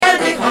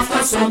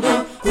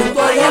sonu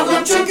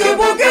kutlayalım çünkü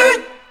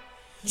bugün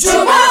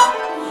Cuma.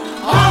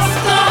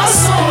 Hafta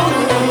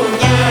sonu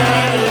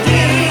geldi,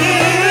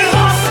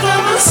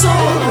 haftanın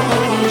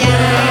sonu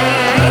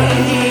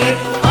geldi,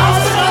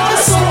 hafta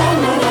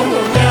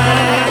sonu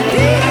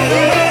geldi,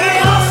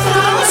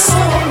 haftanın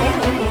sonu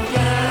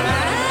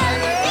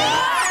geldi.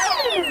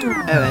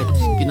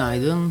 Evet,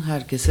 günaydın,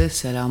 herkese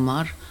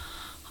selamlar.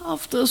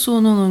 Hafta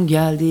sonunun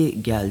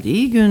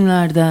geldiği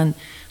günlerden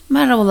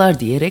merhabalar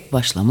diyerek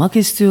başlamak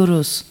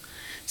istiyoruz.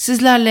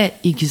 Sizlerle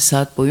 2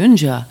 saat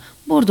boyunca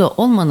burada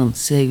olmanın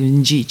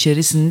sevinci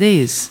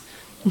içerisindeyiz.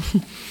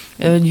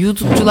 Evet,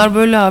 YouTube'cular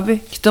böyle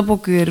abi. Kitap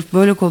okuyor herif,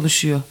 böyle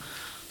konuşuyor.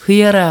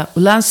 Hıyara,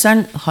 ulan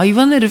sen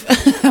hayvan herif.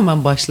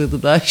 Hemen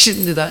başladı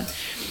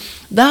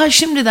Daha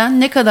şimdiden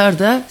ne kadar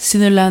da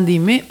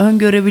sinirlendiğimi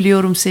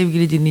öngörebiliyorum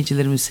sevgili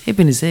dinleyicilerimiz.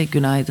 Hepinize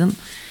günaydın.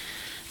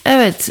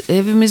 Evet,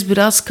 evimiz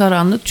biraz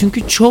karanlık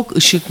çünkü çok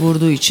ışık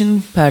vurduğu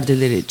için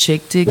perdeleri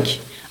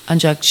çektik.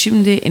 Ancak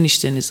şimdi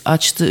enişteniz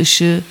açtı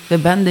ışığı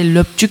ve ben de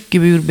löpçük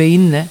gibi bir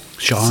beyinle...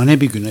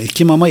 Şahane bir gün.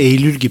 Ekim ama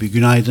Eylül gibi.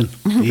 Günaydın.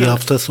 İyi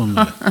hafta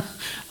sonları.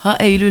 Ha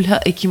Eylül ha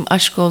Ekim,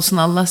 aşk olsun,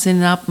 Allah seni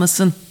ne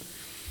yapmasın.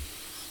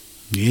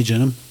 Niye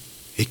canım?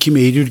 Ekim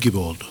Eylül gibi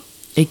oldu.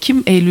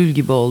 Ekim Eylül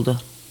gibi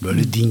oldu.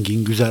 Böyle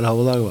dingin güzel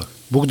havalar var.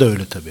 Burada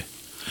öyle tabii.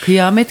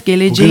 Kıyamet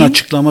geleceğin... Bugün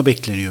açıklama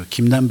bekleniyor.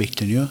 Kimden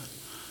bekleniyor?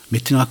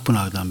 Metin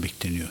Akpınar'dan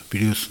bekleniyor.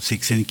 Biliyorsun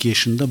 82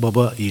 yaşında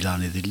baba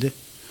ilan edildi.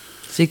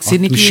 82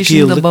 62 yaşında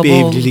yıllık baba bir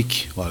oldu.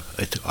 evlilik var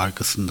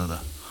arkasında da.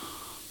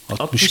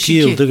 62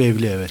 yıldır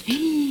evli, evet.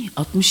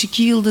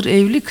 62 yıldır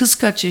evli. Kız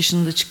kaç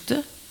yaşında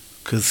çıktı?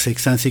 Kız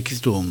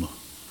 88 doğumlu.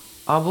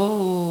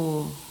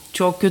 Abo,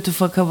 çok kötü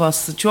faka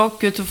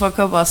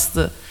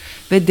bastı.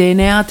 Ve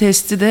DNA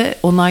testi de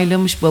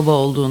onaylamış baba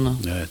olduğunu.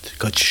 Evet,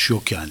 kaçış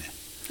yok yani.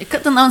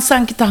 Kadın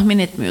sanki tahmin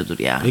etmiyordur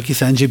ya. Peki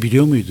sence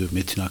biliyor muydu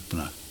Metin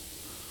Akpınar?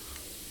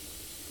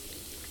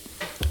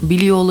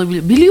 Biliyor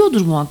olabilir.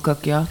 Biliyordur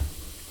muhakkak ya.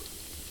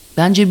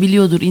 Bence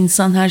biliyordur.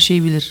 İnsan her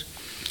şeyi bilir.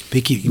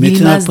 Peki Metin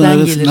Bilmezden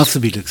Akpınar'ı gelir.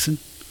 nasıl bilirsin?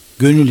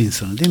 Gönül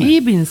insanı değil mi?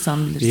 İyi bir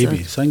insan bilir. İyi bir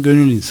insan,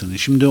 gönül insanı.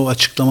 Şimdi o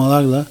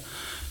açıklamalarla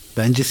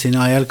bence seni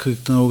hayal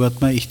kırıklığına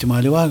uğratma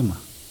ihtimali var mı?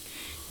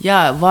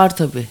 Ya var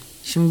tabii.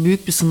 Şimdi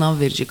büyük bir sınav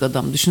verecek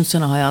adam.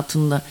 Düşünsene,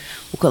 hayatında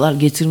o kadar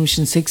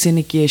getirmişsin.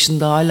 82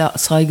 yaşında hala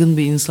saygın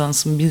bir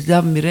insansın.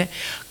 Birdenbire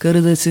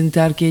karı da seni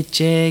terk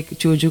edecek.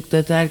 Çocuk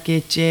da terk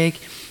edecek.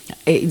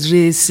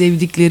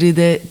 Sevdikleri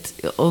de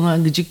ona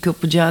gıcık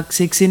kapacak.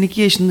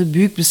 82 yaşında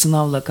büyük bir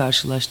sınavla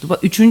karşılaştı. Bak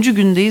 3.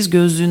 gündeyiz,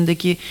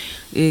 gözlüğündeki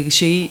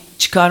şeyi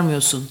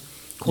çıkarmıyorsun.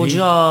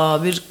 Koca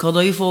bir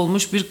kadayıf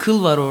olmuş bir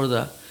kıl var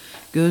orada.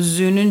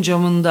 Gözlüğünün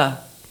camında.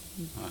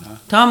 Aha.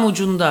 Tam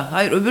ucunda.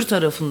 Hayır, öbür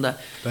tarafında.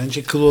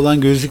 Bence kıl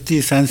olan gözlük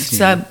değil, sensin.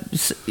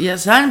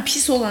 Sen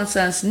pis olan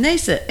sensin.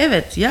 Neyse,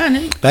 evet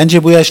yani.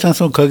 Bence bu yaştan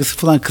sonra karısı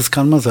falan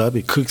kıskanmaz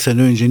abi. 40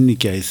 sene öncenin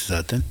hikayesi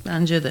zaten.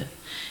 Bence de.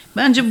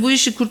 Bence bu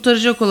işi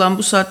kurtaracak olan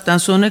bu saatten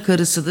sonra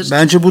karısıdır.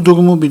 Bence bu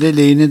durumu bile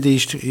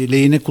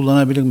lehine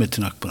kullanabilir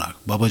Metin Akpınar.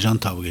 Babacan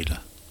tavrıyla.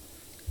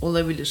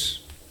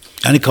 Olabilir.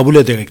 Yani kabul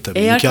ederek tabii.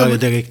 Eğer inkar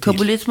ederek değil.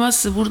 kabul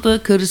etmezse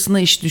burada karısına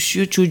iş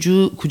düşüyor.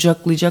 Çocuğu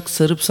kucaklayacak,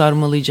 sarıp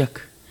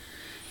sarmalayacak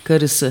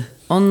karısı.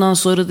 Ondan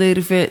sonra da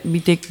herife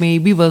bir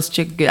tekmeyi bir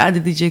basacak.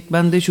 Hadi diyecek,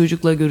 ben de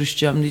çocukla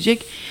görüşeceğim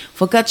diyecek.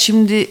 Fakat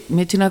şimdi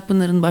Metin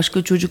Akpınar'ın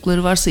başka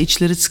çocukları varsa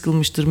içleri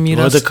sıkılmıştır,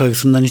 miras. Orada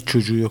karısından hiç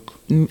çocuğu yok.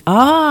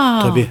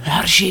 Tabii.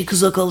 Her şey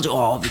kıza kalacak.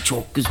 Abi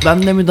çok güzel.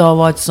 Ben de mi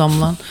dava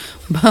açsam lan?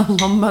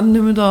 Ben de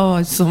mi dava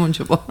açsam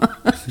acaba?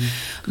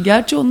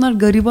 Gerçi onlar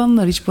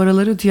garibanlar. Hiç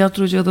paraları,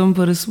 tiyatrocu adamın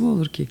parası mı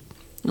olur ki?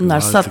 Bunlar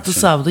Artık sattı,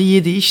 savdı,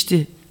 yedi,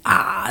 içti.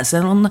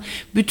 Sen onlar,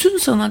 bütün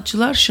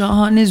sanatçılar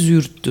şahane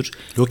züğürttür.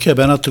 Yok ya,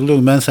 ben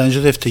hatırlıyorum, ben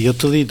Senceref'te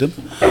yatılıydım.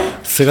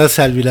 Sıra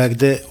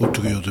Selviler'de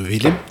oturuyordu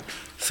Velim.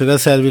 Sıra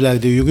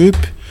Selviler'de yürüyüp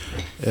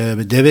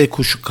Deve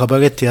Kuşu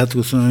Kabaret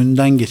Tiyatrosu'nun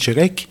önünden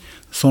geçerek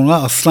sonra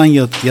Aslan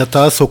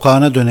Yatağı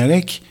Sokağı'na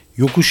dönerek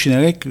yokuş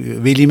inerek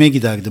Velim'e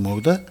giderdim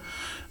orada.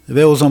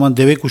 Ve o zaman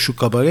Deve Kuşu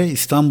Kabare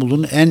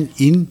İstanbul'un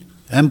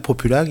en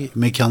popüler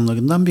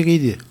mekanlarından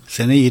biriydi.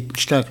 Sene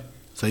 70'ler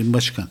Sayın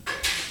Başkan.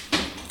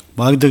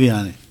 Vardır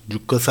yani.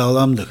 Cukka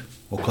sağlamdır.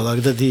 O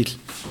kadar da değil.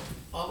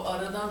 Abi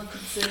aradan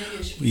 40 sene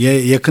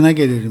geçmiş. Yakına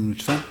gelelim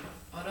lütfen.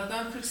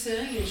 Aradan 40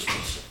 sene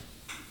geçmiş.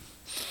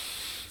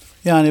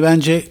 Yani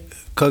bence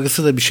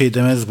karısı da bir şey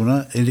demez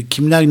buna.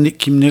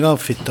 Kimleri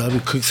affetti abi?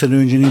 40 sene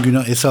öncenin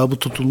günah hesabı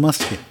tutulmaz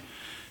ki.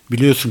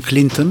 Biliyorsun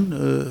Clinton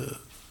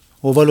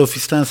Oval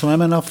Ofis'ten sonra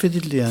hemen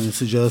affedildi yani,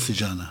 sıcağı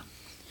sıcağına.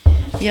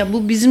 Ya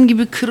bu bizim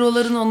gibi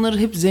kroların onları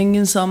hep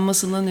zengin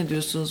sanmasına ne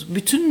diyorsunuz?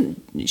 Bütün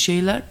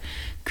şeyler,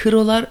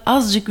 krolar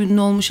azıcık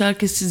ünlü olmuş,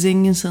 herkesi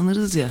zengin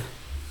sanırız ya.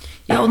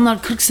 Ya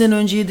onlar 40 sene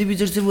önce yedi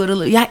bidirti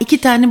varılı. Ya 2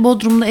 tane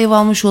Bodrum'da ev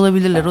almış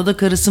olabilirler. O da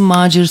karısı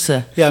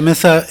macirse. Ya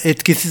mesela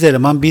etkisiz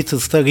eleman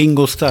Beatles'ta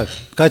Ringo Starr.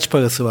 Kaç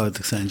parası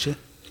vardır sence?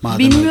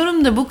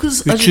 Bilmiyorum da bu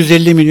kız...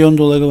 350 milyon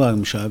doları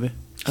varmış abi.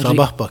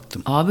 Sabah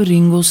baktım. Abi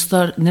Ringo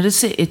Starr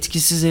neresi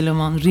etkisiz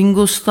eleman?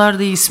 Ringo Starr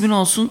diye ismin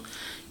olsun.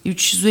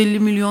 350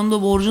 milyon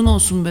da borcun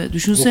olsun be. Bu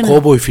Düşünsene.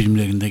 kovboy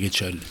filmlerinde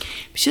geçerli.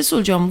 Bir şey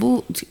soracağım.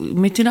 Bu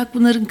Metin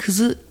Akpınar'ın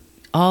kızı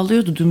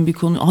ağlıyordu dün bir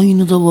konu.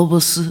 Aynı da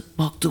babası.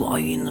 Baktım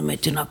aynı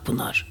Metin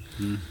Akpınar.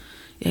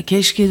 Ya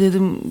keşke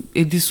dedim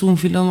Edison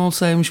falan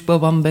olsaymış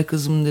babam be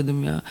kızım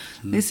dedim ya.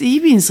 Neyse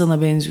iyi bir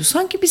insana benziyor.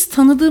 Sanki biz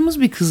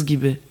tanıdığımız bir kız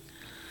gibi.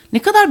 Ne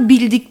kadar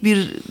bildik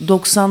bir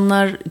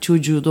 90'lar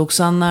çocuğu,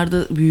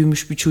 90'larda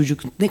büyümüş bir çocuk.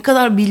 Ne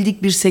kadar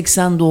bildik bir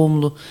 80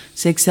 doğumlu,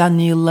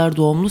 80'li yıllar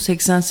doğumlu,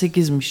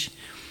 88'miş.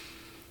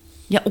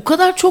 Ya o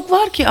kadar çok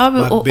var ki abi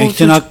Bak o Bektin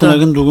çocukta.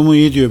 Akpınar'ın durumu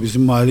iyi diyor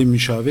bizim mali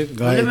müşavir.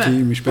 Gayet Öyle mi?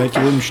 iyiymiş. Belki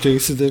de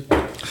müşterisidir.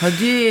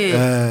 Hadi.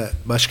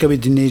 Başka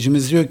bir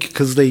dinleyicimiz diyor ki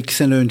kızda 2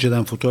 sene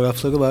önceden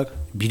fotoğrafları var.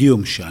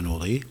 Biliyormuş yani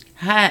olayı.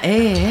 Ha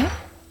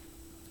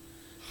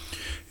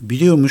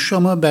Biliyormuş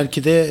ama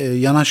belki de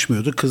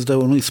yanaşmıyordu. Kız da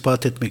onu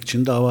ispat etmek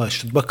için dava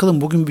açtı.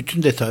 Bakalım bugün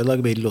bütün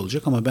detaylar belli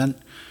olacak ama ben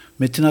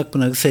Metin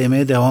Akpınar'ı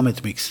sevmeye devam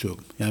etmek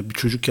istiyorum. Yani bir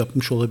çocuk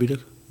yapmış olabilir.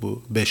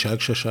 Bu beşer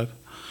şaşar.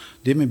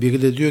 Değil mi?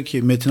 Biri de diyor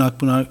ki Metin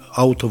Akpınar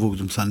out'a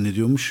vurdum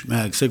zannediyormuş.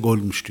 Meğerse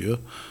golmüş diyor.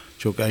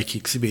 Çok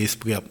erkeksi bir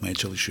espri yapmaya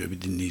çalışıyor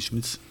bir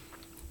dinleyicimiz.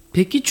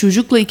 Peki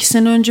çocukla 2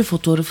 sene önce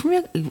fotoğrafı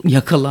mı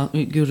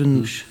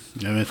görünmüş?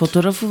 Evet.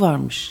 Fotoğrafı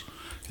varmış.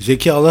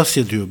 Zeki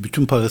Alasya diyor.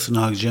 Bütün parasını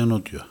harcayan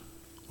o diyor.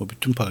 O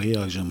bütün parayı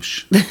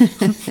harcamış.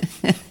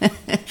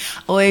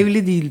 O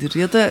evli değildir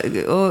ya da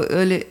o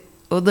öyle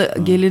o da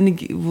geleni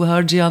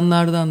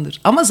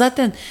harcayanlardandır. Ama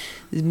zaten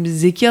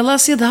Zeki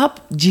Alasya daha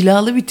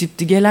cilalı bir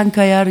tipti. Gelen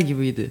kayar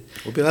gibiydi.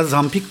 O biraz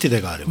zampikti de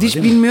galiba Hiç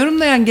değil mi? bilmiyorum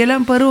da yani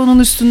gelen para onun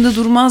üstünde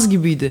durmaz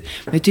gibiydi.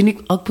 Metin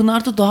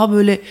Akpınar'da daha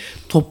böyle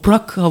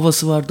toprak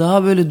havası var.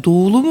 Daha böyle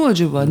doğulu mu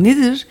acaba?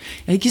 Nedir?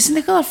 Ya ikisi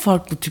ne kadar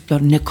farklı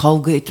tipler. Ne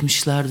kavga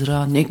etmişlerdir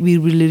ha. Ne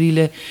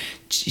birbirleriyle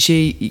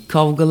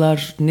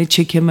kavgalar, ne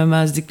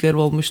çekememezlikler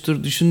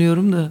olmuştur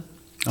düşünüyorum da.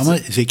 Ama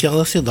Zeki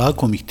Alasya daha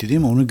komikti değil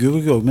mi? Onu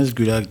görür görmez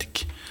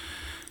gülerdik.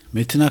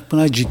 Metin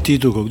Akpınar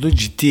ciddi dururdu.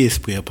 Ciddi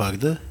espri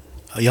yapardı.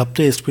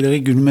 Yaptığı esprilere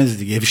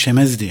gülmezdi,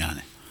 gevşemezdi yani.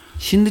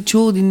 Şimdi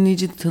çoğu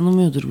dinleyici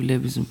tanımıyordur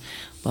bile bizim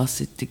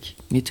bahsettik.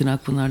 Metin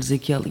Akpınar,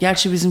 Zeki Alasya.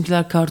 Gerçi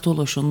bizimkiler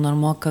Kartoloş, onlar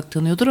muhakkak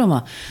tanıyordur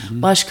ama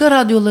başka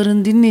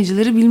radyoların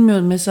dinleyicileri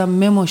bilmiyor. Mesela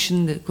Memo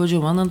şimdi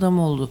kocaman adam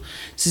oldu.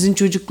 Sizin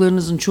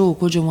çocuklarınızın çoğu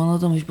kocaman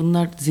adam.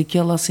 Bunlar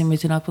Zeki Alasya,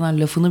 Metin Akpınar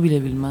lafını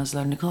bile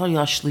bilmezler. Ne kadar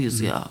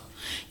yaşlıyız ya.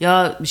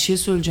 Ya bir şey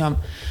söyleyeceğim.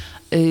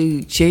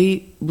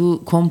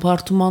 Bu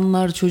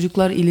kompartımanlar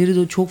çocuklar ileri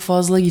de çok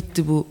fazla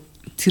gitti bu.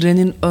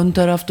 Trenin ön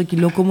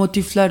taraftaki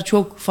lokomotifler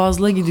çok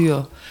fazla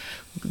gidiyor.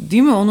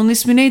 Değil mi? Onun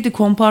ismi neydi?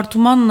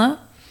 Kompartımanla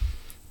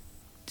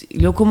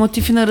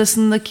lokomotifin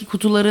arasındaki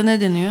kutulara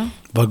ne deniyor?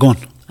 Vagon.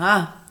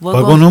 Ha,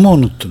 vagon. Vagonu mu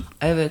unuttun?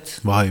 Evet.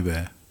 Vay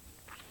be.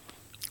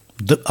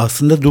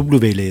 Aslında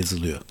W ile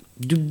yazılıyor.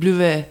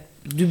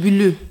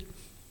 Dübülü.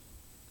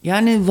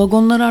 Yani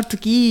vagonlar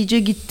artık iyice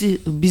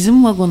gitti.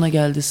 Bizim vagona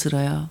geldi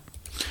sıraya.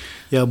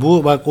 Ya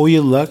bu bak o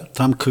yıllar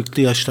tam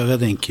 40'lı yaşlara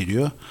denk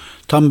geliyor.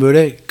 Tam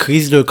böyle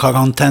kriz de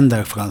karanten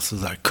der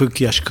Fransızlar.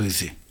 40 yaş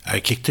krizi.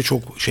 Erkekte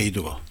çok şeydir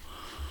o.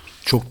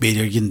 Çok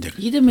belirgindir.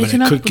 İyi de Metin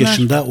böyle 40 Akpınar.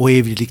 yaşında o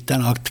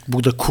evlilikten artık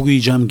burada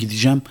kuruyacağım,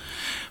 gideceğim.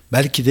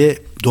 Belki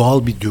de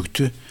doğal bir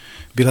dürtü.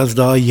 Biraz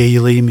daha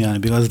yayılayım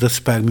yani. Biraz da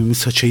spermimi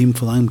saçayım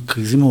falan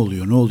krizi mi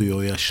oluyor? Ne oluyor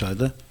o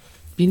yaşlarda?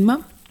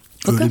 Bilmem.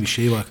 Fakat Öyle bir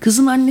şey var.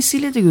 kızın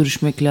annesiyle de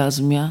görüşmek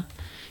lazım ya.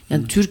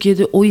 Yani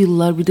Türkiye'de o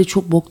yıllar bir de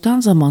çok boktan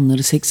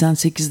zamanları.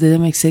 88'de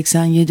demek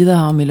 87'de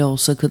hamile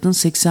olsa kadın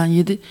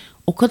 87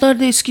 o kadar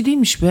da eski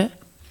değilmiş be.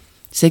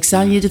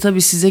 87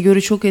 tabii size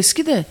göre çok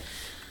eski de.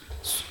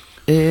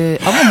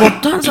 Ama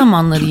boktan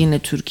zamanları yine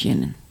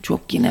Türkiye'nin.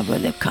 Çok yine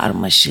böyle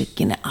karmaşık,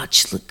 yine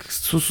açlık,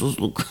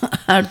 susuzluk,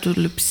 her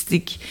türlü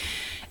pislik.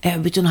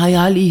 Bütün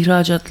hayali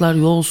ihracatlar,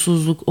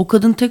 yolsuzluk. O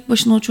kadın tek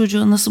başına o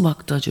çocuğa nasıl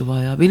baktı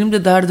acaba ya? Benim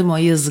de derdim o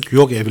yazık.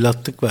 Yok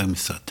evlatlık vermiş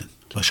zaten.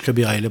 Başka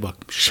bir aile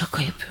bakmış.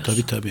 Şaka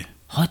yapıyorsun. Tabii.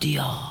 Hadi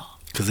ya.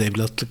 Kız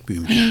evlatlık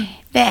büyümüş.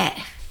 Be.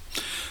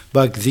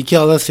 Bak Zeki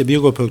Alasya bir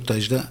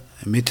röportajda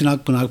Metin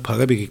Akpınar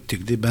para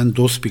biriktirdi, ben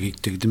dost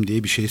biriktirdim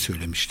diye bir şey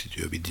söylemişti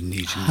diyor bir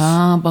dinleyicimiz.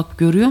 Ha bak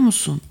görüyor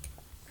musun?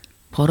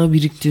 Para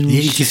biriktirmiş.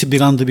 Niye ikisi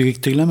bir anda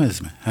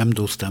biriktirilemez mi? Hem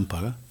dost hem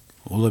para.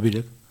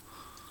 Olabilir.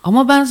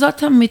 Ama ben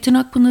zaten Metin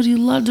Akpınar'ı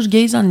yıllardır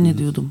gay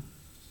zannediyordum.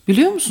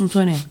 Biliyor musun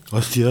Toni?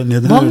 Hadi ya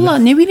neden öyle?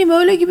 Vallahi ne bileyim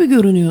öyle gibi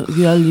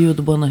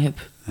geliyordu bana hep.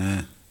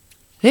 He.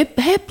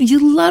 Hep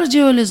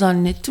yıllarca öyle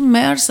zannettim.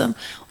 Meğersem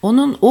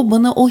o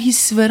bana o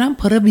hissi veren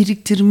para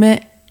biriktirme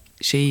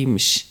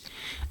şeyiymiş.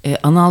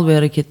 Anal bir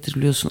harekettir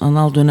biliyorsun.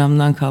 Anal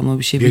dönemden kalma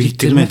bir şey.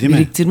 Biriktirme değil mi?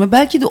 Biriktirme.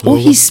 Belki de Doğru. o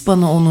his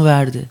bana onu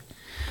verdi.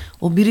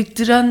 O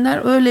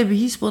biriktirenler öyle bir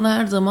his bana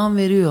her zaman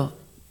veriyor.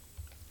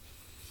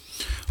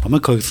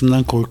 Ama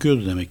karısından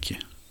korkuyordu demek ki.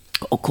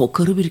 O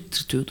karı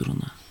biriktirtiyordur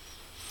ona.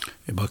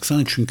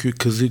 Baksana çünkü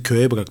kızı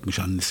köye bırakmış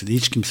annesi de.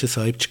 Hiç kimse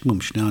sahip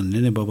çıkmamış. Ne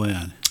anne ne baba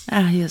yani.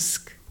 Ah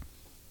yazık.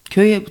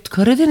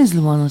 Karadenizli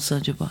mi anası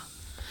acaba?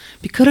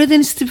 Bir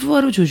Karadeniz tipi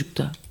var o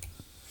çocukta.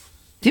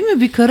 Değil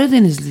mi? Bir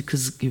Karadenizli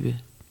kız gibi.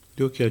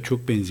 Yok ya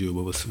çok benziyor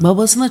babasına.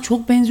 Babasına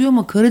çok benziyor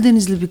ama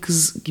Karadenizli bir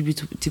kız gibi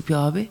tipi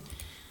abi.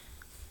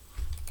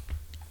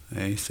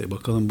 Neyse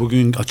bakalım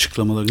bugün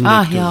açıklamalarını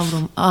Ah bekliyoruz.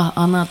 yavrum, ah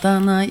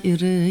anadan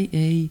ayrı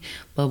ey,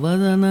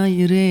 babadan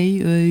ayrı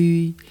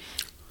ey.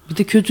 Bir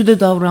de kötü de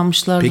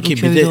davranmışlardı bu Peki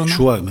bir köyde de ona.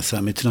 şu var,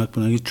 mesela Metin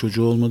Akpınar'ın hiç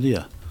çocuğu olmadı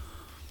ya.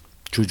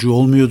 Çocuğu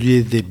olmuyor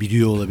diye de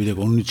biliyor olabilir.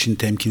 Onun için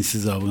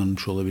temkinsiz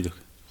davranmış olabilir.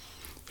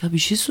 Ya bir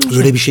şey soracağım.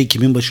 Öyle bir şey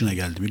kimin başına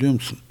geldi biliyor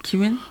musun?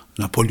 Kimin?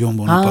 Napolyon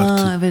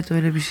Bonaparte. Ha evet,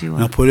 öyle bir şey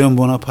var. Napolyon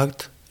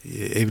Bonaparte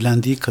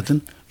evlendiği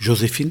kadın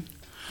Josephine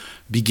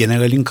bir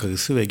generalin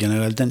karısı ve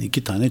generalden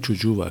 2 tane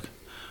çocuğu var.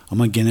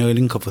 Ama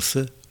generalin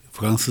kafası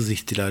Fransız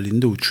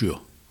ihtilalinde uçuyor.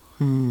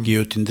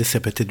 Giyotinde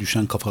sepete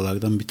düşen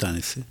kafalardan bir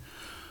tanesi.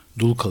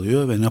 Dul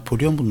kalıyor ve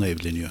Napolyon bununla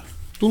evleniyor.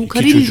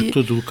 İki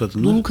çocuklu dul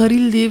kadınlar.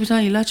 Dulkaril diye bir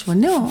tane ilaç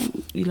var. Ne o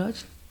ilaç?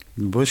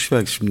 Boş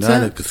ver şimdi, ne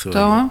Sen- alakası var?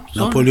 tamam, ya?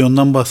 sonra?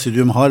 Napolyon'dan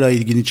bahsediyorum, hala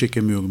ilgini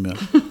çekemiyorum ya.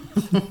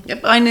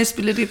 Hep aynı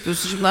esprileri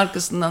yapıyorsun, şimdi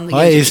arkasından da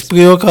Hayır, geleceğiz. espri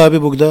yok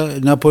abi burada.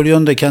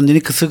 Napolyon da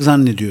kendini kısık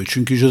zannediyor.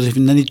 Çünkü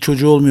Josephine'den hiç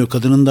çocuğu olmuyor.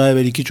 Kadının daha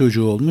evvel 2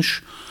 çocuğu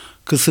olmuş.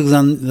 Kısık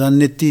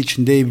zannettiği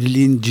için de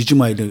evliliğin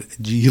cicim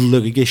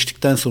yılları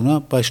geçtikten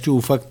sonra başlıyor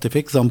ufak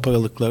tefek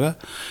zamparalıklara.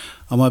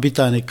 Ama bir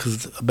tane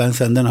kız ben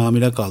senden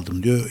hamile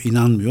kaldım diyor.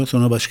 İnanmıyor.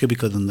 Sonra başka bir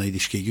kadınla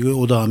ilişkiye giriyor.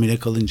 O da hamile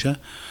kalınca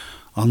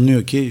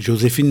anlıyor ki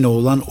Josephine'le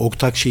olan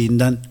ortak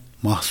şeyinden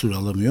mahsur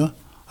alamıyor.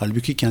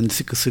 Halbuki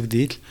kendisi kısır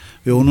değil.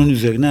 Ve onun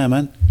üzerine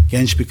hemen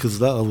genç bir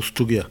kızla,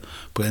 Avusturya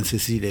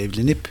prensesiyle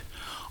evlenip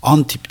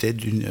Antip'te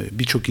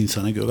birçok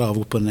insana göre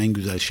Avrupa'nın en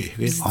güzel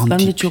şehri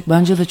Antip.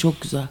 Bence de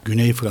çok güzel.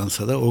 Güney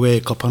Fransa'da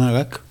oraya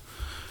kapanarak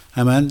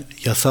hemen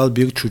yasal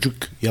bir çocuk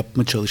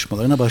yapma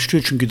çalışmalarına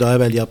başlıyor. Çünkü daha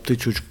evvel yaptığı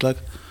çocuklar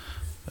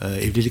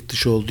evlilik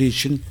dışı olduğu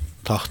için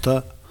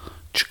tahta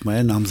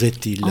çıkmaya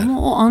namzet değiller.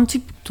 Ama o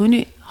Antip,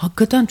 Toni,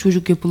 hakikaten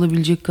çocuk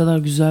yapılabilecek kadar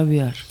güzel bir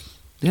yer.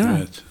 Değil mi?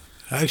 Evet.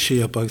 Her şey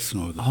yaparsın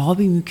orada.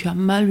 Abi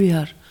mükemmel bir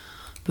yer.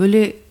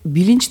 Böyle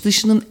bilinç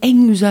dışının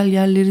en güzel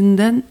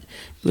yerlerinden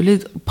böyle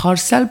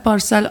parsel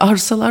parsel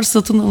arsalar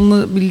satın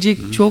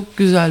alınabilecek çok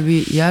güzel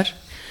bir yer.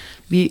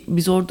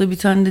 Biz orada bir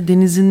tane de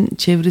denizin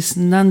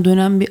çevresinden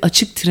dönen bir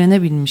açık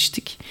trene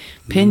binmiştik.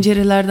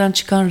 Pencerelerden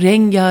çıkan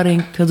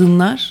rengarenk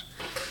kadınlar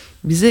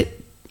bize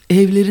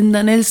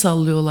evlerinden el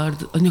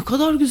sallıyorlardı. Ne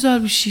kadar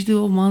güzel bir şeydi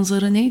o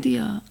manzara, neydi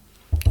ya?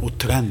 O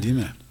tren değil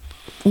mi?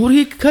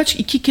 Oraya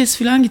 2 kez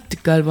falan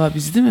gittik galiba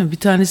biz, değil mi? Bir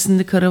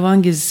tanesinde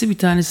karavan gezisi, bir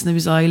tanesinde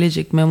biz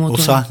ailecek Memo'da. O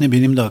sahne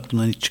benim de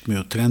aklımdan hiç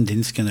çıkmıyor. Tren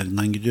deniz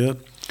kenarından gidiyor.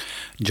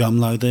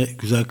 Camlarda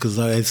güzel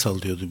kızlar el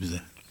sallıyordu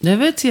bize.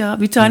 Evet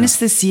ya, bir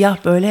tanesi de siyah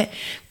böyle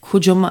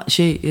kocaman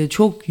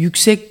çok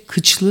yüksek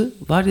kıçlı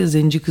var ya,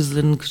 zenci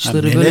kızların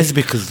kıçları melez böyle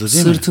bir kızdı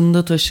değil mi?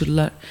 sırtında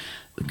taşırlar.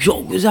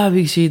 Çok güzel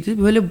bir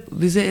şeydi. Böyle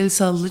bize el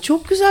salladı.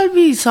 Çok güzel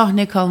bir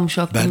sahne kalmış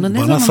aklımda. Ben Ne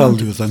bana zaman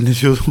sallıyor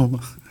zannediyordum ama.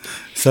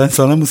 Sen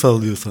sana mı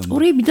sallıyor sandım?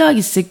 Oraya bir daha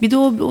gitsek. Bir de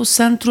o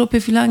Saint-Tropez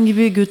falan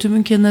gibi,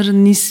 götümün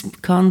kenarı Nice,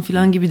 Cannes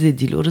falan gibi de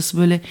değil. Orası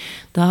böyle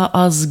daha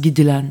az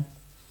gidilen,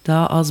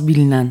 daha az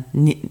bilinen,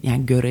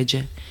 yani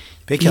görece.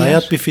 Peki bir yer.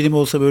 hayat bir film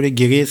olsa böyle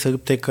geriye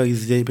sarıp tekrar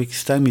izlemek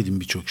ister miydin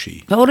birçok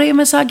şeyi? Ve oraya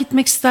mesela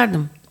gitmek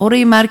isterdim.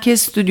 Orayı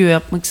merkez stüdyo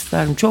yapmak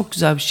isterdim. Çok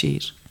güzel bir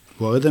şehir.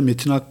 Bu arada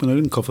Metin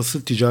Akpınar'ın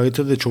kafası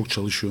ticarete de çok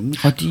çalışıyormuş.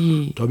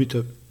 Hadi. Tabii.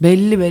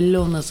 Belli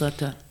ona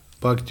zaten.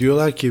 Bak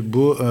diyorlar ki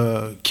bu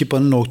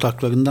Kipa'nın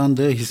ortaklarından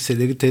da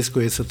hisseleri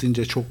Tesco'ya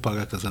satınca çok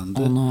para kazandı.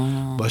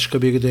 Ana.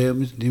 Başka biri de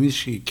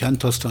demiş ki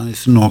Kent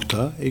Hastanesi'nin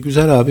ortağı.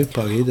 Güzel abi,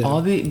 parayı da.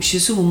 Abi bir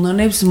şeysi, bunların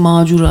hepsi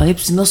macura.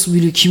 Hepsi nasıl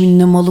biliyor? Kimin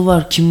ne malı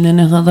var? Kimde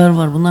ne kadar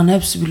var? Bunların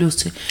hepsi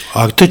biliyorsa.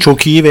 Artı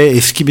çok iyi ve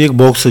eski bir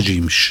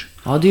boksacıymış.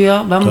 Hadi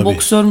ya, ben Tabii.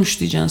 boksörmüş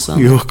diyeceksin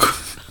sana. Yok.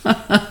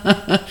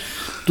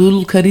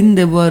 Dulkarin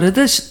de bu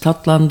arada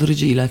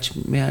tatlandırıcı ilaç.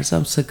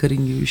 Meğersem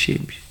sakarin gibi bir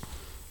şeymiş.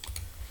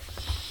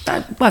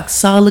 Bak,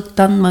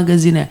 sağlıktan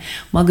magazine,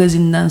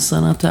 magazinden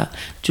sanata,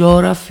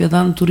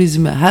 coğrafyadan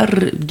turizme,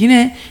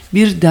 yine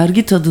bir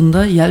dergi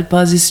tadında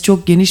yelpazesi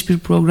çok geniş bir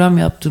program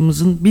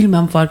yaptığımızın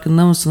bilmem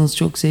farkında mısınız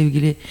çok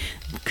sevgili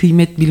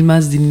kıymet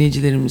bilmez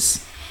dinleyicilerimiz?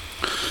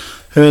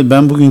 Evet,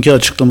 ben bugünkü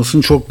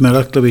açıklamasını çok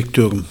merakla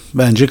bekliyorum.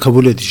 Bence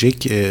kabul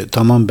edecek.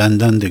 Tamam,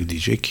 bendendir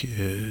diyecek.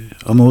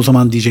 Ama o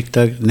zaman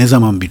diyecekler, ne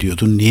zaman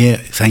biliyordun?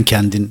 Niye sen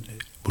kendin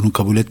bunu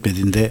kabul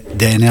etmediğinde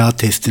DNA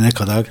testine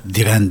kadar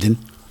direndin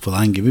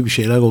falan gibi bir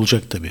şeyler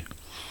olacak tabii.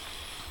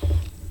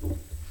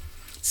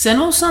 Sen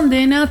olsan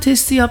DNA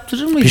testi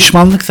yaptırır mıydın?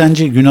 Pişmanlık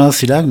sence günah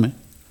siler mi?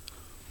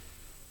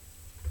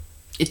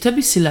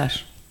 Tabii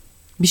siler.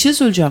 Bir şey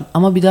söyleyeceğim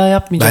ama bir daha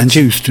yapmayacaksın.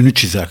 Bence üstünü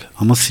çizer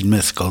ama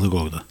silmez, kalır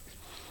orada.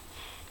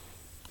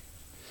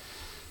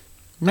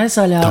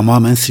 Mesela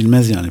Tamamen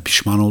silmez yani,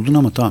 pişman oldun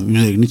ama tamam,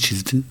 üzerini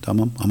çizdin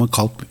tamam ama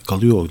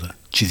kalıyor orada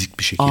çizik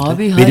bir şekilde.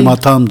 Abi, Benim hayır.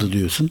 hatamdı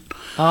diyorsun.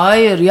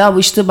 hayır ya,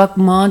 işte bak,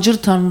 macir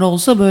tanrı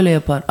olsa böyle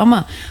yapar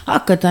ama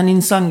hakikaten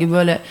insan gibi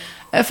böyle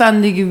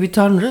efendi gibi bir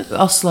tanrı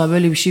asla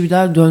böyle bir şey bir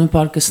daha dönüp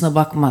arkasına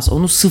bakmaz.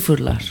 Onu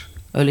sıfırlar.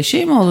 Öyle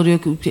şey mi olur?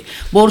 Yok,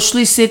 borçlu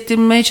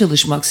hissettirmeye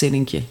çalışmak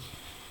seninki.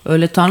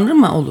 Öyle tanrı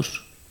mı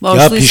olur?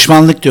 Ya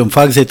pişmanlık diyorum.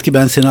 Farz et ki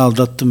ben seni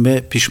aldattım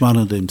ve pişman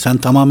olayım. Sen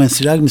tamamen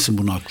siler misin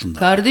bunu aklından?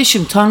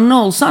 Kardeşim, tanrı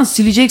olsan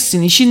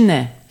sileceksin, işin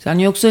ne? Sen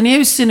yoksa niye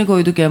biz seni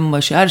koyduk en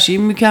başa? Her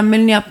şeyin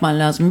mükemmelini yapman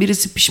lazım.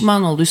 Birisi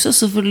pişman olduysa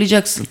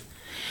sıfırlayacaksın.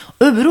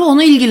 Öbürü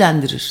onu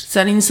ilgilendirir.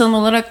 Sen insan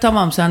olarak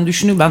tamam sen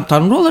düşünüyorsun. Ben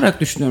Tanrı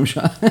olarak düşünüyorum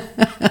şu an.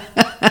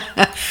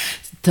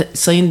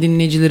 Sayın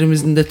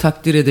dinleyicilerimizin de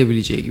takdir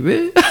edebileceği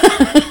gibi.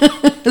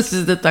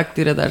 Siz de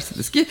takdir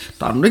edersiniz ki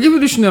Tanrı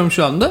gibi düşünüyorum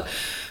şu anda.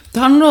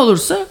 Tanrı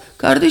olursa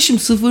kardeşim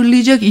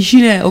sıfırlayacak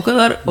işine.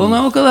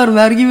 Ona o kadar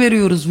vergi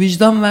veriyoruz.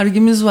 Vicdan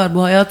vergimiz var.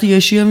 Bu hayatı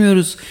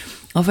yaşayamıyoruz.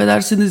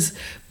 Affedersiniz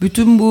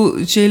bütün bu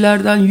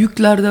şeylerden,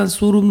 yüklerden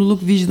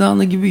sorumluluk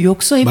vicdanı gibi.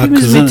 Yoksa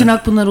hepimiz Metin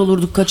Akpınar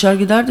olurduk. Kaçar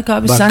giderdik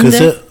abi. Bak sen kızı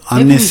de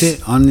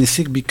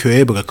annesi bir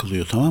köye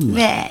bırakılıyor, tamam mı?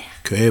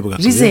 Köye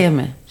bırakılıyor. Rize'ye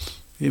mi?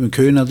 Değil mi?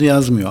 Köyün adı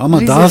yazmıyor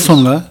ama daha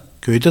sonra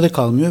köyde de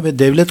kalmıyor ve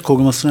devlet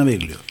korumasına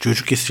veriliyor.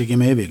 Çocuk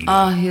esirgemeye veriliyor.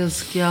 Ah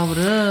yazık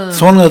yavrum.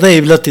 Sonra da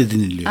evlat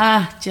ediniliyor.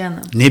 Ah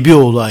canım.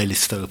 Nebioğlu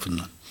ailesi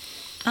tarafından.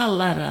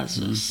 Allah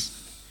razı olsun.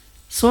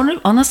 Sonra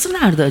anası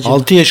nerede acaba?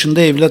 6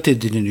 yaşında evlat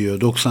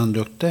ediniliyor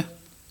 94'te.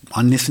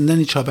 Annesinden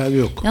hiç haber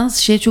yok. Yalnız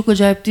şey çok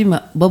acayip değil mi?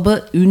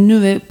 Baba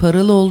ünlü ve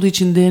paralı olduğu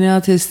için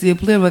DNA testi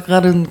yapılıyor ve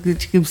karın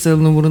hiç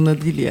kimsenin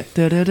umurunda değil ya.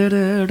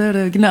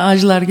 Yine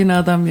ağaçlar yine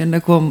adam yerine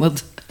konmadı.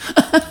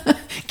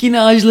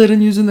 Yine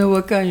ağaçların yüzüne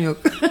bakan yok.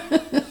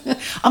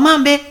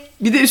 Aman be,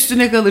 bir de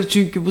üstüne kalır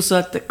çünkü bu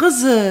saatte.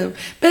 Kızım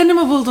beni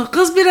mi buldun?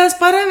 Kız biraz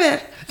para ver.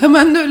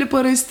 Hemen de öyle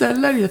para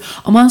isterler ya.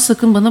 Aman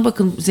sakın bana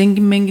bakın,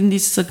 zengin mengin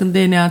değilse sakın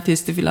DNA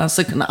testi falan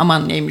sakın.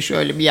 Aman neymiş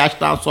öyle bir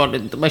yaştan sonra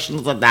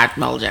başınıza dert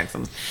mi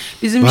alacaksınız?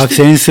 Bizim Bak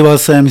senin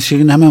Sivaslı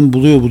hemşehrin hemen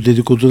buluyor bu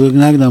dedikoduları,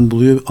 nereden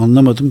buluyor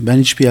anlamadım. Ben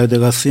hiçbir yerde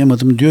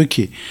rastlayamadım. Diyor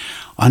ki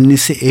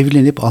annesi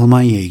evlenip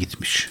Almanya'ya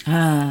gitmiş.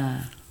 Ha.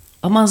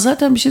 Aman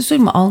zaten bir şey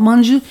söyleyeyim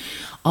mi?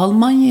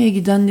 Almanya'ya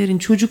gidenlerin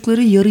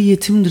çocukları yarı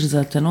yetimdir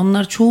zaten.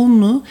 Onlar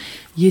çoğunluğu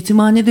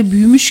yetimhanede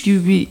büyümüş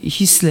gibi bir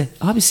hisle.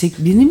 Abi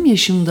benim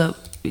yaşımda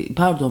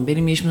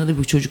da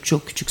bu çocuk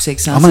çok küçük,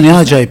 88. Ama ne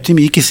acayip değil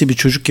mi? İkisi bir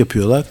çocuk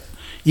yapıyorlar.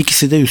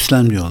 İkisi de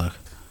üstlenmiyorlar.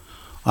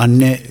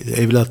 Anne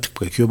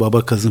evlatlık bırakıyor,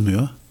 baba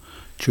kazımıyor.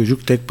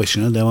 Çocuk tek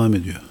başına devam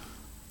ediyor.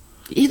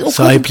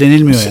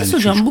 Sahiplenilmiyor yani.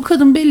 Hocam bu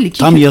kadın belli ki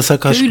tam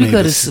yasak aşk köylü meyvesi.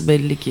 Karısı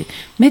belli ki.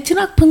 Metin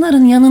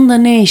Akpınar'ın yanında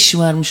ne işi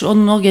varmış?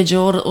 Onun o gece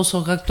o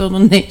sokakta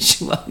onun ne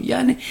işi var?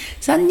 Yani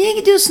sen niye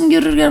gidiyorsun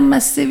görür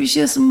görmez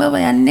sevişiyorsun baba?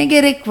 Yani ne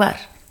gerek var?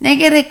 Ne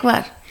gerek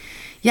var?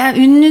 Ya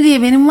ünlü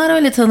diye benim var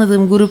öyle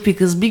tanıdığım grupi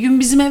kız. Bir gün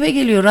bizim eve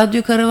geliyor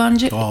radyo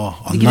karavancı.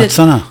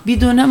 Anlatsana.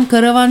 Bir dönem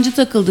karavancı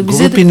takıldı.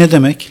 Grupi ne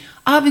demek?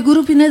 Abi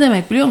grupi ne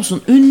demek biliyor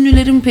musun?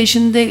 Ünlülerin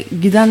peşinde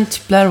giden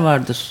tipler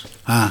vardır.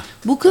 Ha.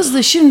 Bu kız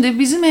da şimdi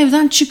bizim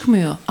evden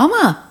çıkmıyor.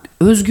 Ama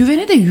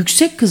özgüveni de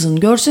yüksek kızın.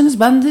 Görseniz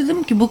ben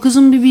dedim ki bu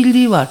kızın bir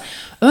bildiği var.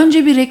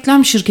 Önce bir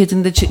reklam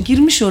şirketinde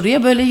girmiş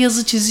oraya, böyle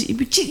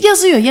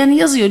yazıyor. Yani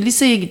yazıyor,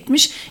 liseye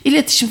gitmiş.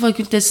 İletişim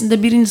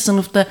Fakültesinde 1.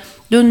 sınıfta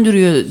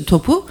döndürüyor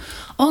topu.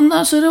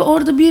 Ondan sonra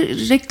orada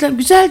bir reklam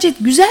güzel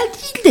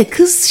değil de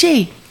kız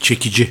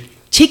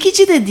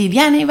çekici de değil.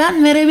 Yani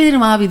ben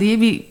verebilirim abi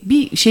diye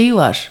bir şeyi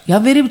var.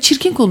 Ya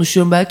çirkin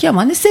konuşuyorum belki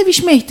ama hani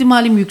sevişme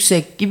ihtimalim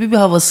yüksek gibi bir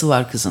havası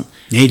var kızın.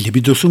 Ne,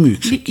 libidosu mu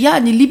yüksek?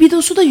 Yani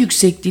libidosu da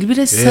yüksek değil.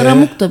 Biraz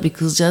saramuk da bir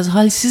kızcağız.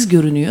 Halsiz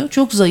görünüyor.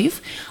 Çok zayıf.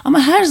 Ama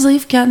her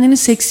zayıf kendini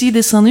seksi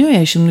de sanıyor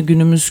ya şimdi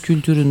günümüz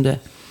kültüründe.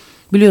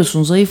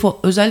 Biliyorsun zayıf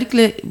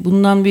özellikle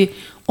bundan bir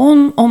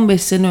 10-15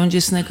 sene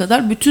öncesine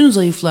kadar bütün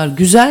zayıflar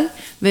güzel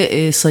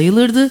ve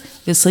sayılırdı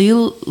ve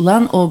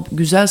o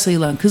güzel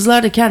sayılan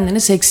kızlar da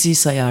kendini seksi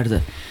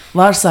sayardı.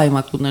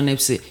 Varsaymak bunların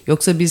hepsi.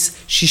 Yoksa biz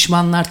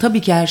şişmanlar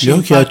tabii ki her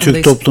şeyin farkındayız. Yok ya,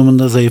 Türk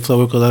toplumunda zayıflar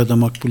o kadar da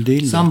makbul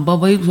değil. Sen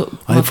babayı...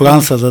 Hani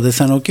Fransa'da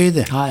desen okey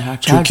de. Hayır,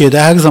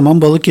 Türkiye'de her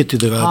zaman balık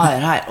etidir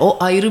abi. Hayır o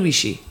ayrı bir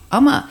şey.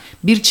 Ama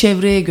bir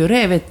çevreye göre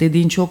evet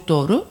dediğin çok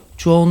doğru.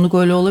 Çoğunluk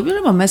öyle olabilir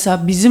ama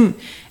mesela bizim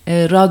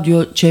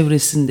radyo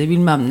çevresinde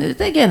bilmem ne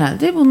de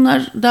genelde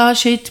bunlar daha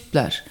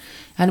tipler.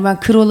 Yani ben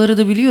kroları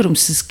da biliyorum,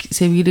 siz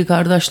sevgili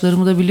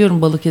kardeşlerimi de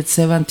biliyorum, balık eti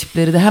seven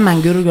tipleri de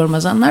hemen görür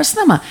görmez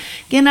anlarsın ama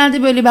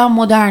genelde böyle ben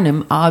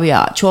modernim abi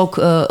ya çok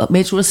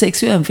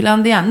metroseksüelim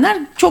falan diyenler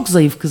çok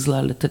zayıf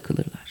kızlarla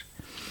takılırlar.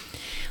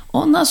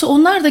 Ondan sonra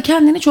onlar da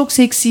kendini çok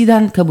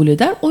seksiden kabul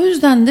eder. O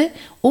yüzden de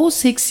o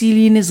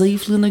seksiliğine,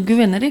 zayıflığına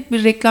güvenerek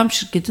bir reklam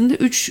şirketinde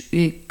 3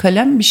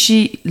 kalem bir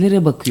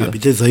şeylere bakıyor. Ya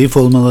bir de zayıf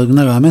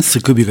olmalarına rağmen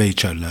sıkı bira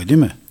içerler değil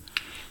mi?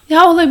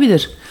 Ya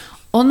olabilir.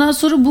 Ondan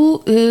sonra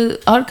bu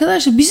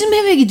arkadaş da bizim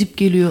eve gidip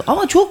geliyor.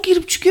 Ama çok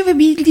girip çıkıyor ve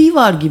bildiği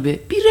var gibi.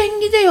 Bir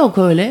rengi de yok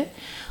öyle.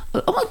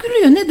 Ama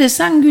gülüyor, ne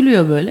desen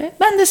gülüyor böyle.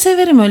 Ben de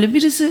severim öyle.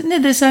 Birisi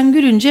ne desen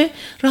gülünce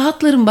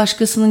rahatlarım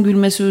başkasının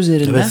gülmesi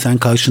üzerinden. Evet, sen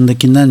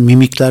karşındakinden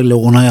mimiklerle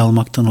onay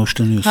almaktan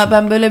hoşlanıyorsun. Ha,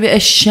 ben böyle bir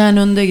eşeğin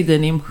önde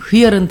gideneyim.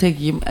 Hıyarın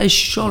tekiyim.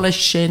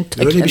 Eşeğin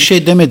tekiyim. Öyle bir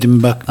şey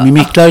demedim bak.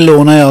 Mimiklerle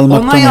onay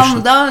almaktan hoşlanıyorsun.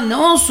 Onay daha ne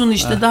olsun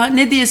işte. Daha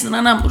ne diyesin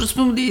anam,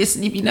 burası mı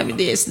diyesin, ibine mi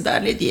diyesin, daha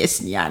ne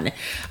diyesin yani.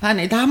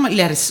 Hani daha mı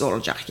ilerisi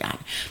olacak yani.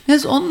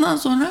 Neyse ondan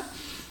sonra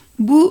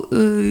Bu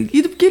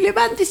gidip geliyor.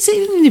 Ben de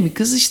sevimli bir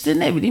kız işte,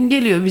 ne bileyim,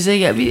 geliyor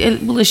bize,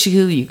 bir bulaşığı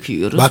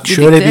yıkıyoruz. Bak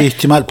birlikte. şöyle bir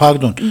ihtimal,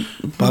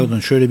 pardon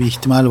şöyle bir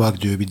ihtimal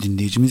var diyor bir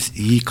dinleyicimiz.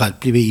 İyi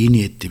kalpli ve iyi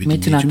niyetli bir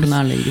Metin dinleyicimiz.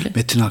 Akpınar'la ilgili.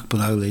 Metin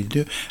Akpınar'la ilgili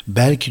diyor.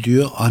 Belki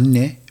diyor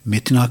anne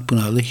Metin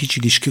Akpınar'la hiç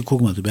ilişki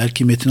kurmadı.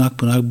 Belki Metin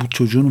Akpınar bu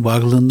çocuğun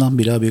varlığından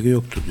bile haberi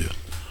yoktu diyor.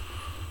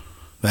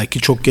 Belki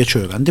çok geç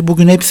öğrendi.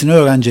 Bugün hepsini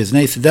öğreneceğiz.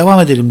 Neyse devam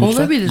edelim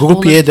lütfen. Olabilir,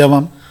 Grup Y'ye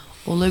devam.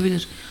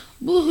 Olabilir.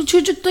 Bu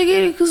çocuk da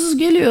geliyor, kız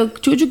geliyor.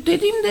 Çocuk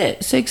dediğimde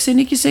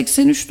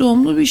 82-83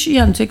 doğumlu bir şey,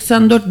 yani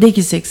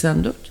 84'deki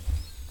 84.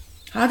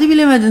 Hadi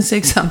bilemedin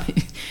 81.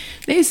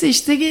 Neyse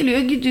işte geliyor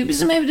gidiyor.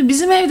 Bizim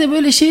evde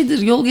böyle şeydir,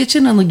 yol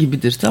geçen anı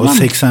gibidir, tamam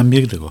mı? O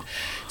 81'dir o.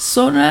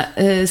 Sonra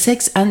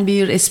Sex and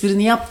Beer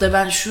esprini yap da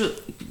ben şu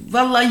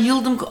vallahi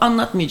yıldım,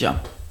 anlatmayacağım.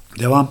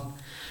 Devam.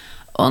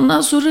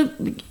 Ondan sonra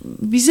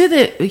bize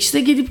de işte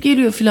gidip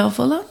geliyor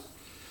falan.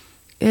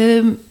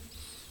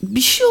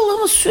 Bir şey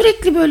olamaz,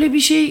 sürekli böyle bir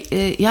şey,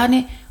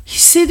 yani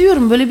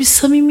hissediyorum böyle bir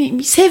samimi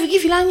bir sevgi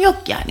falan yok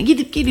yani.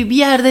 Gidip geliyor bir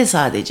yerde,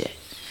 sadece.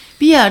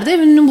 Bir yerde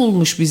ünlü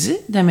bulmuş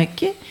bizi demek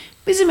ki.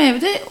 Bizim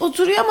evde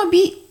oturuyor ama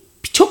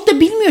çok da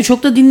bilmiyor,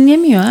 çok da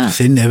dinlemiyor ha.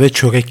 Senin eve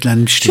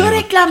çöreklenmiş diyor.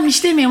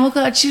 Çöreklenmiş demeyeyim, o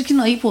kadar çirkin,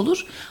 ayıp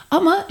olur.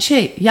 Ama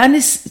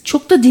yani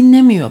çok da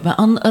dinlemiyor.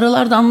 Ben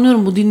aralarda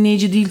anlıyorum, bu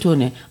dinleyici değil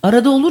Toni.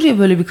 Arada olur ya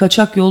böyle bir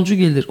kaçak yolcu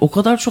gelir. O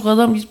kadar çok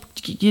adam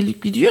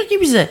gelip gidiyor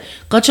ki bize.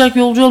 Kaçak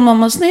yolcu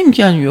olmamasına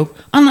imkan yok.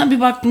 Ana bir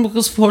baktım bu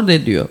kız Ford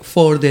ediyor.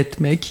 Ford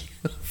etmek.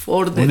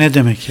 O ne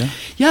demek ya?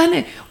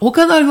 Yani o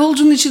kadar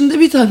yolcunun içinde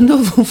bir tane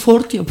de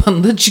Ford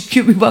yapan da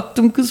çıkıyor. Bir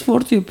baktım kız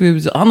Ford yapıyor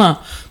bize. Ana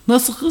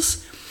nasıl kız?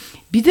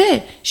 Bir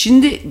de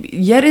şimdi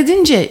yer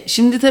edince,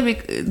 şimdi tabii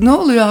ne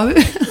oluyor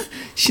abi?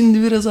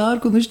 Şimdi biraz ağır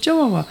konuşacağım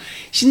ama.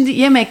 Şimdi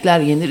yemekler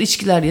yenir,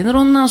 içkiler yenir.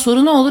 Ondan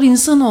sonra ne olur?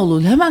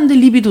 İnsanoğlu hemen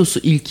de libidosu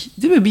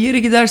ilk. Değil mi? Bir yere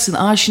gidersin,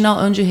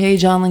 aşina, önce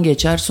heyecanın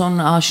geçer.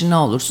 Sonra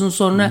aşina olursun.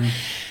 Sonra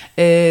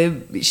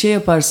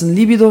yaparsın,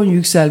 libidon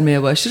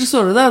yükselmeye başlar.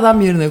 Sonra da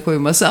adam yerine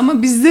koyması.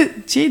 Ama bizde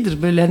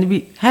şeydir böyle,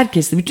 hani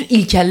herkeste, bütün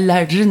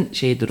ilkellerin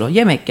şeyidir o.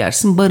 Yemek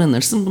yersin,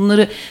 barınırsın.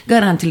 Bunları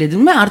garantiledin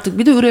mi artık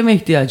bir de üreme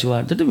ihtiyacı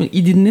vardır, değil mi?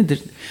 İdin nedir?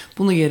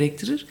 Bunu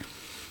gerektirir.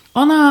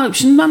 Ana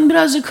şimdi ben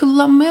birazcık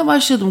kıllanmaya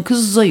başladım.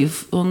 Kız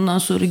zayıf, ondan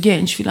sonra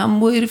genç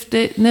filan. Bu herif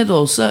de ne de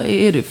olsa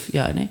herif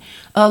yani.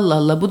 Allah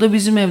Allah, bu da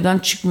bizim evden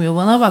çıkmıyor.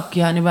 Bana bak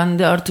yani, ben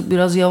de artık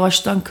biraz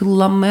yavaştan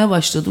kıllanmaya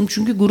başladım.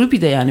 Çünkü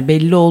grupi de yani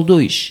belli oldu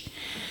o iş.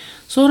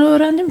 Sonra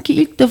öğrendim ki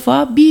ilk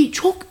defa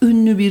çok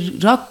ünlü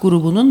bir rock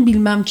grubunun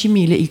bilmem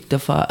kimiyle ilk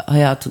defa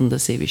hayatında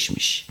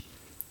sevişmiş.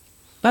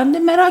 Ben de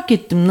merak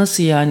ettim,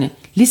 nasıl yani?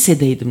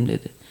 Lisedeydim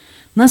dedi.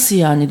 Nasıl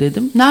yani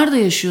dedim. Nerede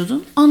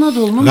yaşıyordun?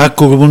 Anadolu'nun. Rock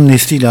grubunun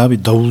nesliyle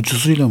abi,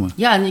 davulcusuyla mı?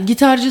 Yani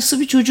gitarcısı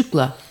bir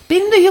çocukla.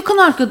 Benim de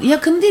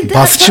yakın değil de.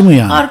 Basçı mı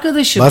yani?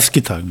 Arkadaşım. Bas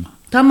gitar mı?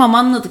 Tamam,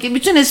 anladık.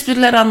 Bütün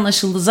espriler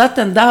anlaşıldı.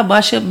 Zaten daha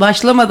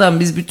başlamadan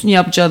biz bütün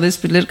yapacağımız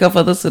esprileri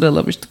kafada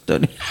sıralamıştık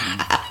Toni.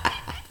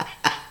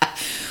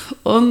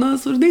 Ondan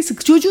sonra neyse,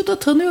 çocuğu da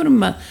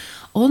tanıyorum ben.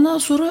 Ondan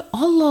sonra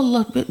Allah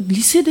Allah,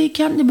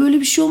 lisedeyken de böyle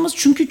bir şey olmaz.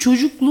 Çünkü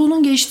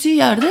çocukluğunun geçtiği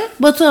yerde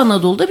Batı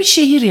Anadolu'da bir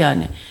şehir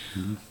yani.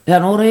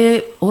 Yani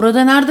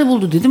orada nerede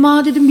buldu dedim.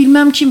 Dedim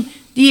bilmem kim.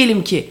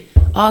 Diyelim ki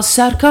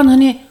Serkan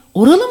hani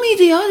oralı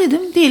mıydı ya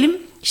dedim. Diyelim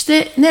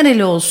işte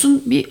nereli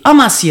olsun, bir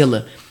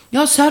Amasyalı.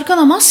 Ya Serkan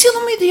Amasyalı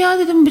mıydı ya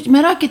dedim,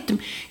 merak ettim.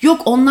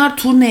 Yok, onlar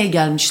turneye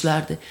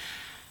gelmişlerdi.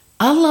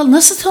 Allah,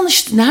 nasıl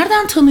tanıştı?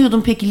 Nereden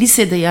tanıyordun peki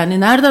lisede yani?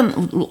 Nereden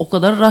o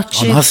kadar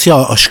rahat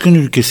Amasya aşkın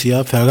ülkesi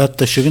ya. Ferhat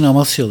Taşer'in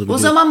Amasyalı. O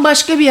zaman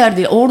başka bir yer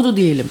değil. Ordu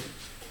diyelim.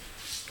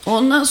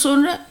 Ondan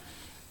sonra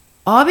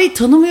abi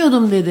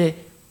tanımıyordum dedi.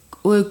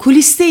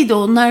 Kulisteydi,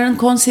 onların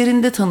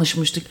konserinde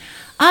tanışmıştık.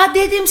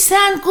 Dedim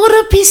sen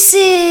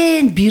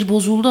grupisin. Bir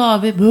bozuldu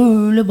abi,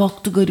 böyle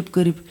baktı garip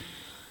garip.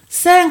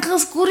 Sen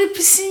kız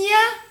grupisin ya.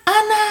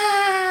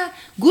 Ana.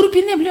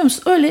 Grupi ne biliyor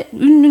musun? Öyle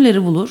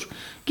ünlüleri bulur.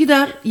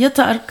 Gider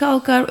yatar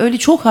kalkar, öyle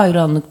çok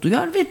hayranlık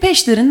duyar ve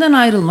peşlerinden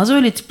ayrılmaz.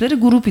 Öyle tiplere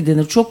grupi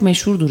denir. Çok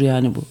meşhurdur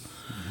yani bu.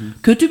 Hı.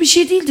 Kötü bir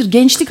şey değildir.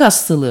 Gençlik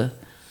hastalığı.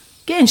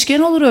 Gençken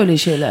olur öyle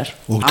şeyler.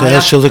 Orta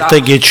yaşlılıkta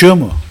geçiyor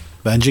mu?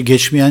 Bence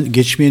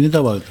geçmeyeni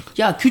de vardır.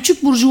 Ya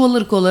küçük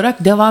burjuvalık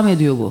olarak devam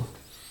ediyor bu.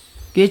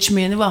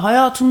 Geçmeyeni ve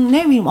hayatım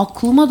ne bileyim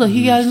aklıma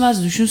dahi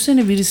gelmez.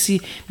 Düşünsene birisi.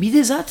 Bir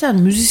de zaten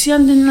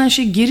müzisyen denilen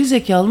şey geri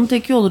zekalının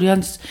teki olur.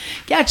 Yani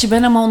gerçi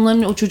ben ama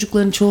o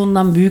çocukların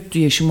çoğundan büyüktü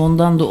yaşım.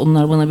 Ondan da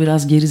onlar bana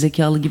biraz geri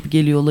zekalı gibi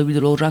geliyor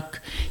olabilir. O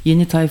rock,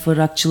 yeni tayfa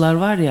rockçılar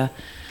var ya.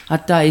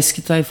 Hatta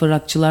eski tayfa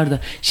rockçılar da.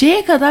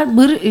 Şeye kadar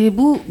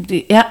bu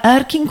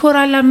Erkin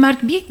Koral'le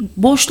bir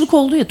boşluk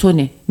oldu ya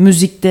Toni.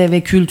 Müzikte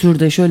ve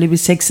kültürde şöyle bir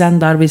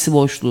 80 darbesi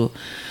boşluğu.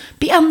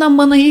 Bir yandan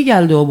bana iyi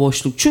geldi o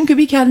boşluk. Çünkü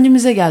bir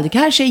kendimize geldik.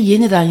 Her şey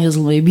yeniden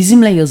yazılmaya,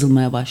 bizimle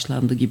yazılmaya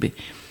başlandı gibi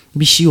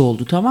bir şey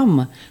oldu, tamam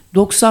mı?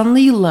 90'lı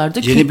yıllarda...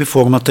 Yeni bir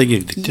formata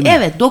girdik değil mi?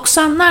 Evet,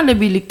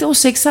 90'larla birlikte o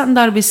 80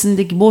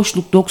 darbesindeki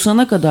boşluk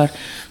 90'a kadar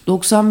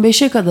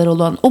 95'e kadar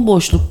olan o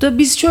boşlukta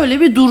biz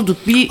şöyle bir durduk.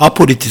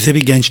 Apolitize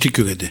bir gençlik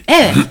üredi.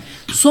 Evet.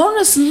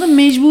 Sonrasında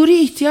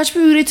mecburi ihtiyaç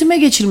bir üretime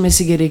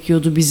geçilmesi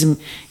gerekiyordu, bizim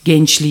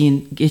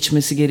gençliğin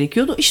geçmesi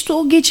gerekiyordu. İşte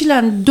o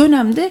geçilen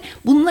dönemde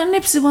bunların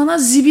hepsi bana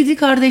zibidi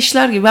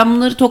kardeşler gibi. Ben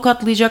bunları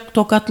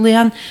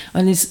tokatlayan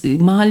hani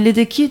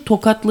mahalledeki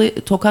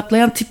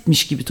tokatlayan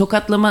tipmiş gibi.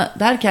 Tokatlama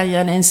derken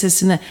yani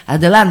ensesine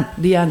hadi lan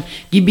diyen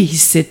gibi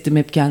hissettim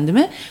hep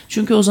kendimi.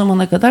 Çünkü o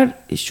zamana kadar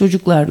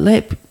çocuklarla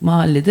hep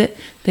mahallede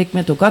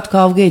tekme tokat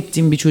kavga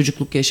ettiğim bir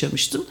çocukluk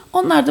yaşamıştım.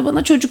 Onlar da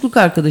bana çocukluk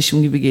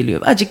arkadaşım gibi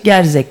geliyor. Acık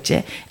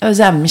gerzekçe,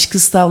 özenmiş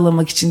kız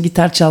tavlamak için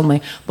gitar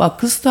çalmayı. Bak,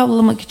 kız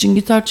tavlamak için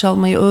gitar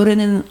çalmayı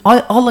öğrenenin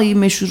alayı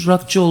meşhur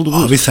rockçı oldu.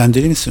 Abi sen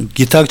deli misin?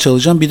 Gitar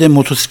çalacaksın, bir de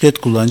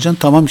motosiklet kullanacaksın.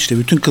 Tamam işte,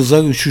 bütün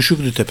kızlar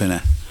üşüşürdü tepene.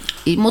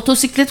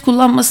 Motosiklet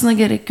kullanmasına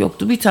gerek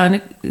yoktu. Bir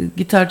tane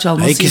gitar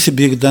çalması. İkisi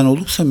birden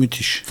olursa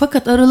müthiş.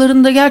 Fakat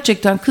aralarında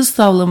gerçekten kız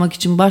tavlamak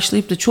için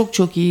başlayıp da çok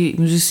çok iyi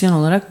müzisyen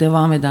olarak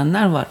devam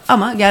edenler var.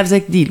 Ama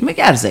gerzek değil mi?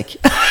 Gerzek.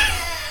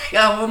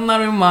 Ya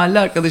bunlar benim mahalle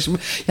arkadaşım.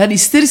 Yani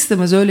ister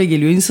istemez öyle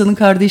geliyor. İnsanın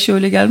kardeşi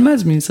öyle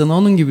gelmez mi insana?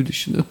 Onun gibi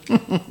düşünün.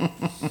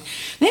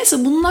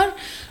 Neyse, bunlar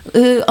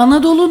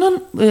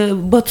Anadolu'nun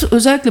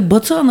özellikle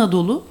Batı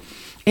Anadolu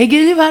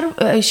Egeli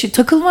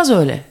takılmaz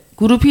öyle.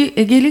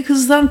 Egeli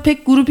kızdan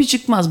pek grupi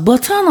çıkmaz.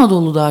 Batı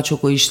Anadolu daha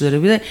çok o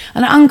işleri. Bir de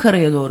hani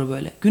Ankara'ya doğru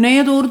böyle.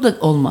 Güney'e doğru da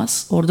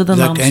olmaz. Orada da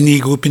namus. En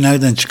iyi grupi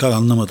nereden çıkar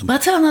anlamadım.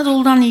 Batı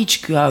Anadolu'dan iyi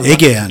çıkıyor abi.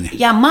 Ege yani.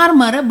 Ya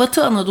Marmara,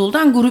 Batı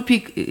Anadolu'dan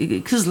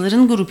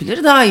kızların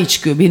grupileri daha iyi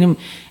çıkıyor. Benim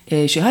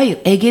hayır,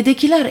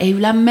 Ege'dekiler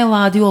evlenme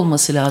vaadi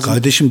olması lazım.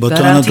 Kardeşim,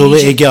 Batı Anadolu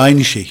Ege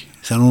aynı şey.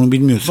 Sen onu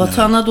bilmiyorsun.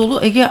 Batı Anadolu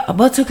Ege,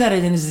 Batı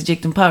Karadeniz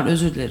diyecektim. Pardon,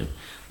 özür dilerim.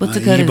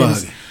 Batı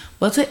Karadeniz.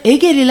 Batı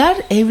Egeliler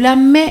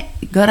evlenme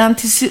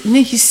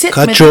garantisini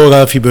hissetmeden... Kaç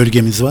coğrafi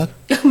bölgemiz var?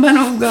 Ben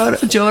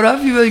o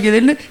coğrafi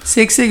bölgelerini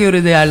sekse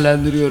göre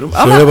değerlendiriyorum.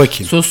 Söyle ama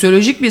bakayım.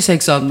 Sosyolojik bir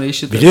seks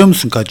anlayışıdır. Biliyor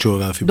musun kaç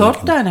coğrafi bölge?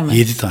 4 tane mi?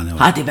 7 tane var.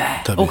 Hadi be.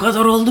 Tabii. O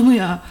kadar oldu mu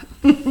ya?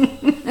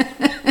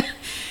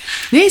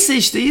 Neyse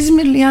işte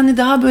İzmirli yani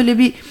daha böyle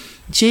bir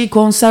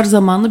konser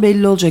zamanı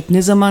belli olacak.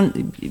 Ne zaman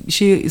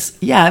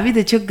ya bir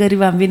de çok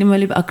gariban, benim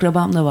öyle bir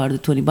akrabam da vardı,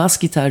 Toni, bas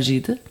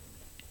gitarcıydı.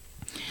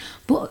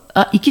 Bu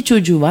 2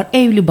 çocuğu var,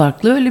 evli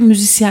barklı, öyle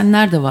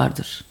müzisyenler de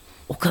vardır.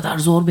 O kadar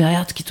zor bir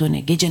hayat ki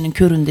Toni. Gecenin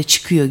köründe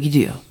çıkıyor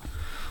gidiyor.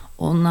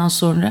 Ondan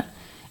sonra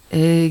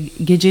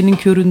gecenin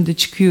köründe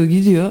çıkıyor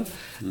gidiyor.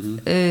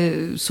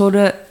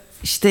 Sonra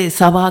işte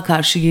sabaha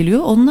karşı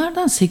geliyor.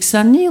 Onlardan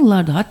 80'li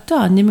yıllarda, hatta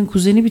annemin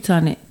kuzeni bir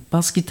tane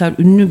bas gitar,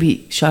 ünlü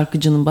bir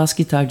şarkıcının bas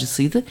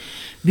gitarcısıydı.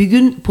 Bir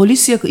gün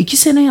polis 2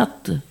 sene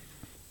yattı.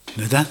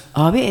 Neden?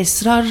 Abi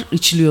esrar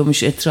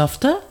içiliyormuş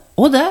etrafta.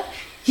 O da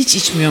hiç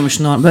içmiyormuş,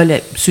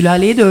 böyle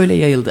sülaleye de öyle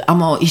yayıldı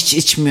ama o hiç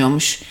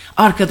içmiyormuş.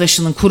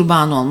 Arkadaşının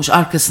kurbanı olmuş,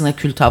 arkasına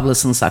kül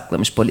tablasını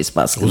saklamış polis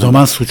baskını. O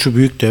zaman suçu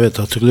büyüktü, evet,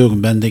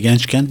 hatırlıyorum. Ben de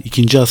gençken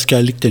 2.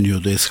 askerlik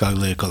deniyordu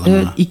esrarla yakalanana.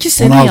 Evet, 2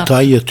 sene 16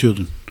 ay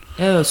yatıyordun.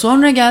 Evet,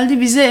 sonra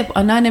geldi bize, hep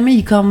anneanneme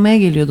yıkanmaya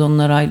geliyordu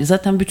onlar aile.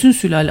 Zaten bütün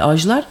sülale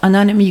ağaçlar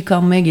anneanneme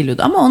yıkanmaya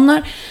geliyordu. Ama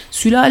onlar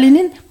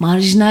sülalenin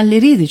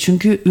marjinalleriydi.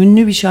 Çünkü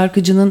ünlü bir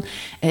şarkıcının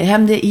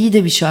hem de iyi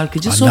de bir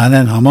şarkıcı.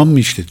 Anneannen hamam mı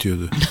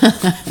işletiyordu?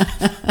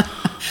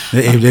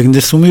 Ve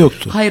evlerinde su mu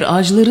yoktu? Hayır,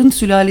 ağaçların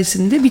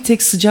sülalesinde bir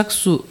tek sıcak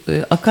su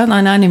akan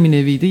anneannemin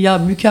eviydi. Ya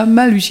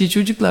mükemmel bir şey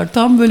çocuklar.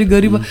 Tam böyle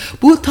gariban.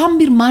 Bu tam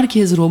bir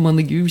Marquez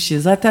romanı gibi bir şey.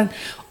 Zaten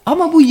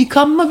ama bu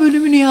yıkanma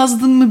bölümünü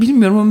yazdın mı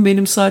bilmiyorum ama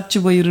benim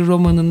Saatçi Bayırı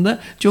romanında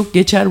çok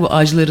geçer bu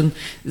ağaçların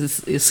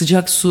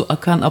sıcak su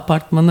akan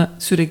apartmana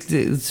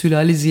sürekli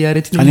sülale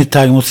ziyaretine. Hani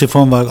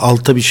termosifon var,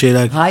 altta bir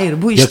şeyler,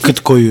 hayır, bu işte, yakıt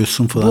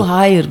koyuyorsun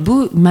falan.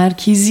 Bu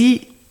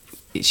merkezi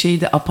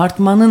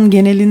apartmanın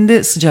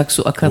genelinde sıcak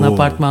su akan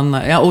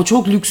apartmanlar. Ya o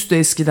çok lükstü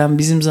eskiden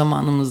bizim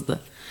zamanımızda.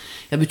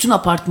 Ya bütün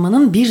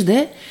apartmanın bir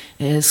de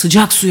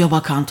sıcak suya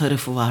bakan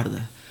tarafı vardı.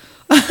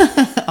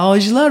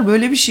 Ağacılar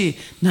böyle bir şey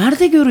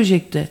nerede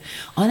görecekti?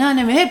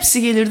 Anneanneme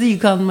hepsi gelirdi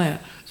yıkanmaya.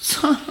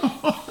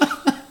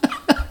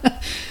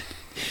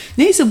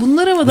 Neyse,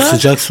 bunlar ama daha...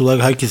 Sıcak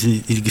sular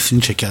herkesin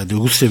ilgisini çekerdi.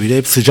 Rusya bile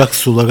hep sıcak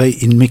sulara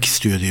inmek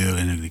istiyor diye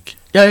öğrenirdik.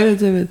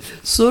 Evet.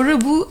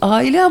 Sonra bu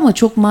aile ama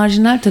çok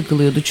marjinal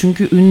takılıyordu.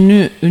 Çünkü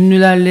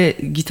ünlülerle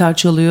gitar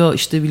çalıyor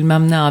işte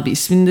bilmem ne abi.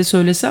 İsmini de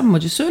söylesem mi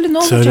acı? Söyle, ne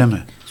olacak?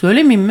 Söyleme.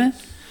 Söylemeyeyim mi?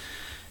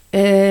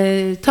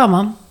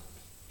 Tamam.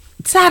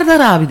 Serdar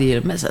abi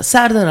diyelim mesela.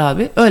 Serdar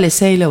abi, öyle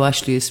S ile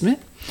başlıyor ismi.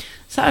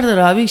 Serdar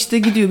abi işte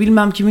gidiyor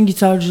bilmem kimin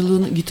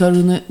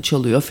gitarını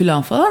çalıyor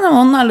filan falan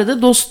ama onlarla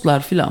da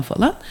dostlar filan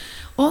falan.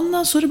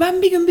 Ondan sonra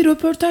ben bir gün bir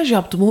röportaj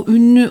yaptım. O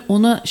ünlü,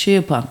 ona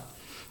yapan.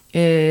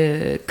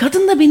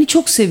 Kadın da beni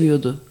çok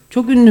seviyordu.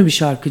 Çok ünlü bir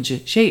şarkıcı.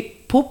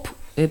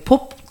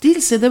 Pop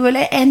değilse de böyle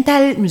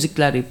entel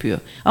müzikler yapıyor.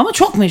 Ama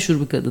çok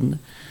meşhur bir kadındı.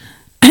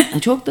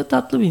 Çok da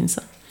tatlı bir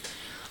insan.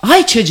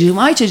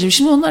 Ayça'cığım.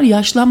 Şimdi onlar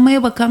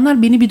yaşlanmaya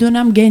bakanlar, beni bir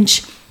dönem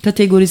genç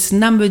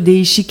kategorisinden böyle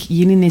değişik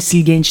yeni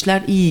nesil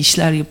gençler iyi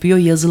işler yapıyor.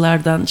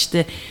 Yazılardan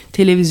işte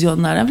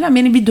televizyonlardan falan.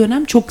 Beni bir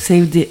dönem çok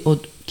sevdi o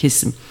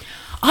kesim.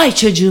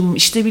 Ayça'cığım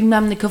işte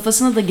bilmem ne,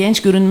 kafasına da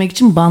genç görünmek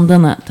için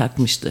bandana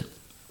takmıştı.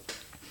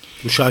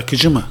 Bu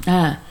şarkıcı mı?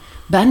 He.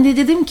 Ben de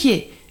dedim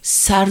ki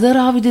Serdar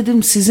abi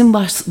dedim sizin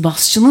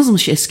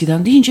basçınızmış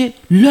eskiden deyince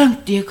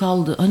lönk diye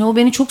kaldı. Hani o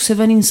beni çok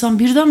seven insan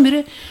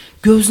birdenbire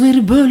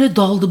gözleri böyle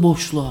daldı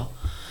boşluğa.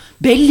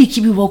 Belli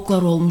ki bir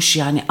boklar olmuş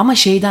yani, ama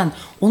şeyden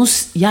onu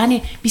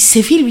yani bir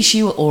sefil bir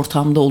şey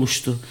ortamda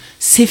oluştu.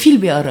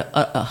 Sefil bir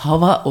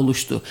hava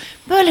oluştu.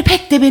 Böyle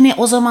pek de beni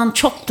o zaman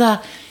çok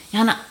da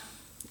yani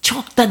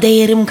çok da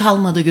değerim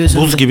kalmadı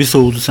gözümde. Buz gibi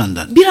soğudu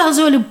senden. Biraz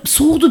öyle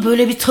soğudu,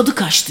 böyle bir tadı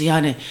kaçtı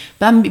yani.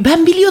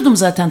 Ben biliyordum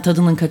zaten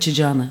tadının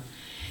kaçacağını.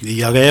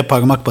 Yaraya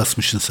parmak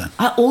basmışsın sen.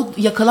 O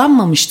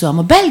yakalanmamıştı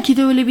ama belki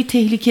de öyle bir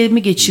tehlike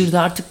mi geçirdi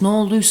artık, ne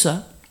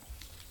olduysa.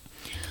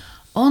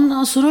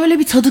 Ondan sonra öyle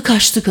bir tadı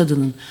kaçtı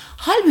kadının.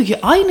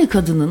 Halbuki aynı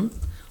kadının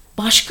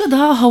başka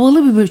daha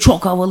havalı bir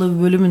çok havalı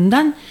bir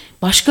bölümünden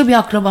başka bir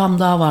akrabam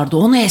daha vardı.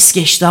 Onu es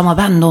geçti ama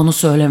ben de onu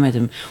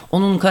söylemedim.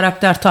 Onun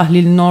karakter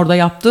tahlilini orada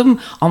yaptım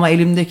ama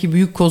elimdeki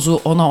büyük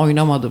kozu ona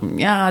oynamadım.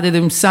 Ya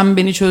dedim, sen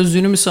beni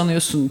çözdüğünü mü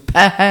sanıyorsun?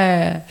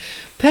 Pehe.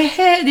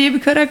 Pehe diye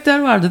bir karakter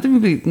vardı değil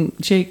mi?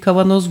 Bir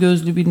kavanoz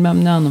gözlü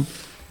bilmem ne hanım.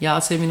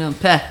 Yasemin Hanım.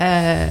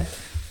 Pehe.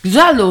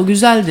 Güzeldi o,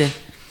 güzeldi.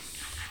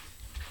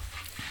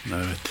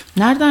 Evet.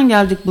 Nereden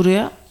geldik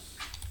buraya?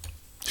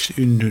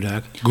 İşte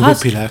ünlüler,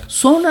 grupiler.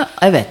 Sonra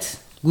evet,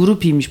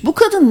 grupiymiş. Bu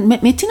kadın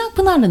Metin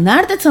Akpınar'la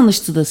nerede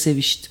tanıştı da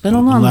sevişti? Ben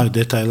onu Bunlar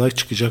detaylar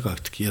çıkacak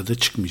artık ya da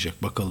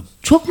çıkmayacak, bakalım.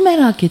 çok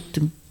merak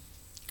ettim.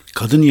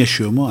 Kadın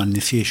yaşıyor mu,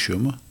 annesi yaşıyor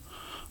mu?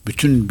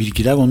 Bütün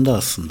bilgiler onda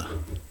aslında.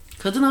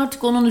 Kadın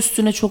artık onun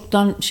üstüne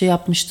çoktan şey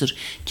yapmıştır.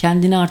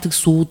 Kendini artık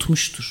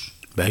soğutmuştur.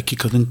 Belki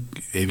kadın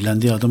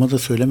evlendiği adama da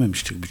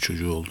söylememiştir bir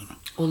çocuğu olduğunu.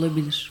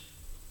 Olabilir.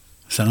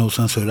 Sen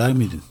olsan söyler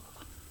miydin?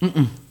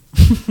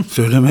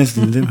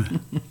 Söylemezdin değil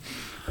mi?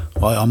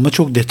 Vay, ama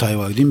çok detay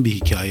var değil mi bir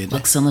hikayede?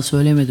 Bak sana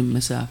söylemedim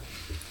mesela.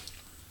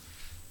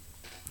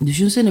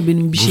 Düşünsene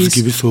benim Buz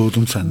gibi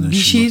soğudum senden bir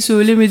şimdi. şeyi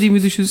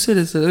söylemediğimi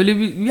düşünsene sen. Öyle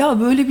bir, ya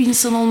böyle bir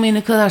insan olmayı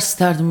ne kadar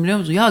isterdim biliyor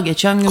musun? Ya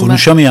geçen gün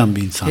Konuşamayan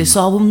bir insan.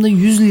 hesabımda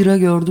 100 lira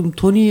gördüm.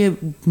 Toni'ye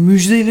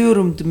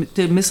müjdeliyorum.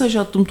 Mesaj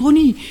attım.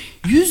 Toni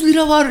 100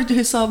 lira var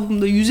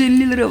hesabımda.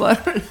 150 lira var.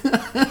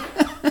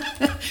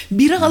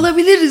 Biri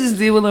alabiliriz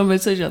diye bana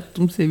mesaj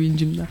attım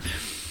sevincimden.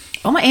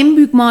 Ama en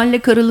büyük mahalle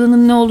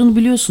karılığının ne olduğunu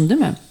biliyorsun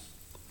değil mi?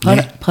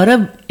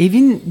 Para,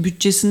 evin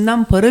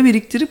bütçesinden para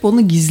biriktirip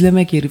onu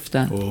gizlemek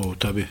heriften. Oo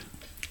tabii.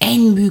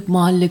 En büyük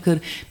mahalle karı.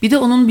 Bir de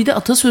onun bir de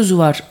atasözü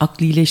var,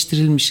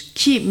 aklileştirilmiş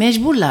ki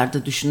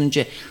mecburlardı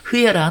düşününce.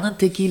 Hıyarağının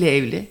tekiyle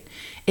evli.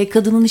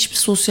 Kadının hiçbir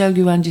sosyal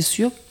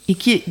güvencesi yok.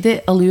 2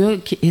 de alıyor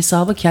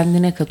hesaba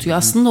kendine katıyor.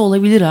 Aslında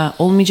olabilir ha.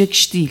 Olmayacak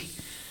iş değil.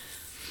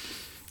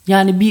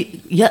 Yani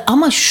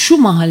ama şu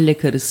mahalle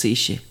karısı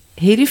işi.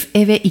 Herif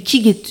eve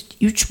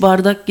 3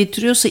 bardak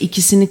getiriyorsa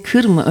ikisini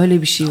kır mı?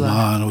 Öyle bir şey var.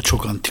 Aman o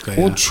çok antika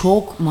ya. O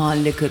çok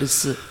mahalle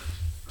karısı.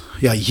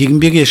 Ya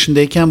 21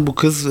 yaşındayken bu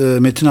kız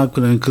Metin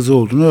Akpınar'ın kızı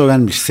olduğunu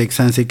öğrenmiş.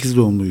 88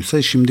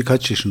 doğumluysa şimdi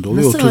kaç yaşında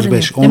oluyor? Nasıl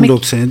 35. öğreniyor?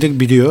 14 senedir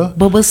biliyor.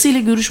 Babasıyla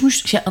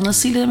görüşmüş,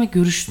 anasıyla demek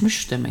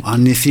görüşmüş demek.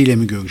 Annesiyle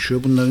mi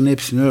görüşüyor? Bunların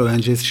hepsini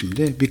öğreneceğiz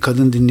şimdi. Bir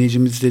kadın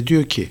dinleyicimiz de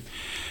diyor ki,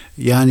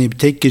 yani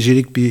tek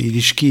gecelik bir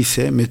ilişki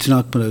ise Metin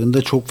Akpınar'ın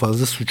da çok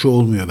fazla suçu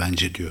olmuyor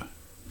bence diyor.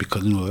 Bir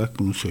kadın olarak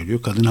bunu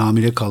söylüyor. Kadın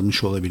hamile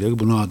kalmış olabilir.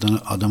 Bunu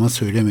adama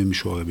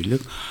söylememiş olabilir.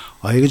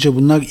 Ayrıca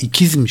bunlar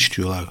ikizmiş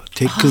diyorlar.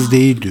 Tek kız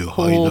değil diyor.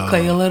 O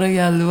kayalara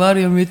geldi var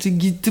ya Metin,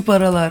 gitti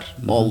paralar.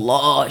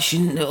 Allah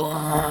şimdi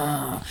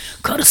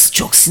karısı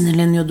çok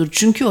sinirleniyordur.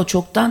 Çünkü o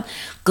çoktan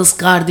kız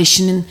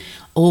kardeşinin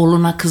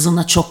oğluna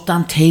kızına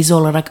çoktan teyze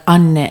olarak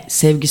anne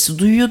sevgisi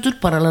duyuyordur.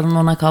 Paraların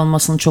ona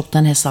kalmasını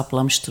çoktan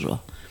hesaplamıştır o.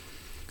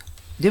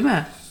 Değil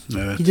mi?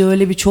 Evet. Bir de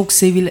öyle bir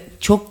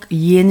çok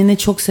yeğenini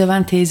çok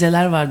seven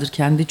teyzeler vardır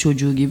kendi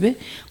çocuğu gibi.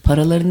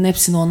 Paraların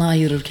hepsini ona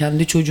ayırır.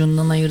 Kendi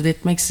çocuğundan ayırt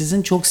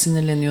etmeksizin çok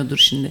sinirleniyordur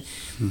şimdi.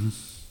 Hı.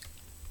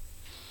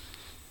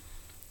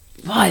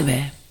 Vay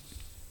be.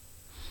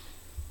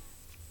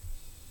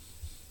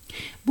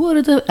 Bu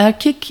arada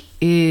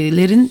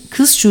erkeklerin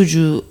kız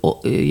çocuğu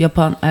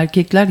yapan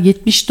erkekler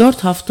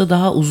 74 hafta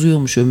daha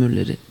uzuyormuş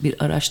ömürleri.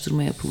 Bir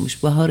araştırma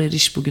yapılmış. Bahar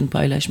Eriş bugün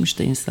paylaşmış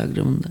da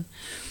Instagram'ında.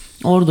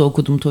 Orada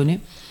okudum Toni.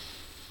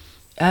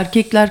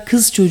 Erkekler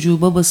kız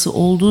çocuğu babası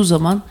olduğu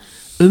zaman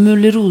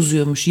ömürleri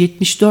uzuyormuş.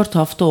 74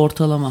 hafta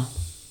ortalama.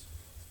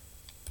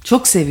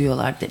 Çok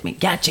seviyorlar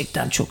demek.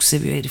 Gerçekten çok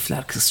seviyor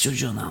herifler kız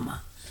çocuğunu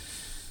ama.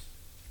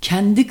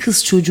 Kendi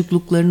kız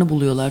çocukluklarını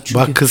buluyorlar çünkü.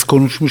 Bak kız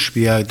konuşmuş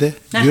bir yerde.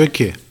 Diyor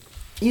ki.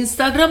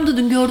 Instagram'da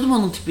dün gördüm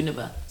onun tipini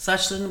ben.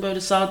 Saçlarını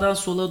böyle sağdan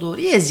sola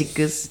doğru. Yazık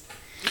kız.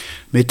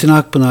 Metin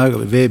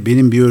Akpınar ve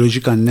benim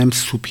biyolojik annem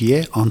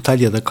Supiye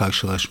Antalya'da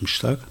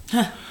karşılaşmışlar.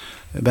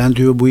 Ben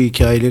diyor bu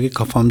hikayeleri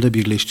kafamda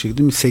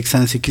birleştirdim.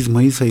 88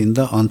 Mayıs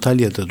ayında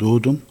Antalya'da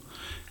doğdum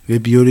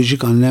ve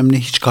biyolojik annemle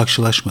hiç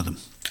karşılaşmadım.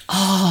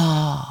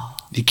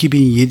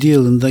 2007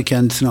 yılında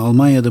kendisini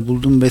Almanya'da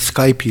buldum ve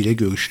Skype ile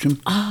görüştüm.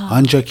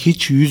 Ancak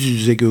hiç yüz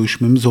yüze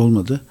görüşmemiz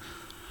olmadı.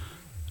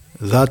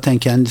 Zaten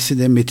kendisi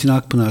de Metin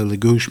Akpınar'la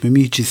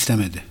görüşmemi hiç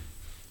istemedi.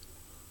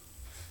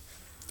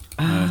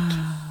 Evet.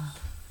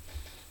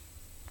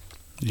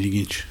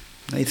 İlginç.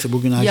 Neyse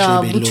bugün her Ya şey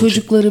belli bu olacak.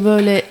 çocukları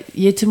böyle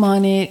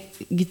yetimhaneye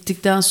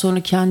gittikten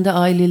sonra kendi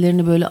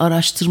ailelerini böyle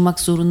araştırmak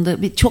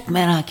zorunda. Çok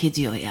merak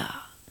ediyor ya.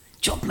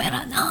 Çok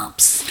merak, ne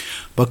yapsın?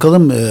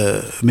 Bakalım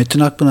Metin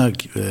Akpınar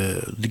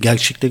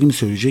gerçekleri mi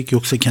söyleyecek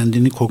yoksa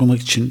kendini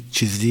korumak için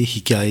çizdiği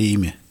hikayeyi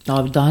mi?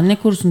 Abi daha ne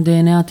korusun,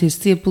 DNA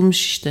testi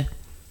yapılmış işte.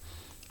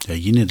 Ya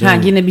yine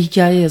de Yine bir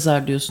hikaye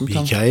yazar diyorsun. bir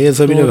tamam. hikaye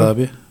yazabilir Doğru.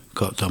 abi.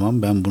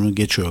 Tamam, ben bunu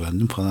geç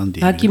öğrendim falan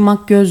diye. Belki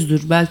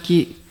makyözdür,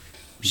 belki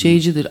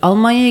şeycidir.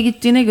 Almanya'ya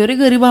gittiğine göre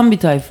gariban bir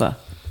tayfa.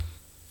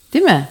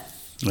 Değil mi?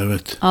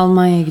 Evet.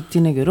 Almanya'ya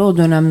gittiğine göre o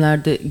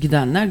dönemlerde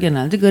gidenler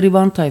genelde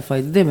gariban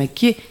tayfaydı. Demek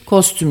ki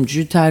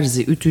kostümcü,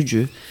 terzi,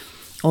 ütücü,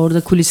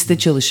 orada kuliste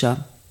çalışan.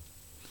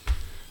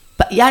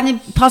 Yani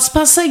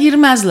paspasa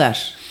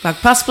girmezler. Bak,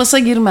 paspasa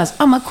girmez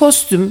ama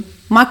kostüm,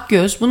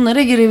 makyöz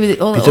bunlara girebilir. Bir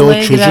de o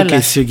olaya çocuk girerler.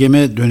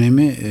 esirgeme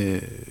dönemi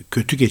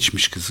kötü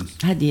geçmiş kızın.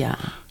 Hadi ya.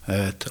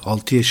 Evet,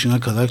 6 yaşına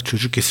kadar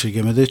çocuk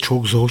esirgemede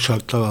çok zor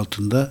şartlar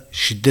altında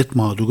şiddet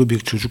mağduru bir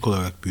çocuk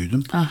olarak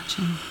büyüdüm. Ah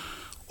canım.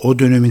 O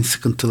dönemin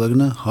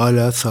sıkıntılarını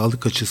hala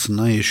sağlık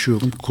açısından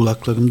yaşıyorum.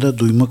 Kulaklarımda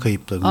duyma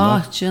kayıplarım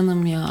var. Ah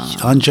canım ya.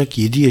 Ancak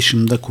 7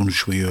 yaşımda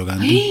konuşmayı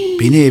öğrendim.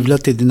 Beni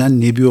evlat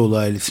edinen Nebioğlu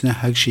ailesine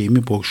her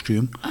şeyimi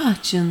borçluyum.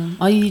 Ah canım.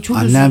 Ay çok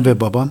Annem üzüldüm. ve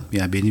babam,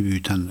 yani beni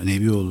büyüten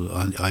Nebioğlu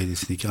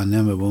ailesindeki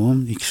annem ve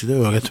babam ikisi de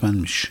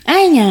öğretmenmiş.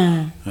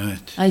 Aynen.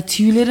 Evet. Ay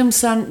tüylerim,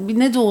 sen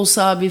ne de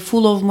olsa abi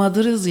full of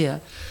mother'ız ya.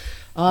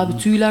 Abi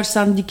tüyler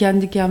sen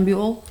diken diken bir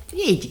ol.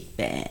 Yedik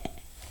be.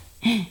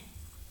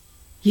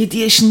 7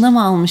 yaşında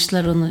mı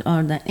almışlar onu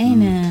oradan?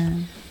 Aynen.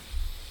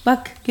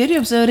 Bak görüyor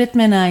musun,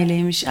 öğretmen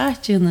aileymiş.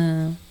 Ah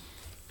canım.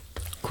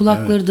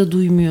 Kulakları da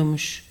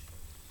duymuyormuş.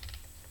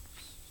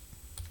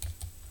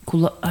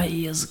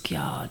 Ay yazık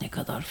ya, ne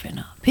kadar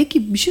fena.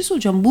 Peki bir şey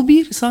soracağım. Bu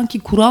bir sanki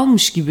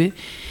kuralmış gibi.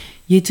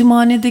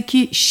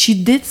 Yetimhanedeki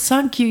şiddet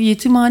sanki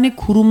yetimhane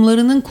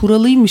kurumlarının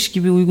kuralıymış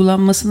gibi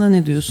uygulanmasına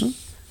ne diyorsun?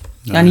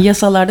 Yani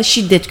yasalarda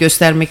şiddet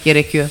göstermek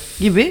gerekiyor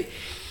gibi.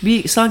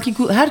 Bir sanki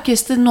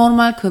herkes de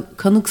normal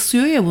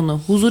kanıksıyor ya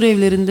bunu. Huzur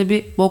evlerinde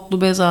bir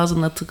boklu bez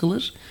ağzına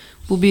tıkılır.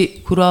 Bu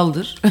bir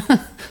kuraldır.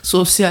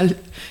 Sosyal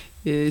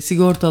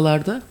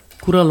sigortalarda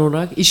kural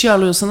olarak. İşe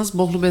alıyorsanız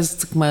boklu bez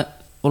tıkma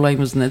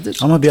olayımız nedir?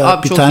 Ama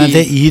Abi bir çok tane iyi.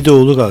 de iyi de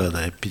olur arada.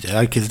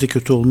 Herkes de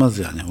kötü olmaz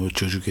yani o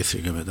çocuk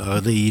esirgemede.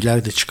 Arada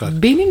iyiler de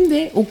çıkar. Benim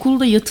de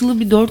okulda yatılı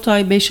bir 4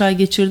 ay 5 ay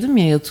geçirdim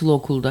ya, yatılı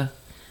okulda.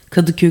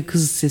 Kadıköy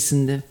Kız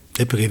Lisesi'nde.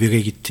 Hep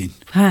revire gittin.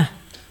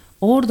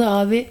 Orada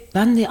abi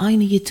ben de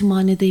aynı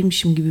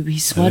yetimhanedeymişim gibi bir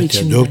his var Evet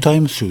ya, içimde. 4 ay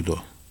mı sürdü o?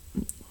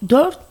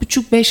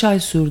 4,5-5 ay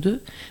sürdü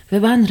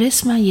ve ben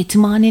resmen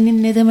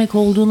yetimhanenin ne demek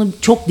olduğunu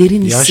çok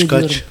derin Yaş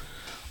hissediyorum. kaç?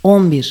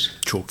 11.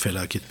 Çok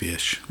felaket bir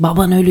yaş.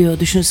 Baban ölüyor.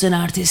 Düşünsene,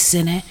 ertesi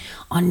sene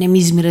annem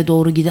İzmir'e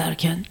doğru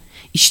giderken.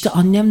 İşte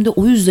annem de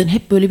o yüzden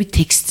hep böyle bir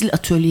tekstil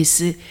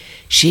atölyesi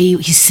şeyi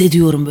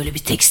hissediyorum, böyle bir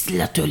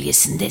tekstil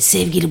atölyesinde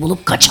sevgili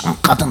bulup kaçan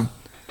kadın.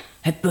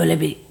 Hep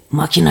böyle bir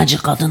makinacı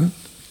kadın.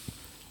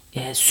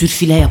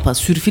 Sürfile yapar.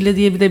 Sürfile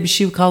diye bir de bir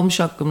şey kalmış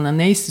aklımda.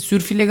 Neyse,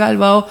 sürfile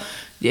galiba o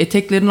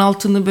eteklerin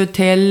altını böyle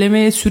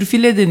teyellemeye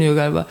sürfile deniyor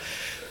galiba.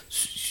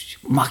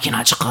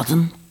 Makinacı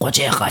kadın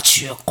kocaya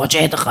kaçıyor.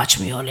 Kocaya da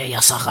kaçmıyor, öyle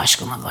yasak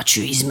aşkına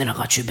kaçıyor. İzmir'e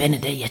kaçıyor.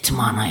 Beni de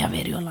yetimhaneye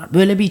veriyorlar.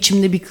 Böyle bir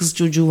içimde bir kız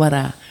çocuğu var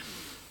ha.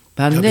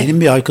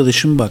 Benim bir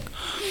arkadaşım bak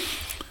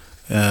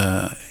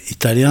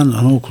İtalyan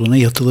anaokuluna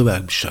yatılı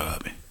vermişler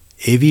abi.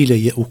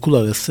 Eviyle okul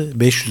arası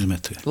 500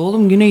 metre.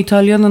 Oğlum yine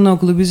İtalyan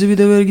anaokulu, bizi bir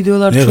de böyle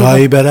gidiyorlar. Ne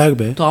rahibeler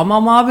be.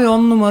 Tamam abi,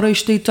 10 numara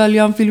işte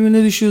İtalyan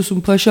filmine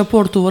düşüyorsun.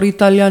 Paşaportu var,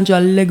 İtalyanca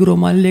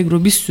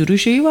allegro bir sürü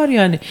şey var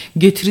yani.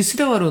 Getirisi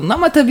de var onun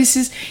ama tabii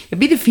siz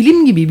bir de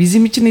film gibi,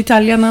 bizim için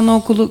İtalyan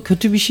anaokulu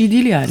kötü bir şey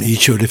değil yani.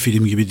 Hiç öyle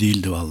film gibi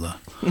değildi valla.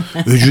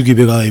 Öcü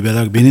gibi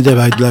rahibeler. Beni de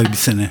verdiler bir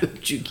sene.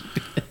 Öcü gibi.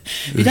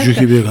 Öcü Bir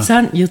dakika, gibi.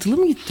 sen yatılı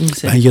mı gittin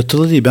sen? Ben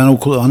yatılı değil, ben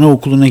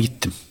anaokuluna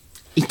gittim.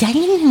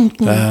 İtalyan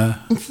mı?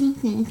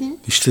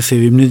 İşte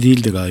sevimli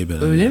değildi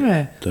rahibeler. Öyle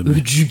mi? Tabii.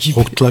 Öcü gibi.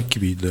 Hortlak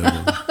gibiydi.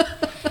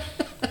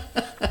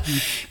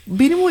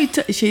 Benim o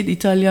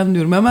İtalyan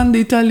diyorum. Hemen de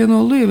İtalyan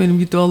oldu ya benim,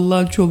 gitti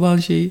Allah'ın çoban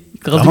şeyi.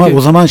 Ama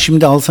o zaman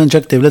şimdi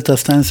Alsancak Devlet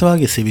Hastanesi var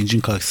ya Sevinç'in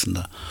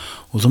karşısında.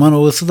 O zaman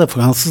orası da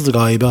Fransız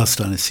rahibe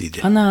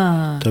hastanesiydi.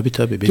 Ana.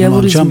 Tabii. Benim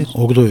Gavur amcam İzmir.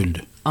 orada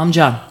öldü.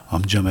 Amcan.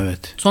 Amcam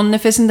evet. Son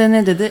nefesinde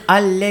ne dedi?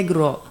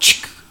 Allegro.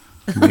 Çık.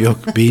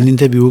 Yok,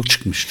 beyninde bir uğur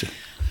çıkmıştı.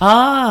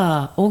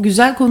 O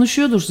güzel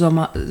konuşuyordur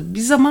zaman. Bir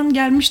zaman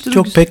gelmiştir.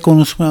 Çok pek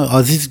konuşma,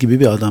 Aziz gibi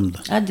bir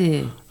adamdı.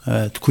 Hadi.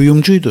 Evet,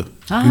 kuyumcuydu.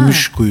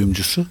 Gümüş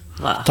kuyumcusu.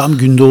 Tam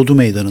Gündoğdu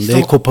Meydanı'nda. İşte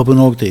Ekopub'un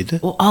oradaydı.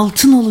 O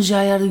altın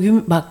olacağı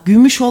yerde bak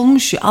gümüş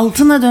olmuş ya.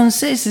 Altına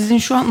dönse sizin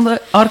şu anda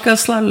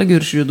arkaslarla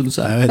görüşüyordunuz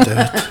abi. Evet.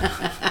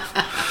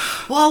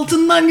 O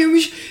altından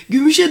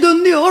gümüşe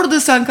döndü ya,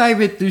 orada sen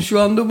kaybettin şu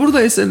anda.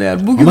 Buradaysan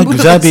eğer. Bugün Ama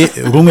güzel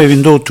buradaysan. bir Rum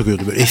evinde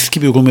oturuyordu. Böyle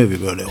eski bir Rum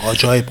evi böyle.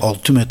 Acayip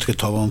 6 metre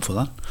tavan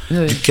falan.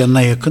 Evet.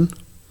 Dükkanına yakın.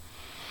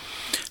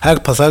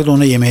 Her pazar da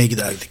ona yemeğe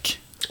giderdik.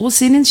 O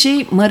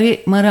senin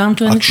Marie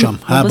Antoinette Akşam.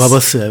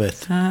 Babası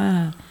evet.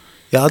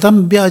 Ya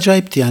adam bir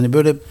acayipti yani,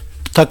 böyle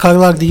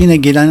takarlardı, yine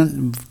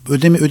gelen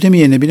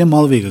ödemeyene bile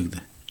mal verirdi.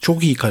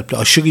 Çok iyi kalpli,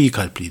 aşırı iyi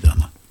kalpliydi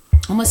ama.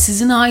 Ama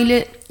sizin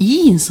aile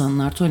iyi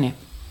insanlar Toni.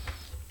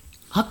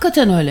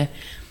 Hakikaten öyle.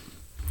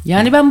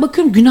 Yani ben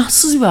bakıyorum,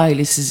 günahsız bir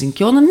aile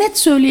sizinki. Onu net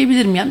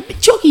söyleyebilirim yani.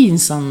 Çok iyi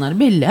insanlar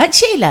belli.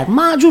 Şeyler,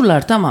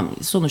 macurlar, tamam.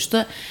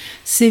 Sonuçta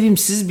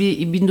sevimsiz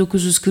bir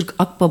 1940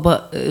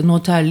 Akbaba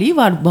noterliği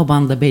var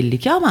babanda belli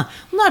ki, ama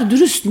bunlar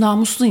dürüst,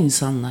 namuslu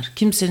insanlar.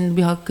 Kimsenin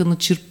bir hakkını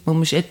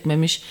çırpmamış,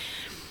 etmemiş.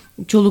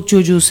 Çoluk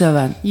çocuğu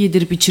seven,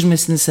 yedirip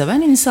içirmesini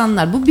seven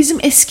insanlar. Bu bizim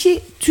eski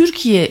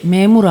Türkiye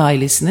memur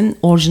ailesinin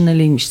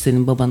orijinaliymiş,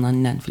 senin baban,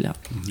 annen falan.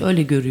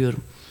 Öyle görüyorum.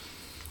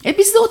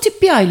 Biz de o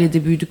tip bir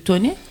ailede büyüdük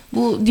Toni.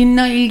 Bu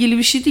dinle ilgili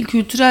bir şey değil.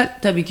 Kültürel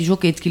tabii ki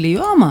çok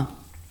etkiliyor ama.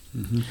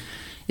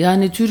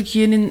 Yani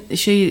Türkiye'nin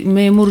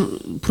memur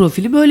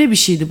profili böyle bir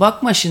şeydi.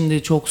 Bakma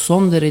şimdi, çok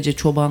son derece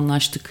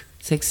çobanlaştık.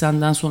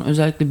 80'den sonra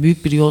özellikle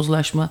büyük bir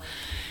yozlaşma.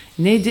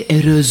 Neydi?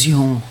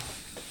 Erozyon.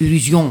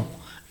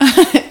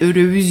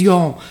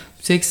 Eurovision.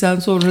 80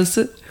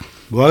 sonrası.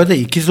 Bu arada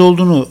ikiz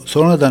olduğunu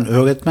sonradan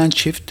öğretmen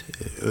çift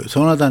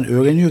sonradan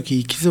öğreniyor ki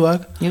ikizi var.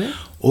 Evet.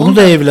 Onu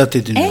da evlat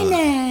ediniyorlar.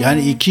 Evet.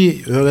 Yani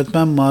 2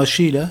 öğretmen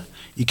maaşıyla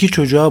 2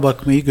 çocuğa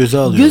bakmayı göze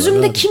alıyorlar.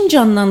 Gözümde abi. kim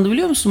canlandı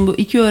biliyor musun? Bu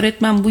 2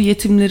 öğretmen bu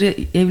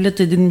yetimleri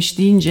evlat edinmiş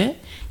deyince,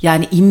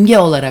 yani imge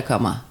olarak,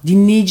 ama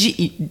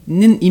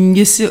dinleyicinin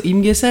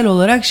imgesel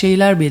olarak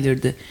şeyler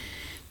belirdi.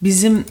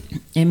 Bizim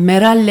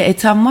Meral'le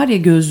Ethem var ya,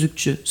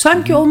 gözlükçü.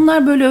 Sanki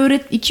onlar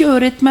böyle 2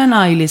 öğretmen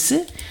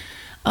ailesi.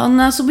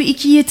 Ondan sonra bu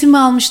 2 yetimi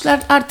almışlar.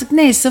 Artık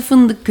neyse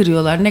fındık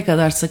kırıyorlar. Ne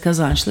kadarsa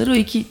kazançları. O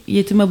 2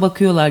 yetime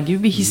bakıyorlar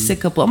gibi bir hisse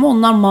kapı. Ama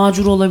onlar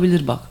macur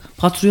olabilir bak.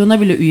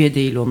 Patrona bile üye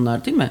değil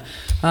onlar, değil mi?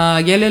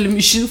 Gelelim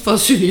işin,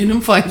 fasulyenin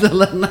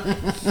faydalarına.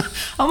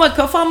 Ama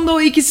kafamda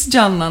o ikisi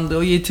canlandı.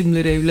 O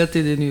yetimleri evlat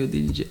ediniyor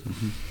deyince.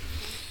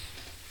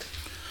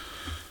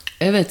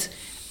 Evet.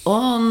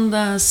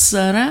 Ondan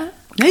sonra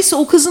neyse,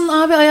 o kızın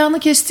abi ayağını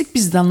kestik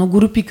bizden, o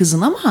grupi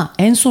kızın, ama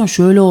en son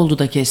şöyle oldu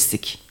da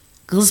kestik.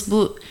 Kız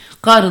bu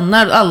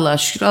karınlar, Allah'a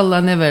şükür,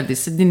 Allah ne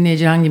verdiyse,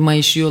 dinleyici hangi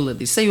mayışı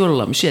yolladıysa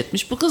yollamış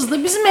etmiş. Bu kız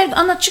da bizim evde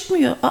ana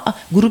çıkmıyor.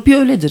 Grupi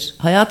öyledir.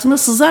 Hayatına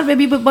sızar ve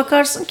bir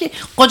bakarsın ki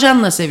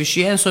kocanla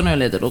sevişiyor. En son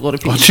öyledir o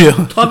grupi. Atıyor.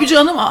 Tabii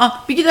canım.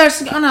 Bir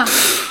gidersin ki ana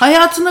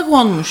hayatına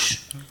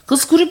konmuş.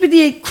 Kız grupi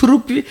diye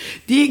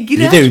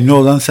girer. Bir de ünlü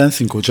olan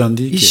sensin, kocan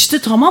değil ki. İşte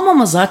tamam,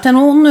 ama zaten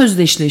o onunla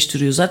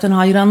özdeşleştiriyor. Zaten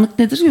hayranlık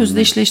nedir ya,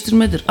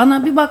 özdeşleştirmedir.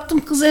 Ana bir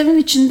baktım kız evin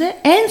içinde,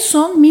 en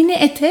son mini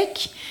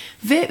etek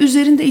ve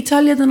üzerinde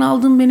İtalya'dan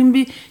aldığım benim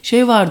bir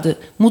şey vardı.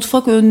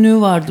 Mutfak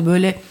önlüğü vardı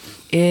böyle,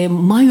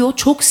 mayo,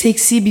 çok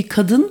seksi bir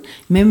kadın,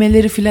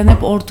 memeleri filan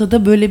hep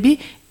ortada, böyle bir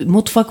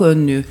mutfak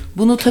önlüğü.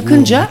 Bunu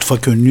takınca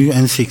mutfak önlüğü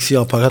en seksi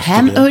aparattır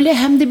hem ya. öyle,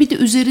 hem de bir de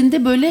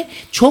üzerinde böyle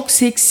çok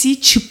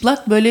seksi,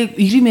 çıplak, böyle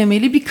iri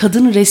memeli bir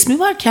kadın resmi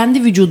var.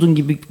 Kendi vücudun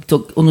gibi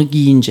onu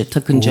giyince,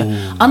 takınca.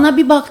 Ana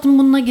bir baktım,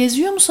 bununla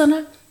geziyor mu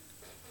sana?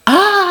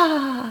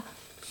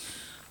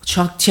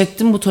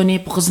 Çektim bu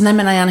Toni'yi. Bu kızın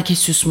hemen ayağını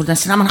kesiyorsun buradan.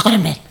 Sen aman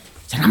koyun ben.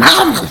 Sen aman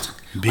koyun kalacaksın.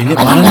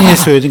 Bana niye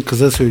söyledin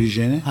kıza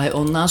söyleyeceğini? Hayır,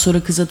 ondan sonra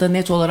kıza da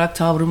net olarak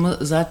tavrımı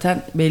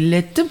zaten belli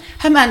ettim.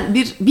 Hemen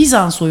bir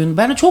Bizans oyunu.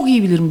 Ben çok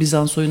iyi bilirim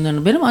Bizans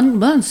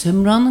oyunlarını. Ben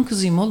Semra'nın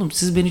kızıyım oğlum.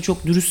 Siz beni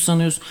çok dürüst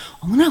sanıyorsunuz.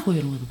 Ama ne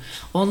koyarım oğlum.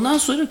 Ondan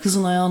sonra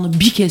kızın ayağını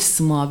bir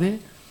kestim abi.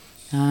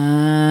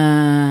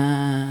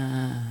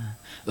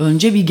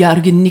 Önce bir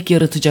gerginlik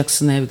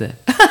yaratacaksın evde.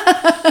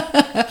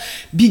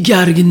 Bir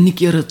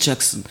gerginlik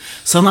yaratacaksın.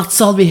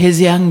 Sanatsal bir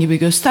hezeyan gibi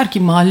göster ki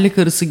mahalle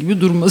karısı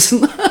gibi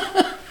durmasın.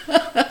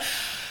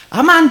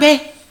 Aman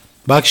be.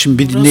 Bak şimdi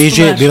bir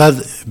dinleyici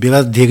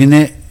biraz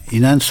derine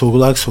inen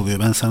sorular soruyor.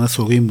 Ben sana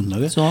sorayım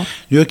bunları. Sor.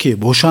 Diyor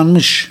ki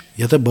boşanmış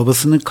ya da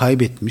babasını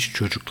kaybetmiş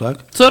çocuklar.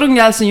 Sorun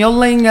gelsin,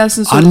 yollayın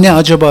gelsin. Sorun. Anne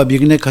acaba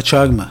birine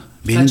kaçar mı?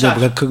 Beni Kaçar. de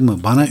bırakır mı?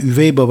 Bana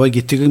üvey baba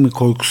getirir mi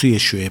korkusu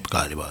yaşıyor hep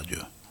galiba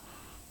diyor.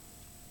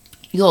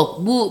 Yok,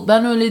 bu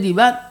ben öyle değil.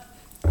 Ben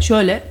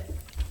şöyle,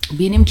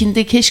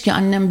 benimkinde keşke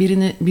annem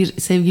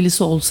bir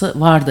sevgilisi olsa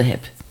vardı hep.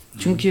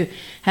 Çünkü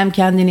hem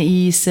kendini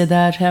iyi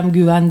hisseder, hem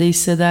güvende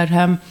hisseder,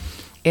 hem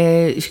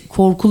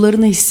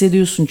korkularını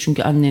hissediyorsun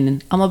çünkü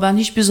annenin. Ama ben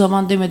hiçbir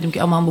zaman demedim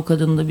ki aman bu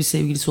kadının da bir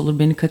sevgilisi olur,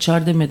 beni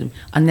kaçar demedim.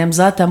 Annem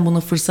zaten buna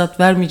fırsat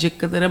vermeyecek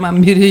kadar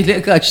hemen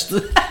biriyle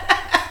kaçtı.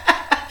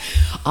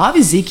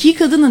 Abi zeki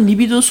kadının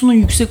libidosunun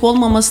yüksek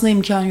olmamasına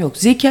imkan yok.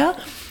 Zeka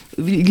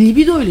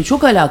libido ile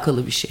çok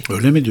alakalı bir şey.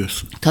 Öyle mi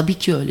diyorsun? Tabii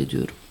ki öyle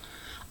diyorum.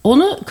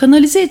 Onu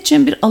kanalize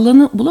edeceğin bir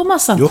alanı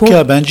bulamazsan... Yok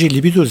ya, bence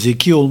libido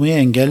zeki olmayı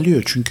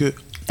engelliyor. Çünkü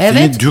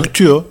seni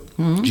dürtüyor.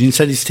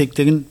 Cinsel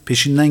isteklerin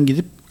peşinden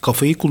gidip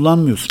kafayı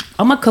kullanmıyorsun.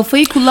 Ama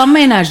kafayı kullanma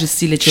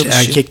enerjisiyle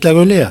çalışıyor. İşte erkekler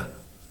öyle ya.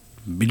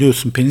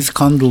 Biliyorsun, penis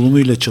kan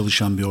dolumuyla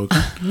çalışan bir organ.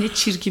 Ne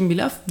çirkin bir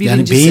laf.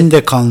 Yani beyin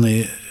de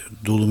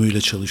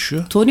dolumuyla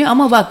çalışıyor. Toni,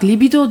 ama bak,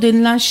 libido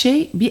denilen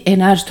şey bir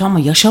enerji,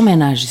 tamam, yaşam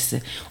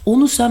enerjisi.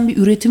 Onu sen bir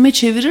üretime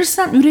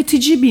çevirirsen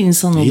üretici bir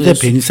insan oluyorsun. İyi de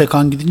penise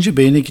kan gidince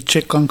beyne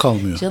gidecek kan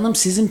kalmıyor. Canım,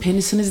 sizin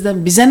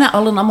penisinizden bize ne,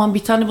 alın aman, bir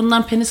tane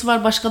bundan penisi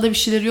var, başka da bir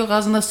şeyleri yok,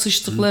 ağzına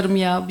sıçtıklarım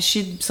ya, bir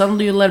şey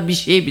sanıyorlar, bir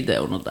şey, bir de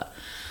onu da.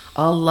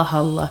 Allah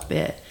Allah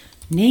be.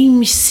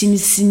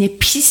 Neymişsiniz siz, ne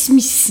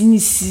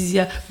pismişsiniz siz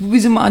ya. Bu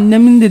bizim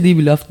annemin dediği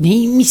bir laf.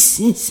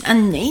 Neymişsin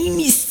sen,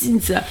 neymişsin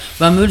sen.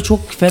 Ben böyle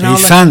çok fena...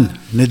 Sen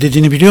ne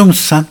dediğini biliyor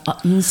musun sen?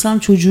 İnsan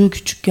çocuğu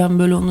küçükken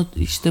böyle onu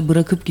işte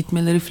bırakıp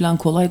gitmeleri falan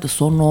kolay da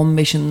sonra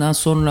 15'inden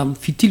sonra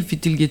fitil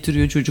fitil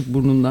getiriyor çocuk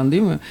burnundan,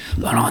 değil mi?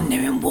 Ben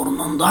annemin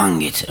burnundan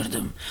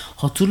getirdim.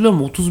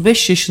 Hatırlıyorum,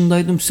 35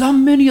 yaşındaydım.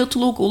 Sen beni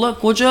yatılı okula,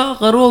 koca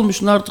karı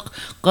olmuşsun artık,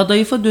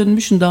 kadayıfa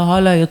dönmüşsün, daha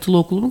hala yatılı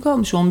okulu mu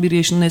kalmış? 11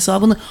 yaşının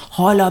hesabını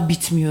hala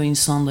bitmiyor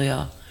insanda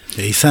ya.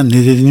 Sen ne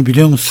dediğini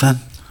biliyor musun sen?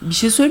 Bir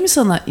şey söyleyeyim mi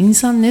sana?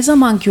 İnsan ne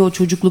zaman ki o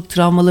çocukluk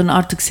travmalarını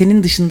artık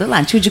senin dışında,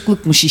 lan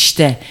çocuklukmuş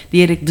işte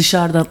diyerek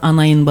dışarıdan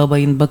anayın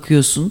babayın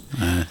bakıyorsun.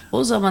 Evet.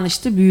 O zaman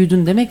işte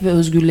büyüdün demek ve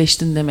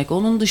özgürleştin demek.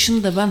 Onun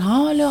dışında ben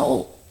hala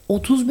o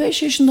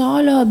 35 yaşında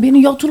hala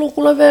beni yatılı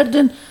okula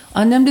verdin.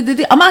 Annem de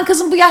dedi, aman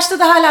kızım bu yaşta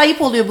da hala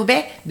ayıp oluyor bu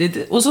be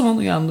dedi. O zaman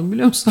uyandım,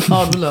 biliyor musun?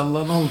 Harbi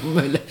lan oldum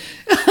böyle.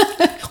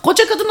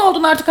 Koca kadın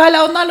oldun artık,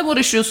 hala onlarla mı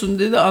uğraşıyorsun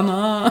dedi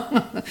ana.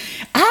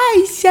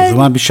 Ay sen. O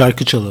zaman bir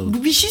şarkı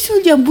çalalım. Bir şey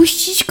söyleyeceğim, bu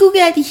şişko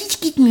geldi,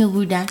 hiç gitmiyor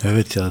buradan.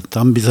 Evet ya,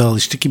 tam bize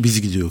alıştı ki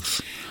biz gidiyoruz.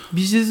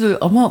 Bir şey söyle,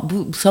 ama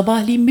bu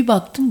sabahleyin bir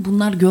baktım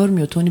bunlar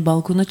görmüyor. Toni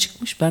balkona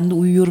çıkmış, ben de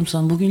uyuyorum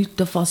sana. Bugün ilk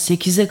defa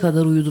 8'e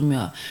kadar uyudum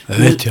ya.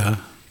 Evet ya,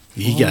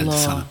 iyi geldi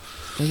Vallahi. sana.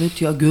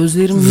 Evet ya,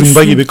 gözlerim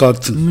Zımba gibi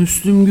kalktın.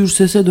 Müslüm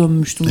Gürses'e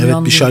dönmüştüm. Evet,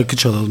 uyandım. bir şarkı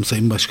çalalım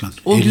Sayın Başkan.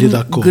 O 50 gün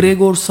dakika oldu.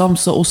 Gregor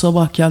Samsa o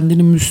sabah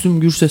kendini Müslüm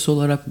Gürses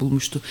olarak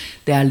bulmuştu.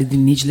 Değerli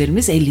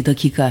dinleyicilerimiz, 50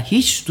 dakika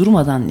hiç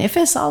durmadan,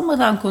 nefes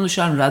almadan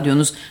konuşan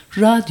radyonuz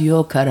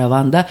Radyo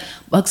Karavan'da.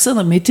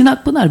 Baksana, Metin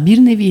Akpınar bir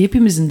nevi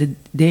hepimizin de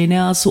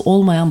DNA'sı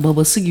olmayan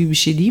babası gibi bir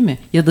şey, değil mi?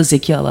 Ya da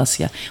Zeki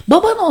Alasya.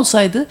 Baban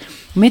olsaydı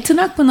Metin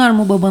Akpınar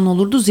mı baban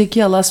olurdu,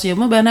 Zeki Alasya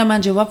mı? Ben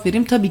hemen cevap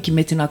vereyim. Tabii ki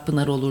Metin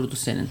Akpınar olurdu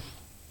senin.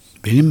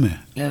 Benim mi?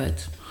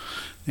 Evet.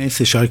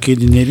 Neyse,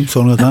 şarkıyı dinleyelim,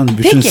 sonradan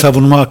bütün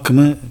savunma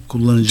hakkımı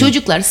kullanacağım.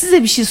 Çocuklar,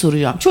 size bir şey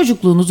soracağım.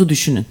 Çocukluğunuzu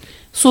düşünün.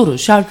 Soru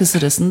şarkı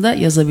sırasında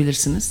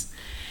yazabilirsiniz.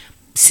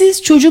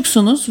 Siz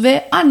çocuksunuz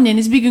ve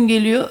anneniz bir gün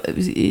geliyor,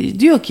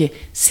 diyor ki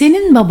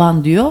senin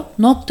baban diyor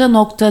nokta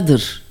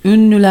noktadır,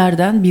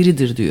 ünlülerden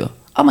biridir diyor.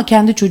 Ama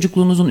kendi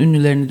çocukluğunuzun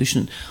ünlülerini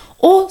düşünün.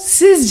 O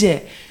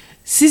sizce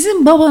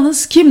sizin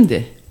babanız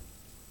kimdi?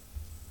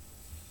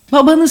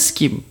 Babanız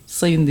kim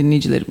sayın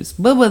dinleyicilerimiz?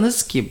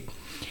 Babanız kim?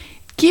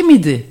 Kim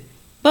idi?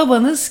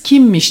 Babanız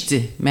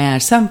kimmişti?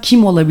 Meğersem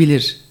kim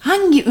olabilir?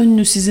 Hangi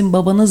ünlü sizin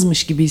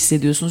babanızmış gibi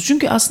hissediyorsunuz?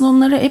 Çünkü aslında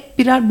onlara hep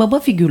birer baba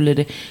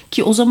figürleri,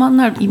 ki o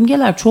zamanlar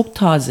imgeler çok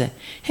taze.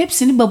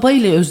 Hepsini baba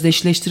ile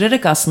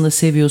özdeşleştirerek aslında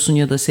seviyorsun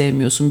ya da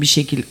sevmiyorsun, bir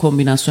şekilde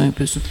kombinasyon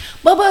yapıyorsun.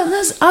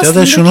 Babanız aslında... Ya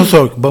da şunu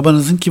sor,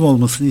 babanızın kim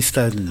olmasını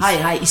isterdiniz?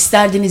 Hayır,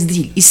 isterdiniz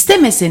değil.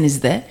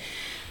 İstemeseniz de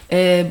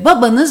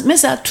babanız,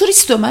 mesela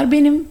Turist Ömer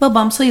benim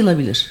babam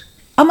sayılabilir.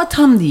 Ama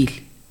tam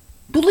değil.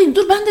 Bulayım,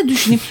 dur ben de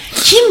düşüneyim.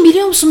 Kim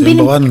biliyor musun?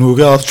 Benim baban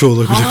Nuri Alço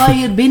olabilir.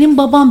 Hayır, benim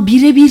babam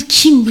birebir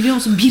kim biliyor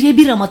musun?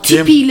 Birebir, ama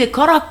tipiyle,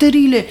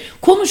 karakteriyle,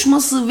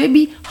 konuşması ve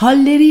bir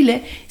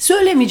halleriyle.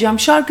 Söylemeyeceğim,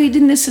 şarkıyı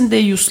dinlesin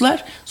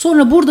deyyuslar.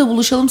 Sonra burada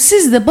buluşalım.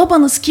 Siz de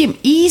babanız kim?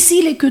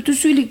 İyisiyle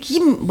kötüsüyle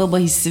kim baba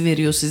hissi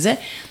veriyor size?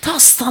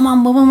 Tas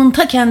tamam, babamın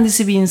ta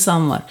kendisi bir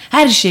insan var.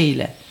 Her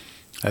şeyiyle.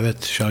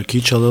 Evet,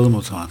 şarkıyı çalalım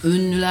o zaman.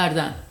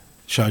 Ünlülerden.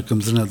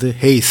 Şarkımızın adı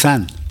Hey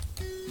Sen.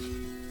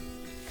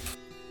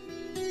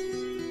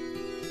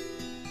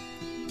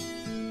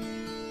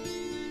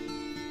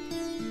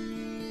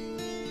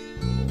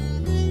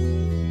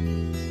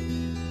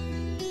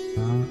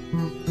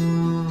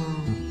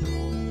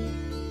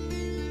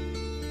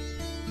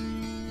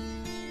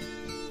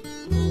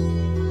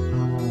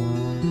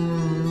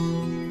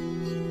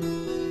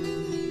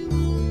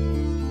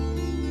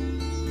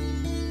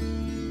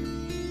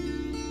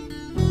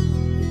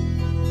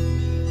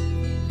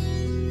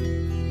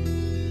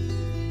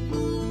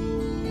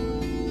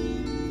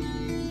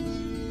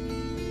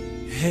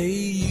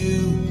 Hey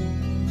you,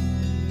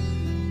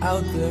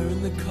 out there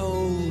in the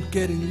cold,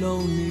 getting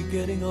lonely,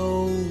 getting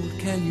old,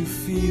 can you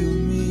feel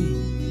me?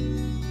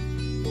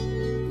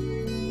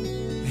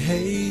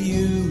 Hey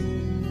you,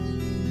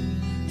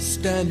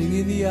 standing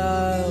in the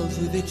aisles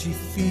with itchy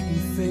feet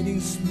and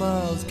fading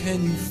smiles,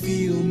 can you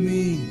feel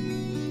me?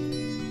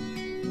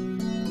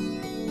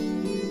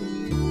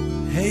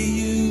 Hey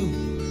you,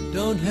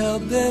 don't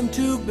help them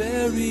to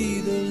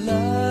bury the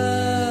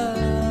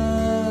light.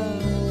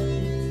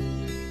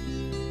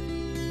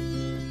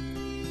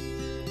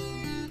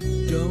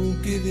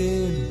 Don't give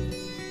in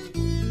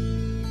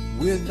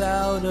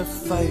without a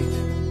fight.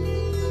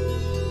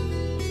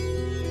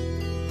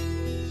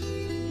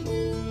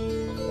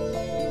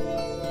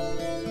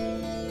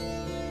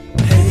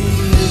 Hey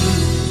you,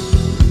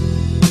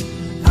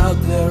 out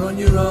there on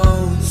your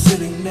own,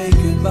 sitting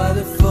naked by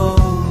the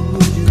phone,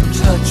 would you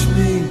touch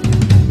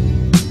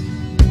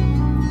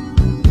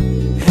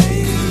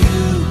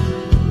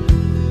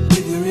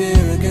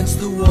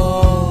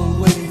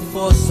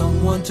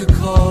want to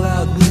call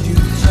out, would you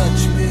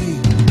touch me?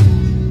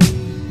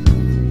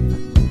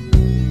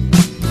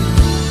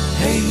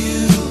 Hey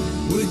you,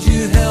 would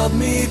you help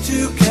me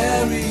to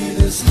carry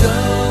the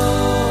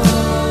stone?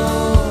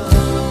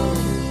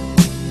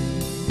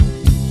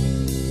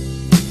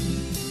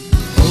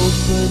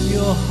 Open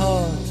your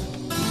heart,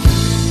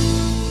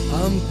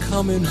 I'm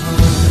coming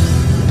home.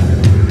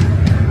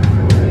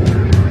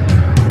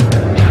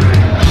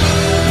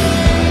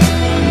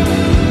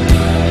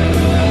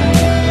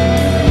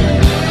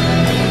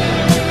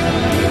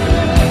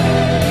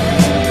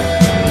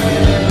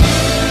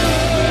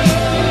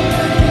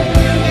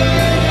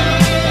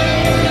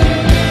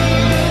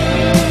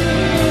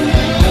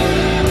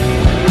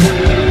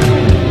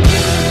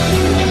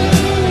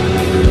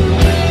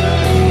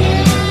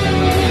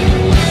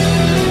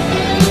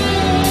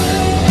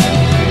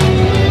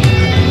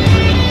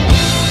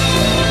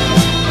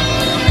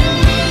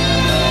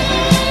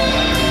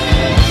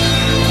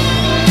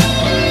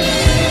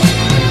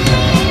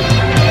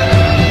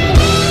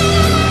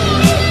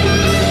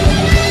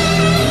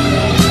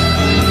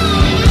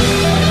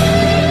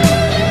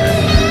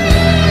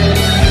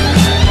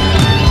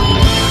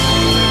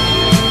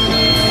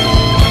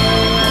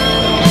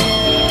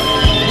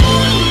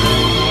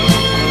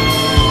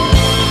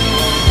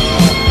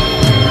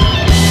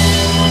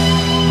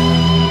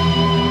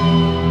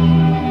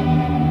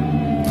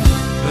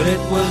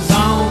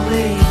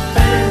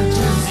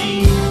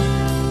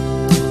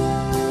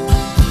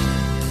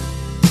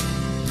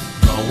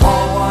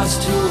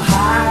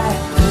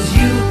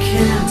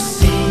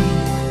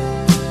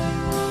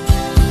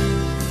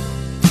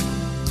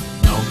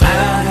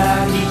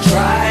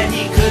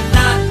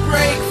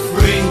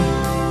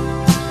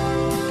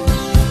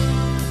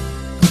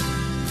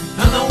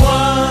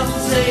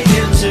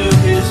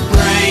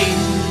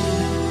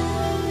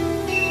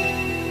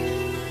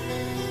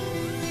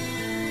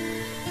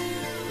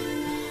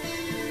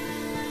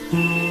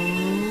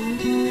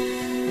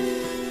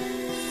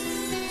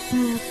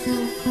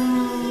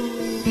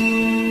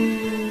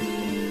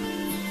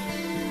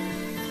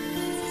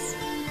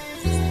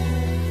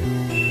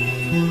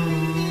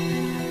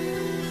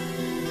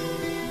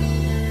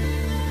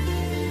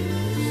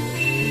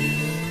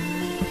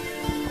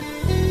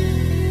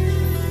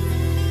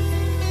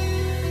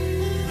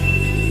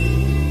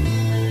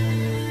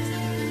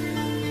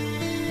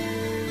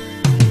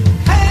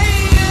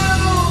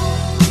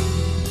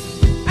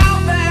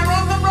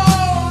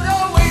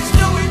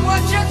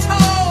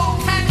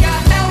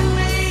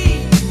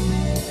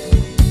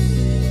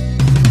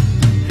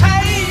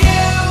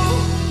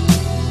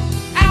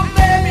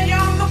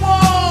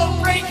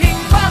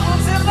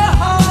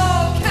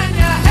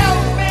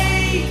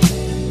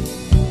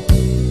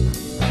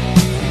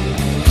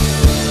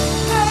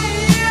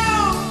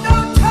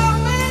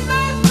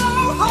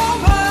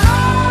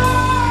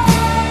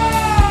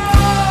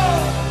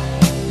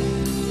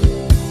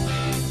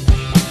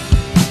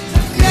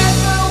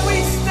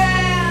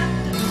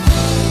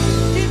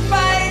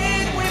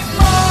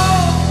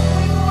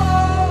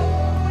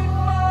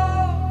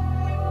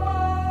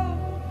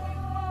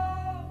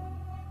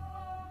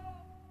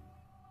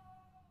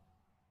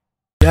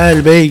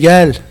 Gel bey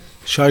gel.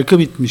 Şarkı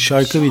bitmiş,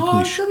 şarkı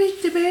bitmiş. Şarkı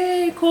bitti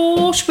be.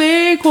 Koş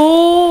be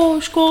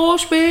koş.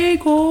 Koş be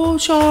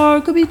koş.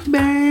 Şarkı bitti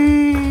be.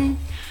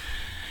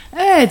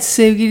 Evet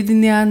sevgili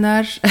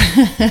dinleyenler.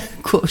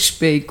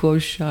 Koş bey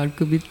koş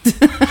şarkı bitti.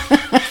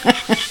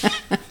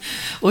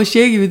 O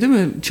şey gibi değil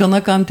mi?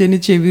 Çanak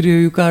anteni çeviriyor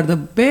yukarıda.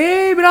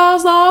 Bey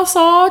biraz daha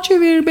sağa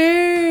çevir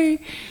bey.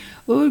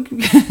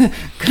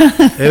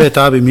 Evet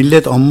abi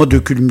millet amma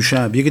dökülmüş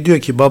ha. Biri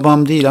diyor ki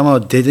babam değil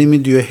ama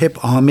dedemi diyor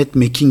hep Ahmet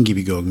Mekin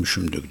gibi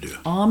görmüşümdür diyor.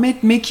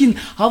 Ahmet Mekin.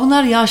 Ha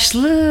bunlar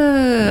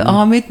yaşlı.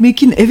 Ahmet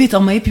Mekin. Evet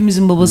ama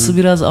hepimizin babası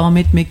biraz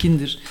Ahmet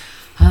Mekin'dir.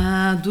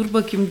 Ha dur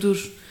bakayım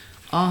dur.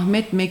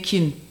 Ahmet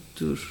Mekin.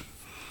 Dur.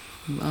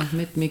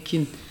 Ahmet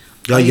Mekin.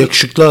 Ya ay,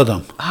 yakışıklı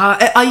adam. Ha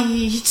ay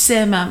hiç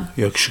sevmem.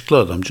 Yakışıklı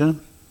adam canım.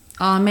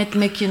 Ahmet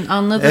Mekin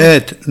anladım.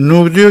 Evet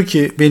Nur diyor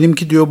ki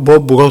benimki diyor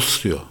Bob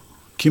Ross diyor.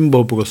 Kim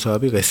Bob Ross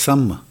abi? Ressam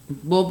mı?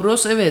 Bob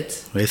Ross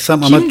evet.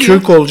 Ressam Kim ama diyor?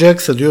 Türk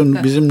olacaksa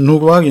diyor bizim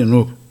Nur var ya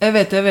Nur.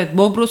 Evet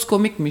Bob Ross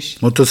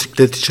komikmiş.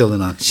 Motosikleti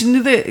çalınan.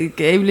 Şimdi de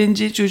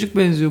evleneceği çocuk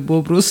benziyor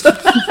Bob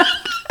Ross'a.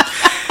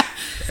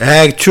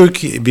 Eğer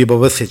Türk bir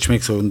baba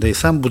seçmek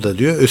zorundaysan bu da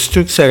diyor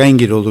Öztürk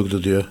Serengil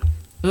olurdu diyor.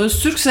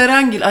 Öztürk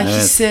Serengil. Ay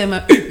evet. Hiç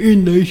sevmem.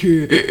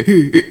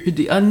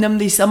 Annem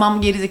de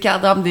istemem gerizekalı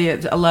adam diye.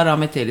 Allah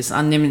rahmet eylesin.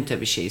 Annemin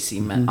tabii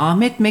şeysiyim ben.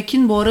 Ahmet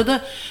Mekin bu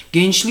arada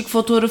gençlik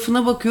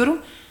fotoğrafına bakıyorum.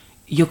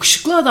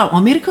 Yakışıklı adam.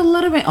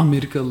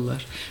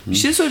 Amerikalılar. Bir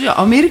şey söyleyeceğim.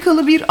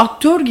 Amerikalı bir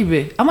aktör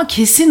gibi. Ama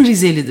kesin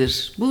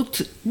Rizelidir.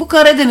 Bu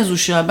Karadeniz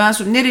uşağı. Ben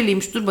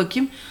nereliymiş dur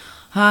bakayım.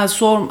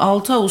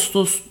 6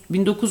 Ağustos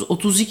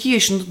 1932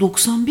 yaşında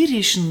 91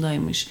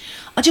 yaşındaymış.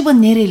 Acaba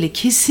nereli?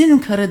 Kesin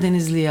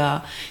Karadenizli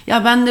ya.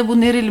 Ya ben de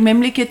bu nereli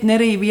memleket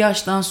nereyi bir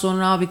yaştan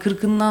sonra abi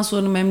 40'ından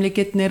sonra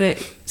memleket nere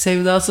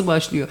sevdası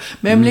başlıyor.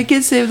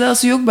 Memleket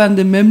sevdası yok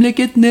bende.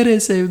 Memleket nere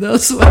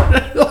sevdası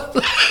var.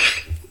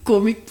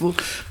 Komik bu.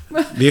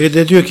 Biri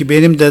de diyor ki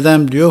benim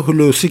dedem diyor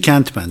Hulusi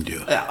Kentmen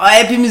diyor.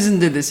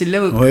 Hepimizin dedesi.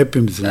 Lavuk. O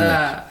hepimizin. Evet.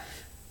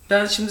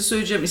 Ben şimdi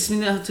söyleyeceğim,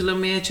 ismini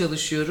hatırlamaya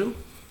çalışıyorum.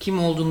 Kim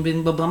olduğunu,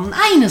 benim babamın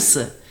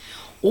aynısı.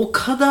 O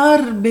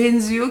kadar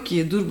benziyor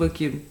ki, dur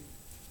bakayım.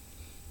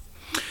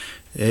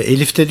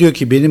 Elif de diyor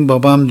ki benim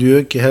babam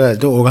diyor ki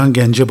herhalde Orhan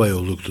Gencebay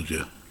olurdu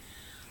diyor.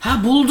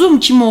 Ha, buldum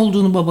kim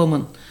olduğunu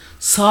babamın.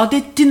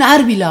 Saadettin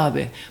Erbil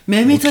abi.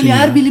 Mehmet O Ali kim ya?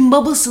 Erbil'in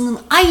babasının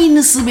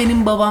aynısı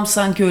benim babam,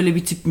 sanki öyle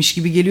bir tipmiş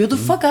gibi geliyordu.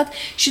 Fakat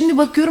şimdi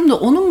bakıyorum da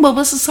onun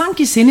babası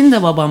sanki senin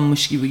de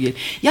babanmış gibi geliyor.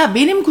 Ya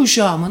benim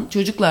kuşağımın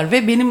çocuklar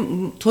ve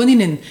benim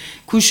Toni'nin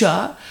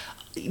kuşağı,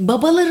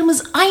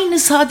 babalarımız aynı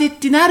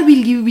Saadettin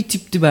Erbil gibi bir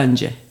tipti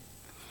bence.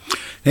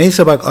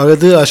 Neyse bak,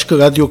 aradığı aşkı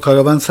radyo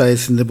karavan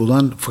sayesinde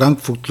bulan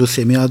Frankfurtlu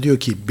Semiha diyor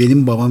ki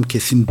benim babam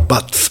kesin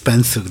Bud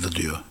Spencer'dı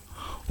diyor.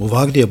 O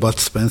var diye Bud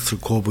Spencer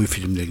kovboy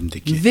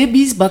filmlerindeki. Ve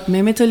biz bak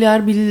Mehmet Ali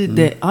Erbil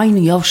de aynı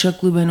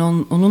yavşaklığı, ben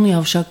onun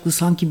yavşaklığı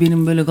sanki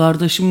benim böyle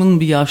kardeşimin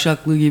bir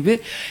yavşaklığı gibi.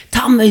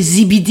 Tam böyle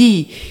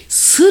zibidi,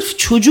 sırf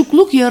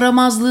çocukluk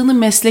yaramazlığını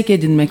meslek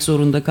edinmek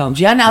zorunda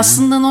kalmış. Yani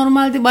aslında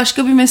normalde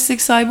başka bir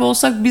meslek sahibi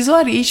olsak biz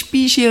var ya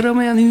hiçbir işe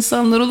yaramayan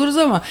insanlar oluruz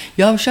ama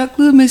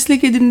yavşaklığı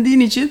meslek edindiğin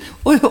için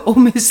o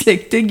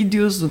meslekte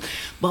gidiyorsun.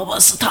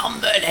 Babası tam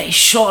böyle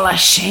şola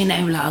şeyin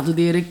evladı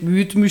diyerek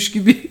büyütmüş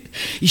gibi,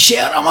 işe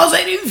yaramaz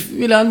herif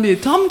falan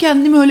diye. Tam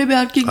kendimi öyle bir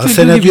erkek çocuğu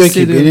Asena gibi diyor ki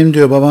hissediyorum. benim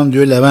diyor babam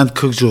diyor Levent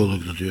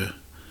Kırcıoğlu'ydu diyor.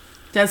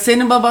 Ya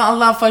senin baban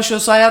Allah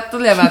faşosu, hayatta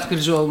Levent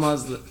Kırcı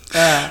olmazdı.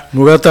 He.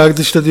 Murat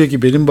Ardış da diyor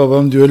ki benim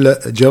babam diyor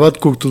Cevat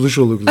Kurtuluş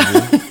olurdu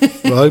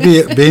diyor.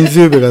 Harbi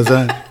benziyor biraz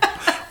ha.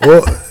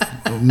 O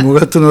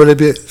Murat'ın öyle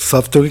bir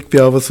saftorik bir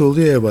havası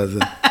oluyor ya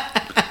bazen.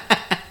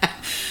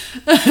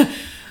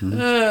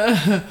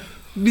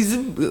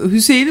 Bizim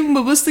Hüseyin'in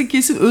babası da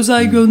kesin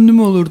Özay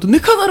Gönlüm olurdu. Ne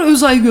kadar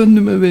Özay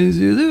Gönlüm'e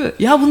benziyor değil mi?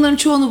 Ya bunların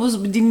çoğunu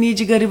bu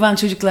dinleyici gariban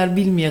çocuklar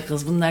bilmiyor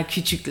kız. Bunlar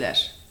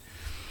küçükler.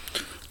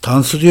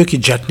 Tansu diyor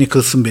ki Jack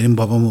Nicholson benim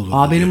babam olurdu.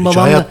 Aa, benim diyor. babam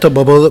da- Hayatta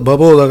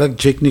baba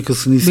olarak Jack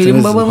Nicholson'ı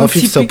istemezdim.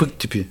 Hafif sapık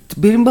tipi.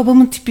 Benim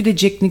babamın tipi de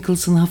Jack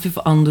Nicholson'ı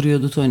hafif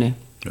andırıyordu Toni.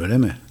 Öyle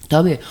mi?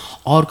 Tabii.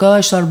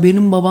 Arkadaşlar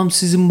benim babam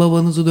sizin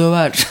babanızı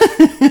döver.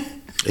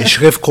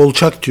 Eşref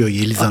Kolçak diyor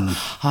Yeliz Hanım.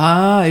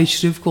 Ha,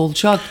 Eşref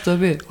Kolçak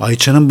tabii.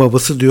 Ayça'nın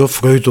babası diyor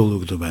Freud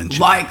olurdu bence.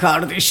 Vay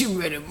kardeşim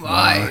benim,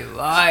 vay.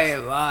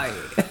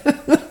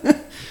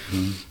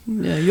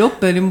 Ya yok,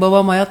 benim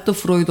babam hayatta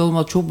Freud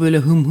olmaz. Çok böyle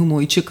hım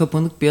o içe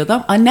kapanık bir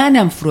adam.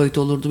 Anneannem Freud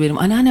olurdu benim.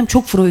 Anneannem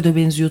çok Freud'a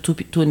benziyor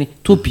Toni.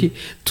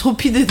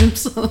 Topi dedim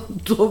sana.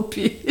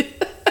 Topi.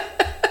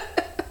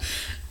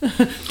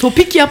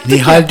 Topik yaptık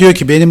Nihal ya. diyor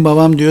ki benim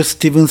babam diyor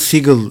Steven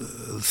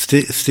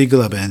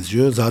Seagal'a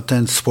benziyor.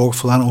 Zaten spor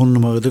falan 10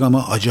 numaradır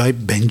ama acayip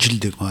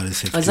bencildir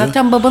maalesef diyor.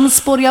 Zaten babanın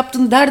spor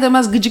yaptın der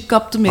demez gıcık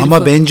kaptım herife.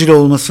 Ama bencil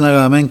olmasına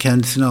rağmen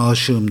kendisine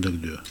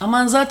aşığımdır diyor.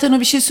 Aman zaten o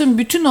bir şey söyleyeyim.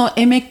 Bütün o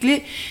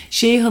emekli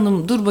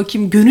hanım, dur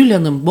bakayım, Gönül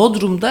Hanım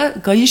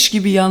Bodrum'da kayış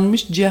gibi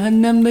yanmış,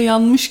 cehennemde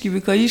yanmış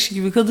gibi kayış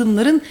gibi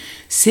kadınların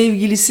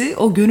sevgilisi,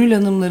 o Gönül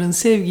Hanımların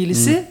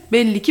sevgilisi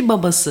belli ki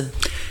babası.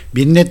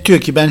 Binnet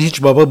diyor ki ben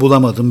hiç baba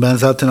bulamadım. Ben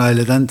zaten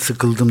aileden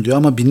sıkıldım diyor.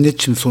 Ama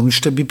Binnet'ciğim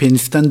sonuçta bir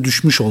penisten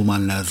düşmüş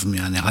olman lazım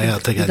yani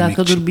hayata Bir gelmek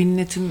dakika için. dur,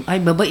 Binnet'in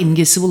baba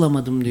imgesi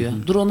bulamadım diyor.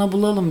 Dur ona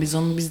bulalım,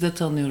 biz de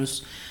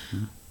tanıyoruz.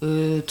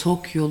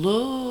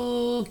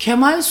 Tokyolu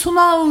Kemal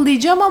Sunal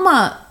diyeceğim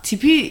ama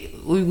tipi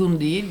uygun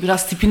değil.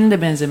 Biraz tipinin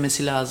de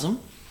benzemesi lazım.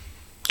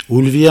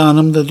 Ulviye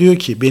Hanım da diyor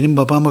ki benim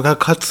babam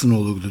Rock Hudson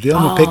olurdu diyor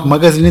ama pek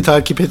magazini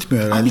takip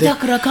etmiyor herhalde. Bir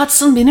dakika,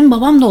 Rakatsın benim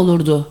babam da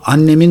olurdu.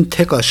 Annemin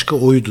tek aşkı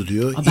oydu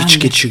diyor. Ben İç de.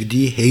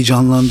 geçirdiği,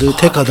 heyecanlandığı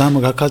tek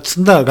adam Rock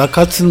Hudson da. Rock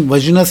Hudson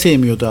vajina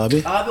sevmiyordu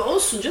abi. Abi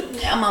olsun canım,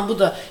 aman bu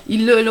da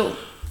illa öyle olmaz.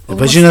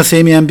 Vajina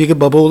sevmeyen biri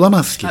baba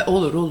olamaz ki.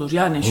 Olur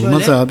yani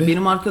Olmaz şöyle abi.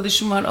 benim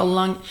arkadaşım var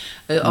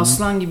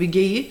aslan gibi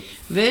geyi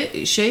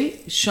ve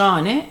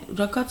şahane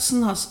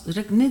Rakatsın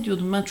ne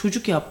diyordum ben,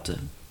 çocuk yaptı.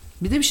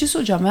 Bir de bir şey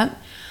söyleyeceğim, ben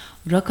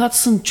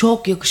Rakatsın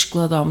çok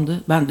yakışıklı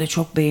adamdı. Ben de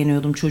çok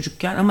beğeniyordum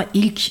çocukken ama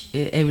ilk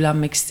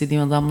evlenmek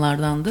istediğim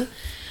adamlardandı.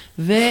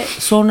 Ve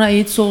sonra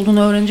AIDS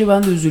olduğunu öğrenince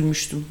ben de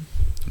üzülmüştüm.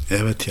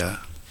 Evet ya.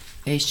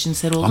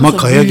 Eşcinsel olduğunu Ama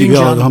sonra kaya gibi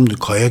büyüyünce adamdı.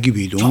 Kaya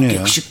gibiydi. O çok ne ya?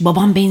 yakışıklı.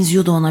 Babam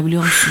benziyordu ona,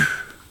 biliyor musun?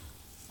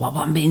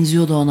 Babam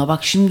benziyordu ona.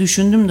 Bak şimdi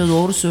düşündüm de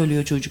doğru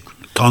söylüyor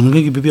çocuk. Tanrı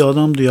gibi bir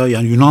adamdı ya.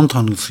 Yani Yunan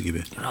tanrısı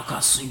gibi.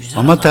 Rakatsın güzel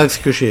Ama adam.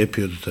 ters köşe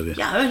yapıyordu tabii.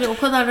 Ya öyle o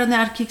kadar hani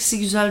erkeksi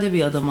güzel de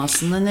bir adam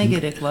aslında. Ne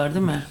gerek var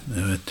değil mi?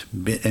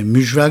 Evet.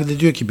 Mücver de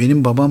diyor ki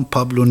benim babam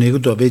Pablo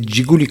Neruda ve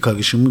Ciguli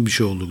karışımı bir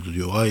şey olurdu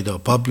diyor. Hayda,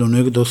 Pablo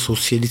Neruda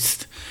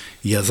sosyalist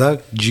yazar,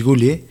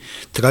 Ciguli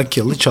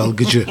Trakyalı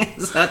çalgıcı.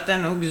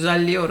 Zaten o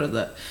güzelliği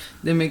orada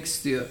demek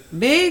istiyor.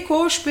 Bey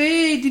koş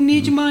bey,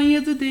 dinleyici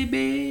manyadı de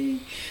bey.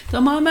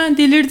 Tamamen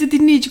delirdi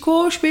dinleyici,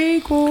 koş bey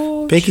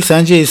koş. Peki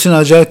sence Esin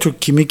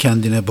Acartürk kimi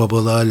kendine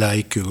babalığa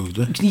layık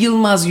görürdü?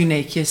 Yılmaz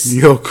Güney kesin.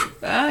 Yok.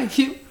 Ha,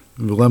 kim?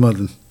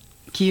 Bulamadın.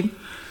 Kim?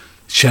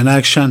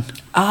 Şener Şen.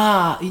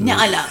 Ne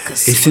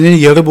alakası var? Esin'in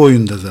yarı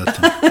boyunda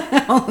zaten.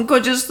 Onun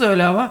kocası da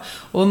öyle ama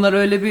onlar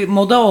öyle bir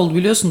moda oldu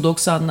biliyorsun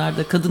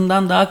 90'larda.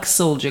 Kadından daha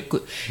kısa olacak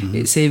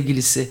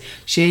sevgilisi.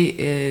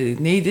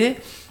 Neydi?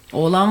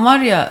 Oğlan var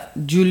ya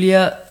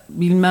Julia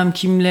bilmem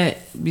kimle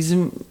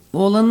bizim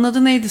oğlanın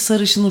adı neydi?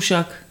 Sarışın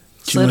uşak.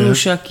 Kim Sarı o ya?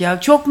 uşak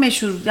ya. Çok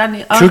meşhur.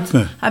 Yani Türk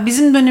mü?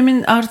 Bizim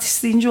dönemin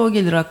artist deyince o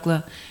gelir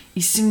akla.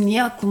 İsim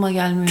niye aklıma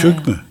gelmiyor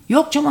Türk ya? mü?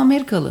 Yok canım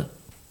Amerikalı.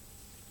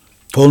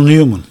 Paul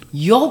Newman.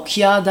 Yok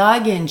ya daha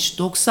genç.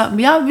 90.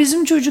 Ya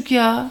bizim çocuk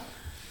ya.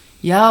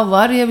 Ya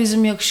var ya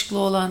bizim yakışıklı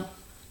olan.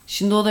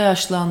 Şimdi o da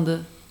yaşlandı.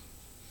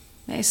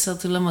 Neyse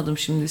hatırlamadım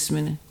şimdi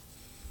ismini.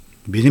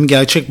 Benim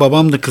gerçek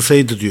babam da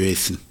kısaydı diyor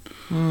Esin.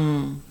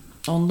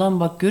 Ondan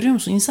bak görüyor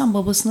musun? İnsan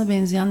babasına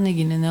benzeyen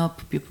ne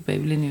yapıp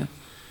evleniyor.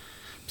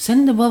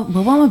 Senin de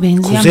babama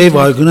benzeyen... Kuzey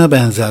Vargın'a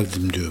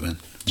benzerdim diyor ben.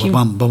 Kim?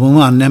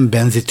 Babamı annem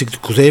benzettirdi.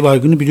 Kuzey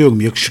Vargın'ı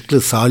biliyorum.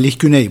 Yakışıklı. Salih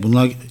Güney.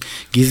 Bunlar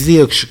gizli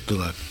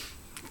yakışıklılar.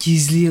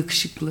 Gizli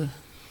yakışıklı.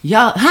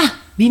 Ya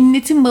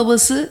Binnet'in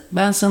babası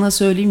ben sana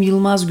söyleyeyim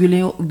Yılmaz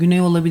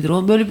Güney olabilir.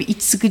 O böyle bir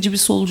iç sıkıcı bir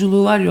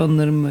solculuğu var ya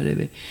onların böyle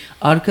bir.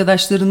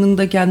 Arkadaşlarının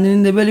da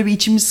kendinin de böyle bir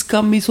içimi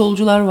sıkan bir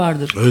solcular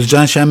vardır.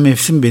 Özcan Şen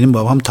Mevsim benim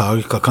babam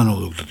Tarık Akan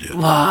olurdu diyor.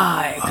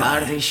 Vay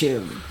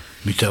kardeşim.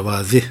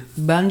 Mütevazi.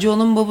 Bence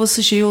onun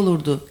babası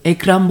olurdu.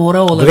 Ekrem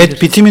Bora olabilir. Brad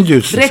Pitt'i mi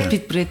diyorsun sen?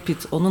 Brad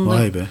Pitt. Onun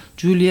Vay da be.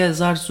 Julia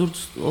Zarzurt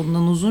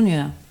ondan uzun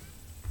ya.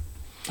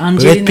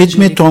 Brad Pitt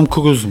mi Tom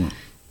Cruise mu?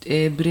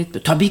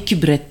 Tabii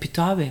ki Brad Pitt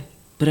abi.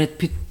 Brad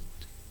Pitt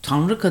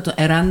tanrı katı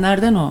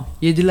erenlerden o.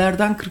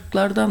 7'lerden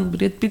 40'lardan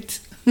Brad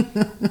Pitt.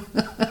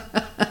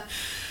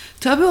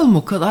 Tabii oğlum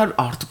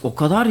o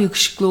kadar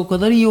yakışıklı o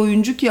kadar iyi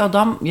oyuncu ki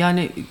adam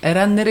yani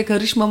erenlere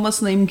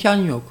karışmamasına imkan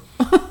yok.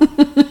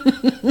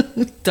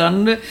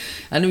 Tanrı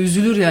hani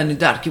üzülür yani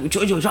der ki bu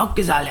çocuğu çok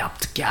güzel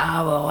yaptık ya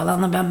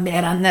falan ben bir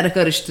erenlere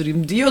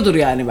karıştırayım diyordur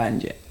yani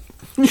bence.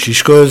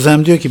 Şişko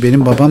Özlem diyor ki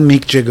benim babam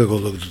Mick Jagger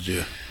olurdu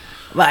diyor.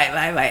 Vay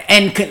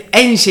en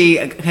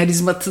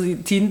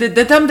karizmatiğinde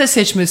dedem de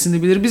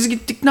seçmesini bilir. Biz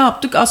gittik ne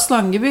yaptık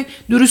aslan gibi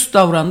dürüst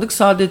davrandık.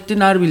 Saadettin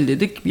Erbil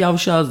dedik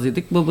yavşağız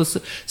dedik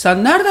babası.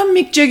 Sen nereden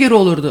Mick Jagger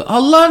olurdu?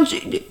 Allah'ın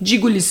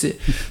cigulisi.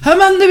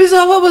 Hemen de bize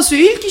hava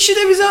basıyor. İlk işi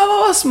de bize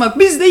hava basmak.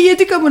 Biz de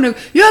yedik amına.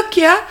 Yok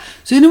ya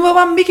senin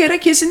baban bir kere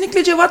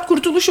kesinlikle Cevat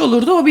Kurtuluş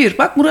olurdu o bir.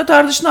 Bak Murat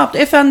Ardıç ne yaptı?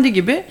 Efendi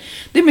gibi.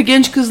 Değil mi?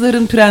 Genç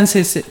kızların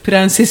prensesi.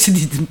 Prensesi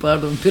dedim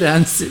pardon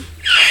prensi.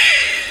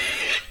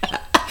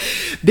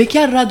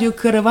 Bekar Radyo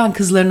Karavan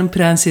kızlarının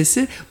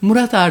prensesi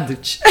Murat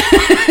Ardıç.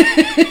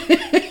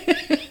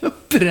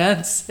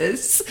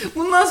 Prenses.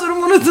 Bundan sonra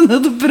Murat'ın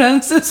adı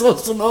prenses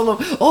olsun oğlum.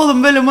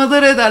 Oğlum böyle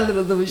madara ederler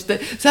adamı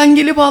işte. Sen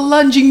gelip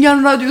Allah'ın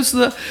Cingen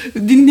Radyosu'na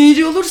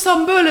dinleyici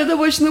olursan böyle de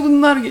başına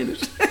bunlar gelir.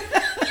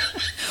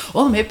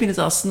 Oğlum hepiniz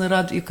aslında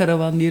Radyo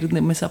Karavan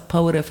yerinde mesela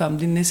Power FM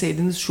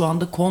dinleseydiniz şu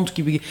anda Kont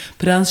gibi,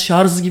 Prens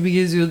Charles gibi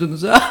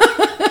geziyordunuz ha.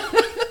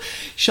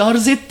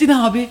 Şarzettin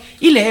abi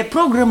ile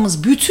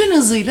programımız bütün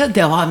hızıyla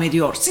devam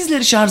ediyor.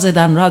 Sizleri şarj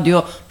eden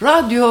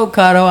Radyo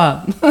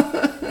Karavan.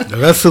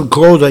 Russell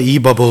Crowe da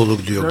iyi baba olur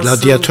diyor.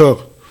 Gladyatör.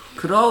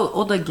 Crowe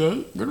o da gay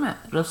değil mi?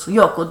 Russell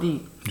yok o değil.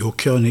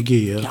 Yok ya ne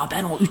gay ya. Ya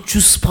ben o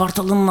 300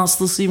 Spartalı'nın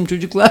hastasıyım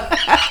çocuklar.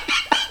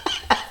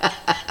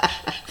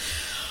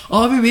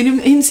 Abi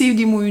benim en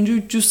sevdiğim oyuncu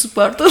 300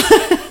 Spartalı.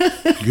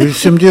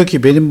 Gülsüm diyor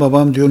ki benim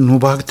babam diyor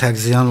Nubar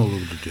Terziyan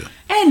olurdu diyor.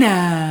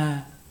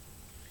 Ene.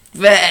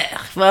 Ve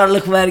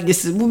varlık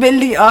vergisi. Bu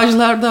belli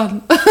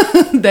ağaçlardan.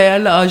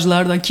 Değerli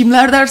ağaçlardan.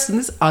 Kimler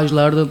dersiniz?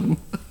 Ağaçlardanım.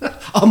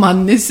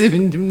 Aman ne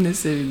sevindim.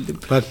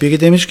 Bak biri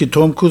demiş ki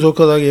Tom Cruise o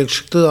kadar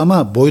yakışıklı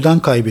ama boydan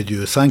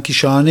kaybediyor. Sanki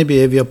şahane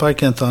bir ev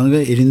yaparken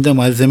Tanrı elinde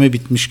malzeme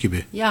bitmiş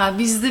gibi. Ya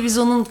biz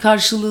onun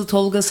karşılığı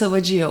Tolga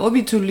Savacı ya. O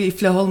bir türlü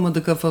iflah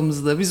olmadı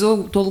kafamızda. Biz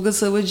o Tolga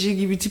Savacı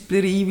gibi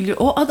tipleri iyi biliyor.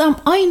 O adam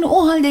aynı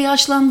o halde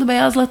yaşlandı,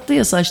 beyazlattı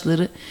ya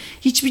saçları.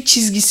 Hiçbir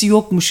çizgisi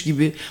yokmuş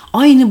gibi.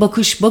 Aynı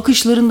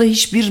bakışlarında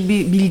hiçbir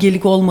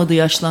bilgelik olmadı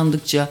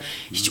yaşlandıkça.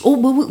 Hiç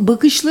o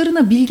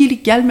bakışlarına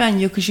bilgelik gelmeyen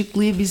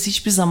yakışıklıyı biz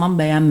hiçbir zaman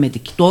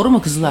beğenmedik. Doğru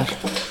mu kızlar?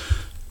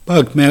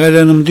 Bak Meral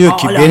Hanım diyor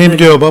ki Hala benim böyle.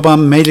 diyor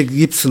babam Mel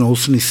Gibson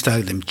olsun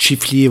isterdim.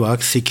 Çiftliği var,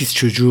 8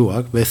 çocuğu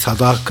var ve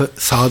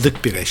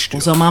sadık bir eş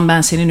diyor. O zaman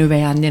ben senin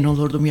üvey annen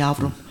olurdum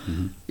yavrum.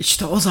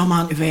 İşte o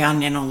zaman üvey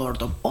annen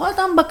olurdum. O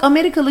adam bak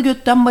Amerikalı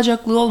götten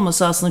bacaklı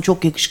olmasa aslında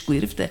çok yakışıklı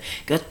herif de.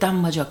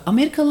 Götten bacak.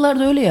 Amerikalılar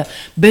da öyle ya.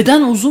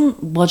 Beden uzun,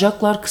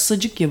 bacaklar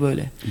kısacık ya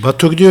böyle.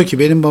 Batur diyor ki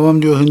benim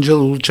babam diyor Hıncal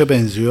Uluç'a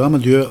benziyor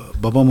ama diyor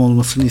babam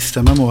olmasını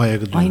istemem o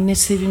ayarı diyor. Ay ne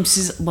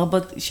sevimsiz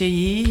baba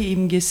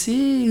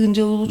imgesi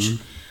Hıncal Uluç.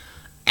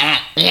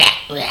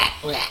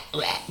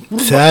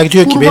 Seher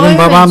diyor ki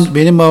Kurbağaya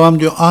benim babam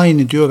diyor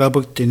aynı diyor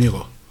Robert De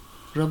Niro.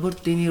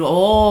 Robert De Niro.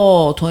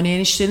 Oo, Toni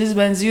enişteniz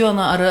benziyor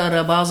ona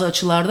ara bazı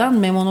açılardan.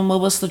 Memo'nun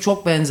babası da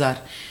çok benzer.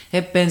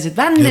 Hep benzer.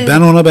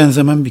 Ben ona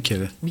benzemem bir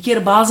kere. Bir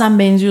kere bazen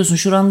benziyorsun.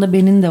 Şuranda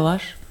benin de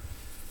var.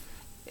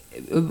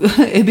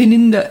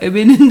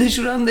 Ebenin de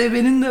şuranda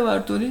ebenin de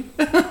var Toni.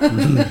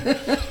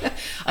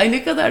 Ay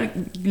ne kadar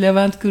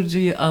Levent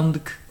Kırca'yı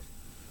andık.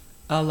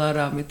 Allah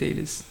rahmet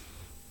eylesin.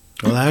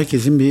 Valla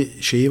herkesin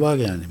bir şeyi var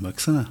yani.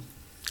 Baksana.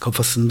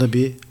 Kafasında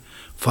bir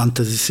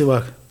fantazisi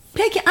var.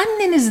 Peki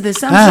anneniz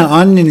desem?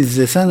 Anneniz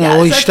desen Ya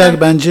o zaten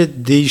işler bence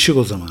değişir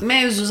o zaman.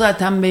 mevzu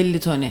zaten belli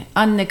Toni.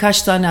 Anne,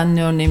 kaç tane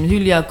anne örneğimiz?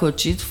 Hülya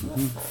Koçyiğit,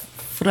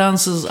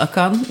 Fransız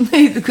Akan,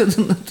 neydi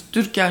kadının adı?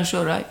 Türkan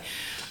Şoray.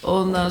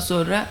 Ondan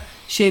sonra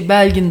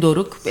Belgin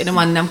Doruk. Benim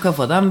annem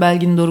kafadan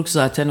Belgin Doruk,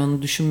 zaten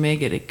onu düşünmeye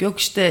gerek yok.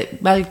 İşte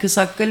Belkıs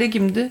Akkale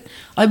kimdi?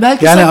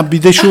 Yani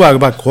bir de şu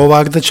var bak,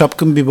 hovarda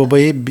çapkın bir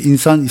babayı bir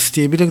insan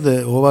isteyebilir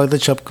de hovarda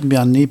çapkın bir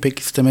anneyi pek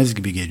istemez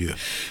gibi geliyor.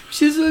 Bir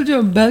şey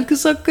söyleyeceğim.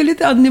 Belkıs Akkale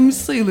de annemiz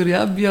sayılır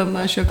ya, bir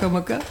yandan şaka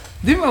maka.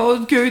 Değil mi?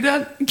 O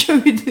köyde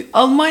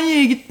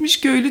Almanya'ya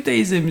gitmiş köylü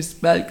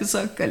teyzemiz Belkıs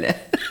Akkale.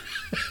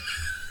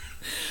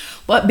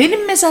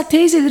 Benim mesela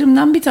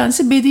teyzelerimden bir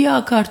tanesi Bediye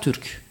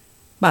Akartürk.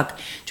 Bak,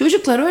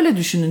 çocuklar öyle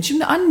düşünün.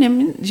 Şimdi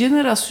annemin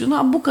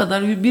jenerasyonu bu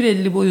kadar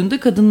 1.50 boyunda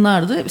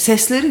kadınlardı.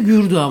 Sesleri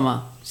gürdü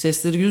ama.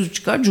 Sesleri yüzü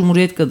çıkar.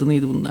 Cumhuriyet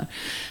kadınıydı bunlar.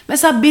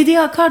 Mesela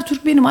Bediye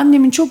Akartürk benim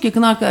annemin çok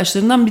yakın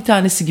arkadaşlarından bir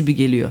tanesi gibi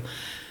geliyor.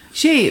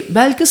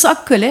 Belkıs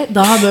Akkale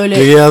daha böyle...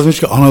 Biri yazmış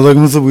ki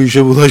analarımızı bu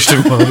işe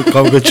bulaştırma abi,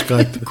 kavga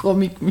çıkarttı.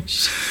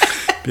 Komikmiş.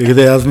 Biri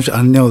de yazmış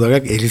anne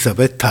olarak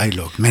Elizabeth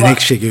Taylor.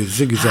 Menekşe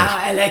gözlü güzel.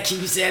 Hele ki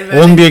güzel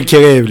böyle. 11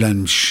 kere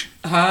evlenmiş.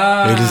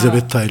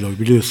 Elizabeth Taylor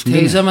biliyorsun değil mi?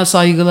 Teyzeme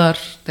saygılar.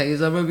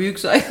 Teyzeme büyük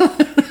saygılar.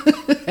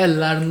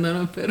 Ellerinden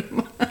öperim.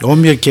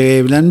 11 kere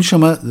evlenmiş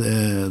ama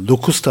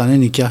 9 tane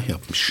nikah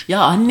yapmış.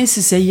 Ya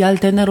annesi Seyyal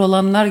Tener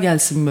olanlar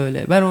gelsin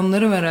böyle. Ben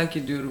onları merak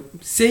ediyorum.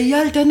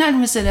 Seyyal Tener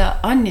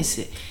mesela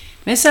annesi.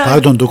 Mesela...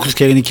 Pardon, 9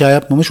 kere nikah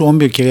yapmamış,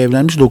 11 kere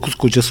evlenmiş, 9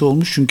 kocası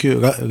olmuş.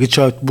 Çünkü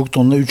Richard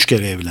Burton'la 3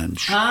 kere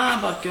evlenmiş.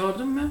 Bak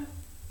gördün mü?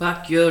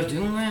 Bak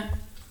gördün mü?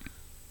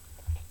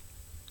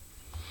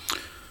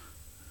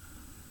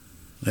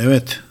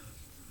 Evet.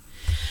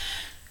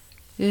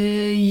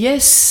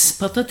 Yes,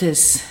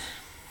 patates.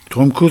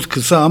 Tom Cruise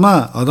kısa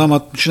ama adam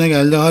 60'ına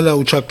geldi, hala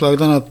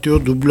uçaklardan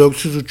atlıyor,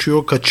 dublörsüz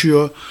uçuyor,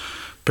 kaçıyor.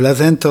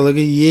 Plazentaları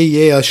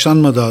yiye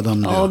yaşlanmadı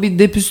adam diyor. O bir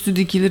depüstü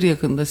dikilir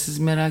yakında, siz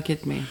merak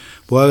etmeyin.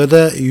 Bu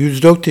arada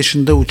 104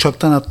 yaşında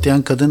uçaktan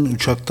atlayan kadın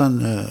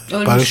uçaktan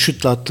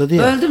paraşütle atladı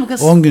ya. Öldü mü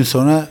kız? 10 gün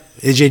sonra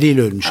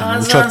eceliyle ölmüş.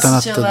 Yani uçaktan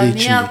atladığı için.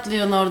 Niye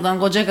atlıyorsun oradan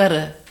koca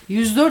karı?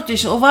 104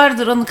 yaşında, o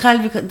vardır, onun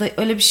kalbi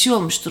öyle bir şey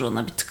olmuştur,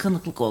 ona bir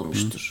tıkanıklık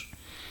olmuştur.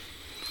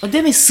 O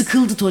demek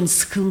sıkıldı Toni,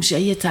 sıkılmış ya,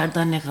 yeter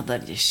daha ne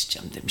kadar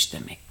yaşayacağım demiş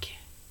demek ki.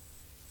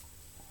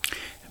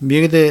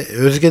 Biri de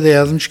Özge de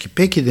yazmış ki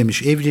peki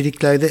demiş,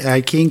 evliliklerde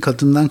erkeğin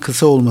kadından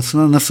kısa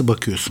olmasına nasıl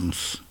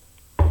bakıyorsunuz?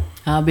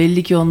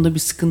 Belli ki onda bir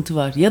sıkıntı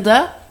var. Ya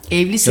da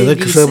evli sevgilisi. Ya da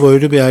kısa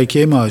boylu bir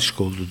erkeğe mi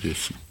aşık oldu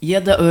diyorsun?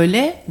 Ya da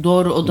öyle,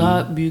 doğru, o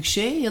daha büyük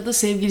şey. Ya da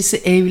sevgilisi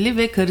evli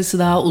ve karısı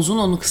daha uzun,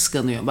 onu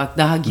kıskanıyor. Bak,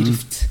 daha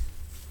girift.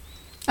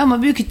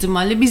 Ama büyük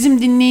ihtimalle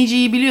bizim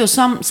dinleyiciyi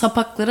biliyorsam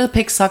sapaklara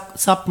pek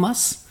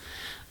sapmaz.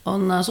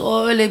 Ondan sonra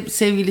o öyle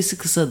sevgilisi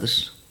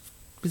kısadır.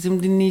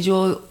 Bizim dinleyici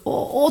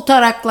o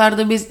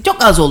taraklarda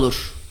çok az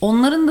olur.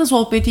 Onların da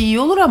sohbeti iyi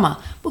olur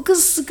ama bu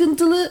kız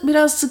sıkıntılı,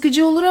 biraz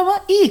sıkıcı olur ama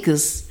iyi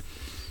kız.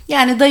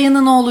 Yani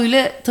dayının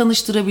oğluyla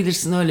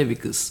tanıştırabilirsin, öyle bir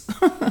kız.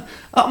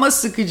 Ama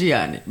sıkıcı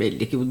yani.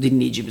 Belli ki bu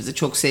dinleyicimize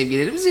çok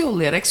sevgilerimizi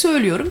yollayarak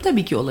söylüyorum.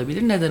 Tabii ki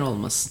olabilir, neden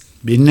olmasın.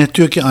 Binnet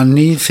diyor ki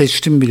anneyi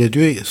seçtim bile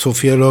diyor,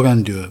 Sofia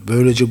Loren diyor.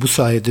 Böylece bu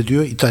sayede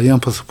diyor İtalyan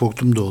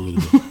pasaportum da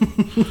olurdu.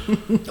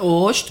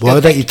 Bu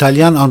arada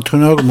İtalyan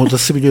antrenör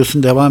modası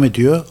biliyorsun devam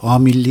ediyor. A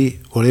milli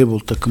voleybol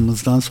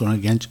takımımızdan sonra,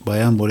 genç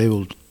bayan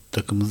voleybol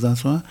takımımızdan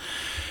sonra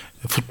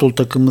futbol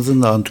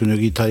takımımızın da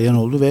antrenörü İtalyan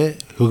oldu ve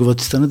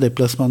Hırvatistan'ı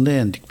deplasmanda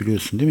yendik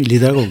biliyorsun değil mi?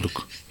 Lider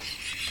olduk.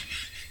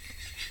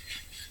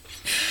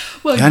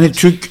 Yani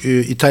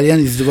Türk-İtalyan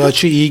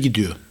izdivaçı iyi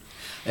gidiyor.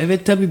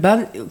 Evet tabii,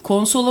 ben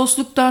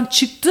konsolosluktan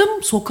çıktım,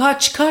 sokağa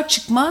çıkar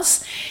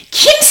çıkmaz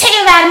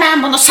kimseye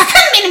vermem bunu,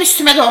 sakın benim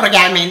üstüme doğru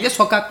gelmeyin diye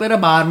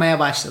sokaklara bağırmaya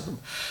başladım.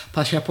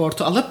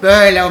 Pasaportu alıp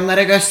böyle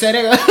onlara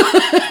göstere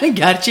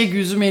gerçek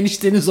yüzüm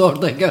enişteniz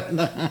orada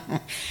gönder.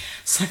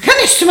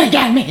 Sakın üstüme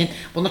gelmeyin,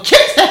 bunu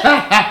kimseye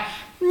vermem.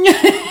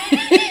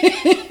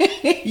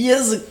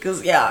 Yazık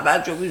kız ya,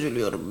 ben çok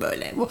üzülüyorum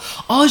böyle. Bu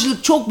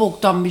ağaçlık çok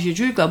boktan bir şey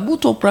çocuklar. Bu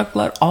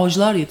topraklar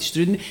ağaçlar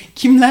yetiştiriyor.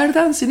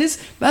 Kimlerdensiniz?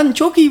 Ben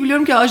çok iyi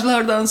biliyorum ki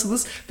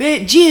ağaçlardansınız.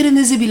 Ve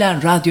ciğerinizi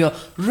bilen radyo.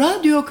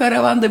 Radyo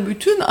Karavan'da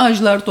bütün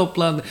ağaçlar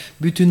toplandı.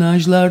 Bütün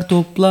ağaçlar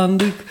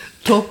toplandık.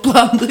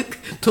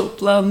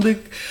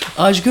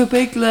 Ağaç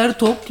köpekler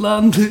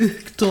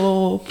toplandık.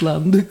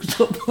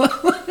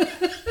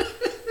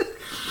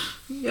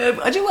 Ya,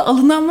 acaba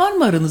alınan var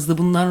mı aranızda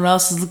bundan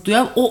rahatsızlık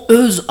duyan? O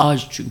öz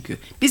ağaç çünkü.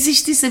 Biz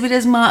hiç değilse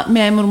biraz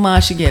memur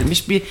maaşı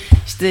gelmiş. Bir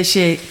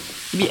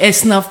bir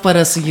esnaf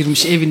parası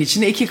girmiş evin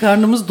içine. 2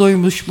 karnımız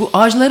doymuş. Bu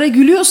ağaçlara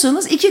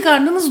gülüyorsanız 2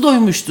 karnınız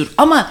doymuştur.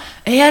 Ama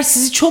eğer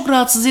sizi çok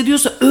rahatsız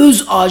ediyorsa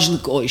öz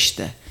ağaçlık o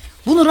işte.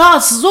 Bunu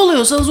rahatsız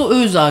oluyorsanız o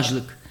öz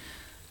ağaçlık.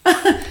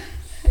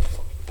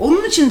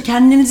 Onun için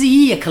kendinizi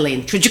iyi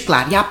yakalayın.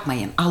 Çocuklar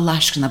yapmayın. Allah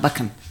aşkına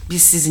bakın.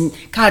 Biz sizin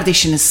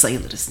kardeşiniz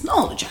sayılırız. Ne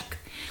olacak?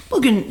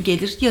 Bugün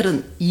gelir,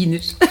 yarın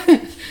yinir.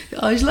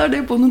 Ağaçlar da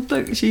hep onun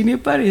da şeyini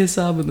yapar ya,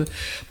 hesabını.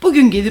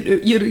 Bugün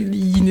gelir yarın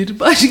yinir.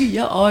 Başka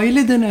ya,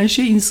 aile denen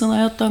şey insan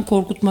hayattan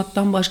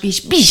korkutmaktan başka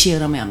hiçbir işe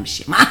yaramayan bir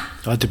şey.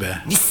 Hadi be.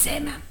 Hiç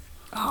sevmem.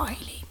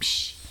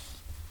 Aileymiş.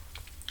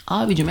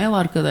 Abicim, ev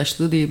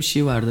arkadaşlığı diye bir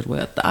şey vardır bu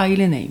hayatta.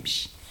 Aile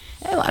neymiş?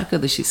 Ev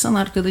arkadaşıysan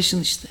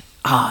arkadaşın işte.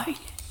 Aile.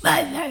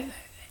 Vay.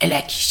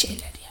 Elek şeyler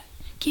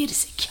yani.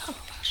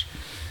 Gerizekalılar.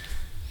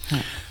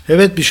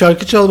 Evet, bir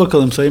şarkı çal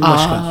bakalım Sayın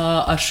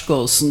Başkan. Aşk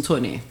olsun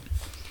Toni.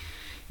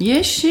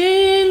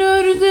 Yeşil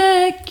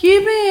ördek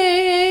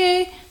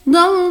gibi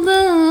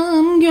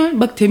daldım göl.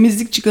 Bak,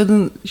 temizlikçi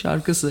kadın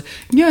şarkısı.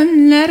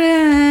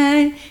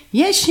 Göllere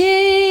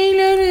yeşil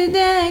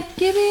ördek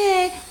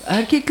gibi.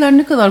 Erkekler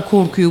ne kadar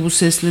korkuyor bu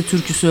sesle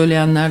türkü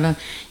söyleyenlerden.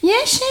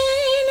 Yeşil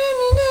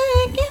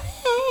ördek gibi.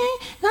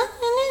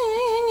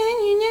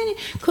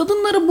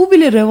 Kadınlara bu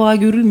bile reva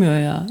görülmüyor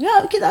ya.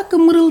 Ya 2 dakika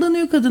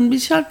mırıldanıyor kadın, bir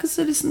şarkı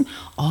söylesin.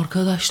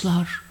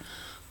 Arkadaşlar,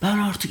 ben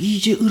artık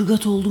iyice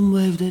ırgat oldum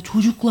bu evde.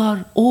 Çocuklar,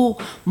 o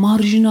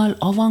marjinal,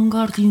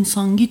 avantgard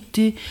insan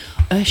gitti.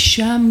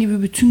 Eşeğim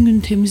gibi bütün gün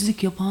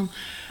temizlik yapan.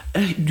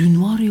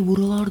 Dün var ya,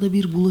 buralarda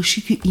bir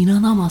bulaşık ki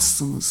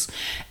inanamazsınız.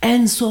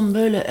 En son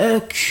böyle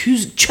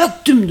öküz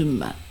çöktüm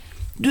dün ben.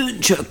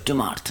 Dün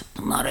çöktüm artık.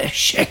 Bunlar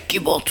eşek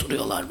gibi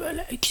oturuyorlar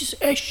böyle. İkisi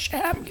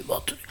eşeğim gibi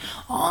oturuyor.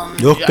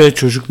 Ancak... Yok be,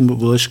 çocuk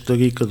bulaşıkları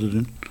yıkadı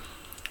dün.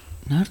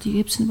 Nerede?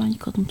 Hepsini ben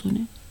yıkadım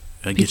Toni.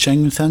 Ya geçen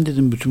gün sen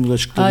dedin bütün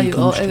bulaşıkları Hayır,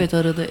 yıkamıştın. evet,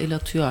 arada el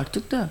atıyor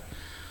artık da.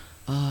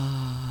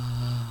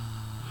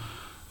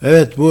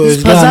 Evet, bu Biz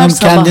Özge pazar Hanım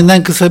sabah-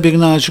 kendinden kısa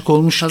birine aşık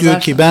olmuş. Pazar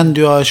Diyor ki sabah- ben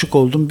diyor aşık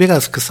oldum.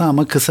 Biraz kısa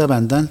ama kısa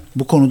benden.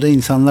 Bu konuda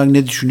insanlar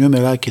ne düşünüyor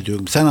merak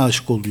ediyorum. Sen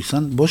aşık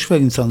olduysan boş ver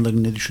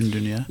insanların ne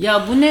düşündüğünü ya.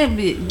 Ya bu ne?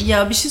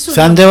 Ya bir şey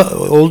söyleyeceğim. Sende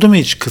oldu mu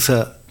hiç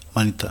kısa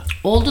manita?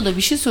 Oldu da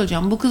bir şey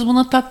söyleyeceğim. Bu kız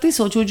buna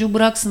taktıysa o çocuğu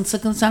bıraksın.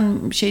 Sakın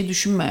sen bir şey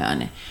düşünme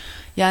yani.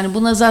 Yani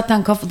buna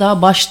zaten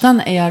daha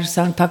baştan eğer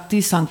sen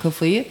taktıysan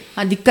kafayı,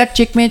 dikkat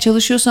çekmeye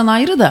çalışıyorsan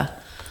ayrı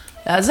da.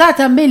 Ya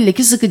zaten belli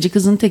ki sıkıcı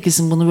kızın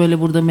tekisin, bunu böyle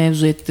burada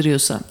mevzu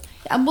ettiriyorsan.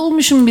 Ya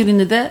bulmuşum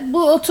birini de.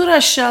 Bu otur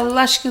aşağı Allah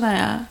aşkına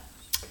ya.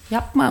 Cık,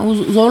 yapma,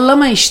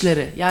 zorlama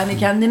işleri. Yani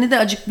kendini de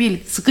acık bil.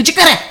 Sıkıcı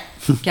karı.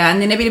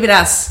 Kendine bil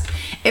biraz.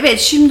 Evet,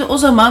 şimdi o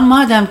zaman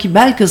madem ki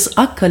Belkıs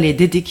Akkale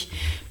dedik.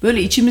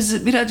 Böyle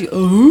içimizi birazcık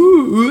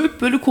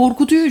böyle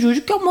korkutuyor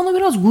çocukken, bana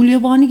biraz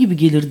gulyabani gibi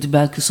gelirdi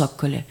Belkıs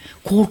Akkale.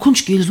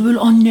 Korkunç gelirdi böyle,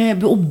 anne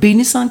o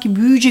beni sanki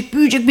büyüyecek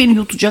beni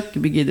yutacak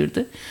gibi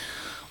gelirdi.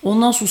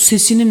 Ondan sonra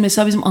sesinin,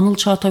 mesela bizim Anıl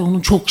Çağatay onun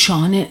çok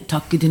şahane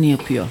taklidini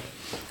yapıyor.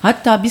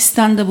 Hatta bir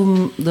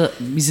stand-up'da,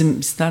 bizim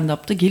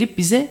stand-up'ta gelip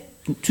bize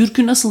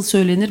türkü nasıl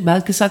söylenir,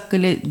 Belkıs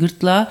Akkale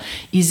gırtlağı,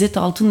 İzzet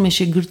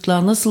Altınmeşe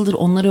gırtlağı nasıldır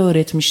onları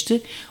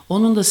öğretmişti.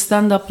 Onun da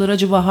stand-up'ları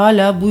acaba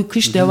hala bu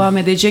kış devam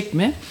edecek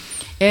mi?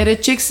 Eğer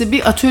edecekse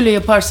bir atölye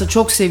yaparsa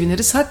çok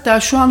seviniriz. Hatta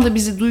şu anda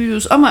bizi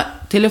duyuyoruz ama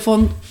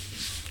telefon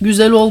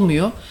güzel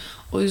olmuyor.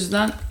 O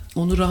yüzden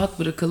onu rahat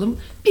bırakalım.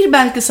 Bir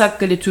Belkıs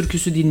Akkale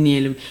türküsü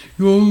dinleyelim.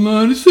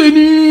 Yollar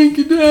seni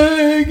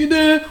gide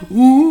gide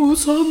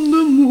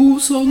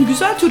usandım.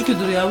 Güzel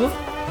türküdür ya bu.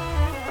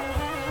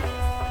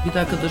 Bir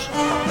dakika dur.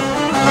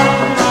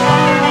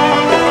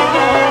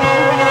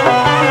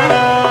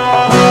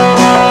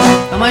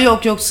 Ama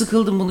yok,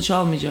 sıkıldım, bunu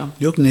çalmayacağım.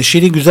 Yok,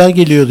 neşeli güzel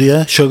geliyordu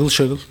ya, şarıl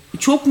şarıl.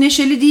 Çok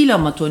neşeli değil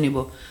ama Toni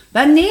bu.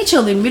 Ben neyi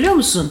çalayım biliyor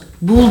musun?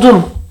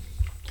 Buldum.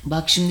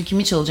 Bak şimdi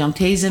kimi çalacağım?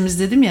 Teyzemiz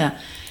dedim ya.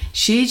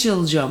 Şeyi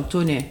çalacağım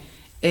Toni.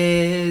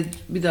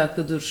 Bir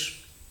dakika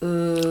dur.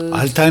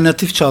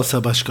 Alternatif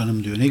çalsa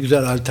başkanım diyor. Ne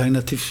güzel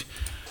alternatif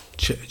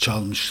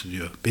çalmıştı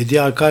diyor.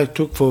 Bediye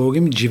Akartürk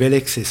favorim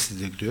civelek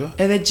seslidir diyor.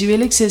 Evet,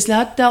 civelek sesli,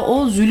 hatta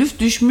o zülüf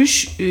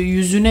düşmüş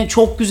yüzüne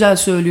çok güzel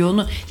söylüyor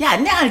onu. Ya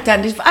ne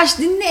alternatif, aç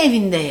dinle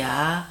evinde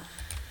ya.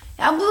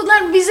 Ya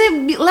bunlar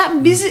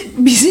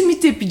bizi mi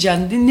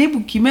tepeceksin? Ne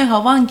bu, kime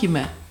havan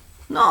kime?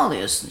 Ne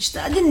oluyorsun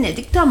işte,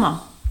 dinledik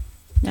tamam.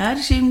 Her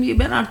şeyim,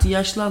 ben artık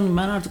yaşlandım,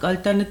 ben artık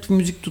alternatif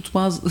müzik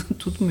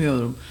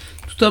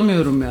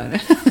tutamıyorum yani.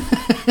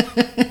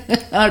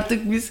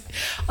 Artık biz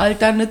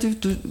alternatif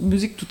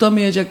müzik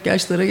tutamayacak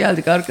yaşlara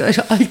geldik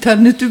arkadaşlar.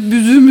 Alternatif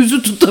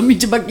müziğimizi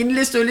tutamayacak. Bak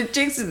yine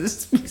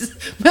söyleteceksiniz.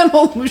 Ben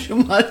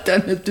olmuşum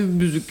alternatif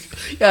müzik.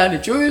 Yani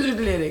çok özür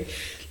dileyerek.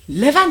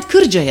 Levent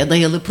Kırca'ya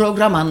dayalı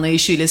program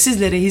anlayışıyla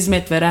sizlere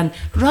hizmet veren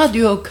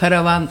Radyo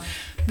Karavan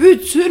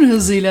bütün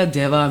hızıyla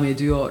devam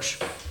ediyor.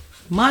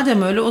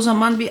 Madem öyle, o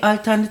zaman bir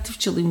alternatif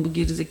çalayım bu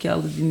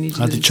gerizekalı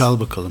dinleyicilerimiz. Hadi çal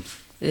bakalım.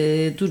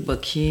 Dur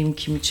bakayım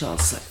kimi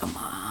çalsak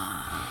ama.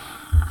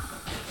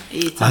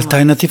 İyi, tamam.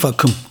 Alternatif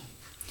akım.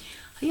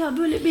 Ya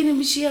böyle benim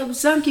bir şey,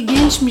 sanki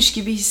gençmiş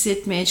gibi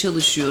hissetmeye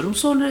çalışıyorum.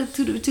 Sonra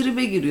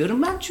tribe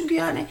giriyorum. Ben çünkü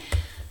yani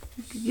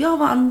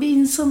yavan bir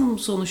insanım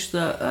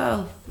sonuçta.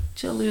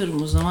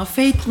 Çalıyorum o zaman.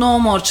 Fate No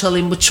More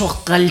çalayım bu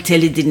çok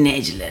kaliteli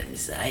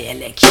dinleyicilerimize.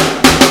 Hayalek.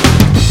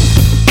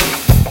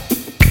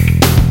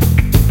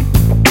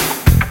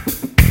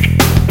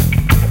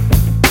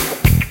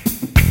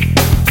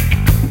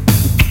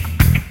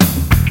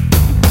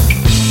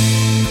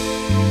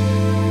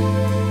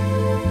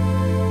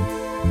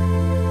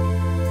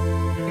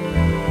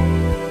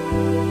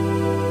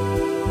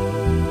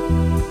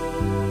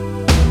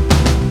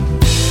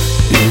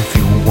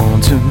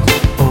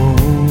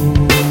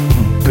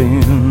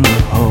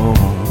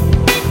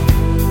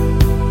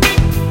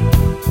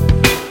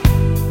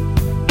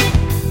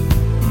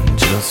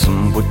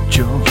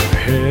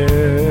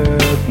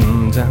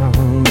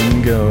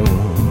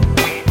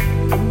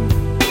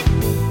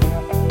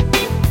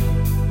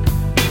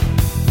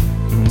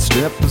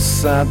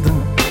 not the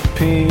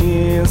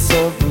pace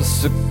of the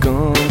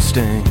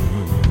circumstance.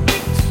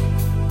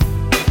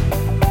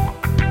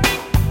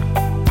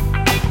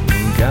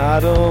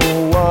 Gotta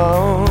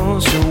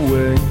wash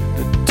away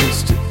the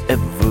taste of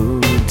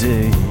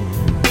evidence.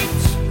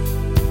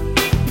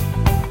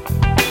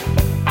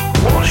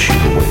 Wash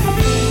it away.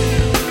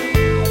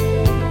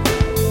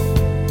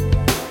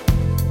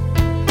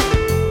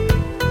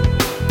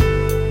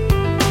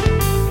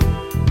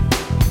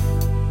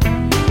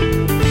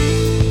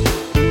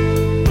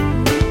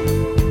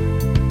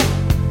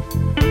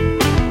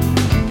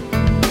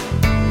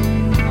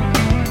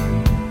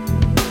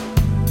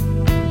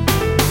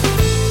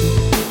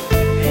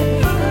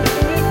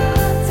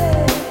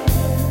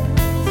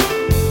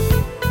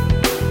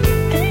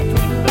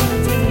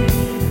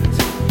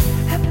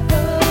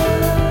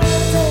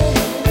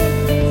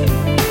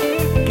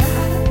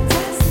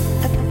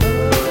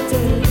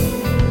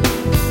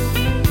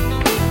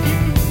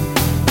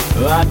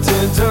 I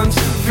didn't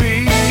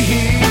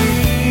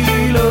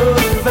feel a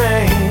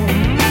thing.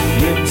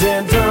 You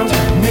didn't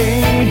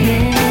mean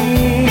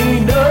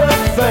a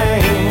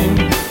thing.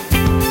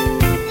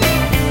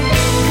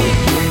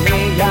 With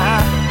me, I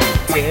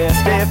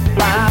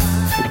testify.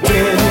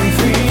 Didn't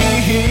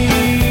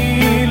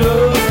feel a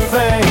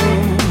thing.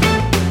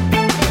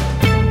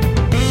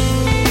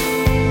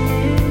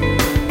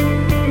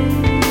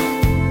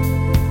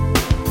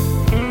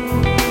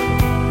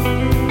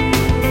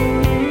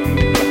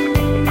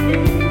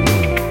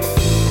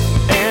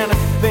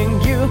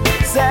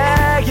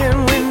 Saying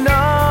we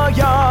know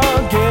you're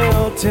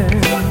guilty.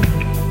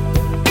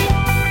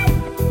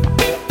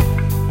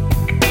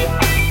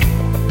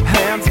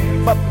 Hands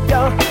up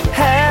your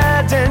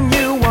head and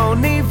you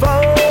won't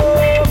even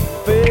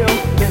feel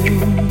me.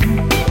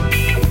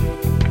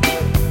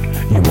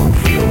 You won't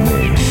feel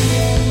me.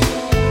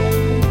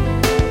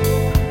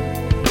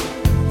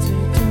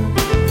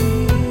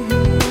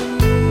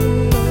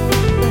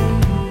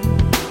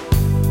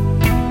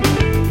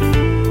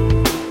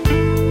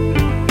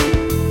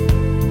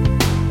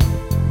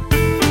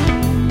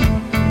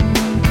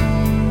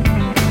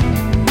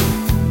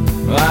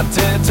 I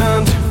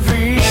didn't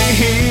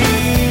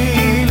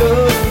feel a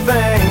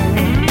thing.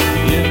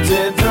 You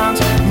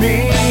didn't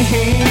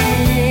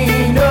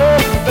mean a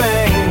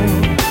thing.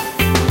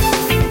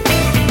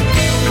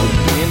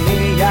 In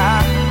the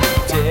eye,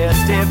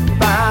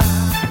 testify.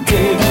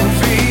 Didn't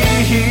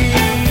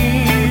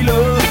feel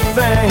a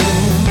thing.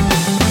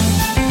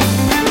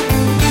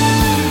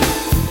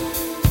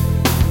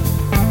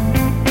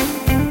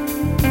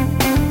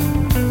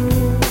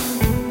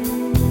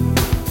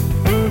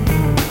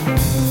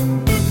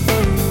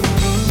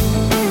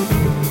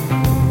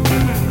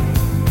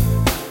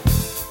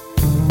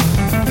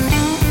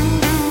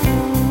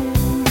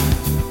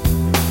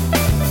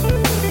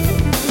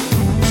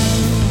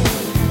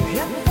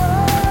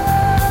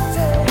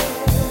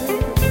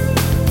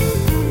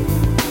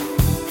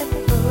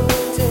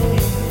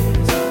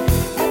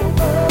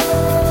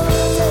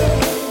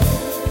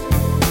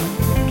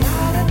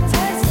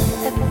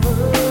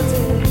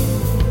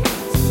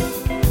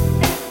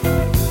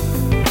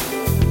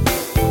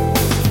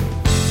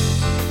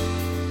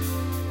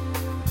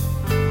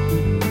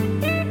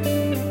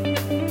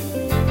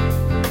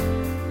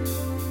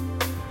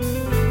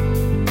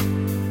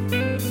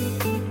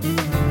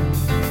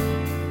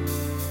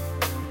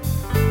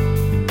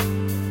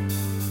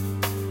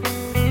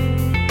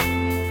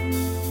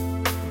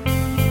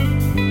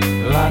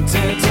 I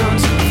didn't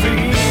feel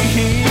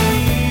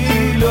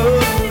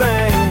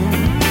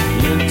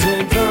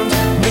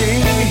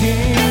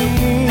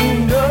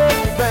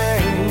a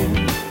thing.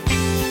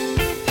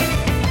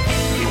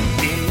 You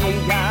didn't mean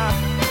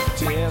a thing.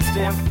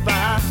 I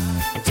testify.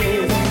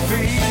 Didn't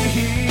feel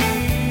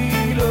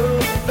a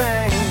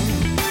thing.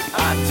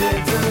 I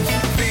didn't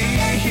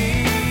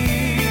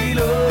feel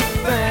a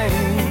thing.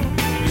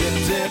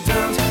 You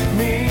didn't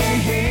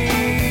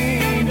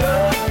mean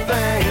a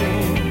thing.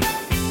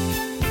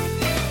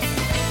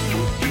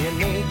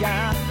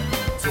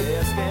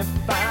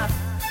 Testify,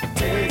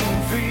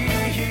 didn't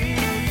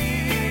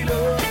feel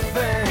a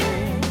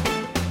thing.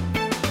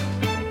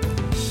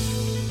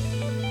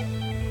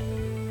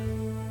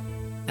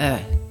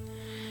 Evet.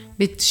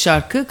 Bir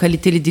şarkı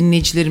kaliteli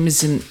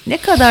dinleyicilerimizin ne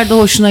kadar da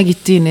hoşuna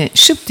gittiğini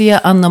şıp diye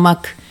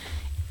anlamak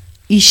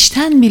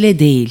işten bile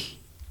değil.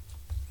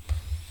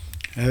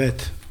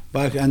 Evet.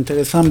 Bak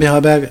enteresan bir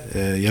haber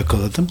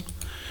yakaladım.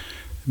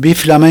 Bir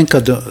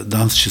flamenco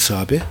dansçısı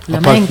abi.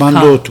 Flamenco.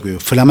 Apartmanda oturuyor.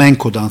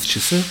 Flamenco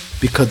dansçısı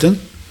bir kadın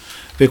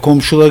ve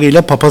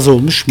komşularıyla papaz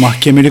olmuş,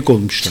 mahkemelik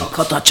olmuşlar.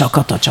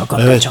 Çakata.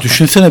 Evet,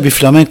 düşünsene bir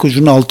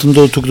flamenkocunun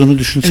altında oturduğunu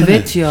düşünsene.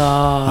 Evet ya.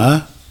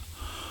 Ha?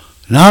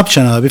 Ne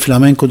yapacaksın abi?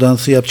 Flamenco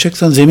dansı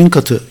yapacaksan zemin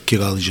katı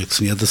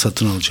kiralayacaksın ya da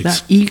satın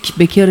alacaksın. Ben ilk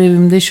bekar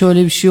evimde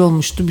şöyle bir şey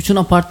olmuştu. Bütün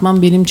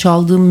apartman benim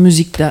çaldığım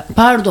müzikten.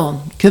 Pardon,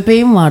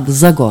 köpeğim vardı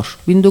Zagor.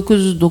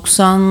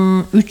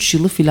 1993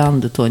 yılı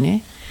filandı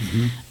Toni.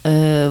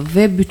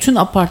 Ve bütün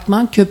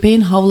apartman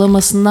köpeğin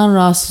havlamasından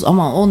rahatsız.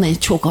 Ama o ne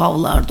çok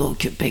havlardı o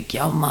köpek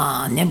ya.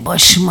 Ama ne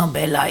başıma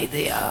belaydı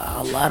ya.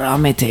 Allah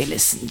rahmet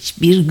eylesin.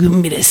 Hiçbir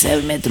gün bile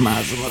sevmedim,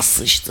 ağzıma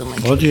sıçtığını.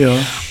 Hadi ya.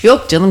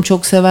 Yok canım,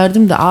 çok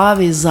severdim de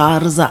abi,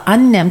 zarıza.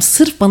 Annem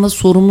sırf bana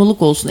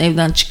sorumluluk olsun,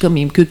 evden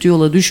çıkamayayım, kötü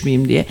yola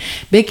düşmeyeyim diye.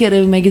 Bekar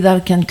evime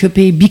giderken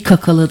köpeği bir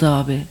kakaladı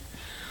abi.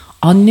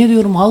 Anne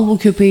diyorum, al bu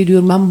köpeği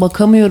diyorum, ben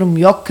bakamıyorum.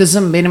 Yok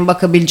kızım, benim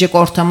bakabilecek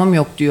ortamım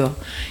yok diyor.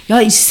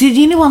 Ya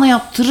istediğini bana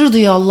yaptırırdı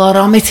ya, Allah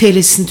rahmet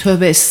eylesin,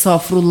 tövbe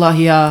estağfurullah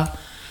ya.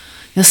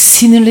 Ya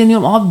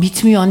sinirleniyorum abi,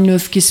 bitmiyor anne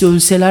öfkesi,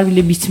 ölseler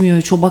bile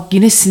bitmiyor. Bak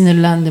yine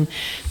sinirlendim.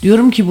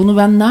 Diyorum ki bunu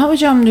ben ne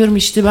yapacağım diyorum,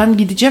 işte ben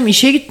gideceğim,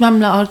 işe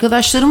gitmemle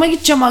arkadaşlarıma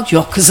gideceğim.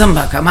 Yok kızım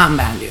bakamam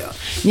ben diyor.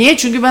 Niye?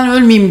 Çünkü ben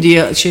ölmeyeyim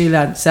diye,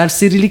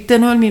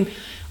 serserilikten ölmeyeyim.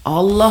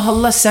 Allah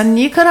Allah, sen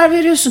niye karar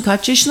veriyorsun?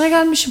 Kaç yaşına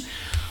gelmişim?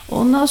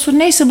 Ondan sonra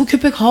neyse bu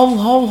köpek hav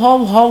hav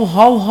hav hav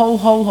hav hav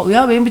hav hav.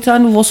 Ya benim bir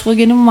tane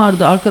Volkswagen'im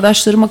vardı.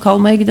 Arkadaşlarıma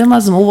kalmaya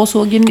gidemezdim. O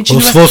Volkswagen'in içine...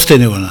 Vosvos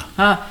deniyor ona.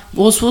 Ha,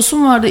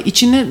 Volkswagen'um vardı.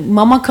 İçine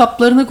mama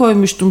kaplarını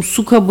koymuştum.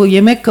 Su kabı,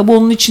 yemek kabı,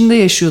 onun içinde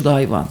yaşıyordu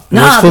hayvan.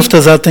 Vosvos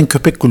da zaten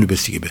köpek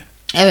kulübesi gibi.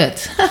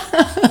 Evet.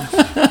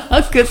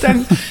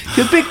 Hakikaten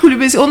köpek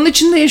kulübesi. Onun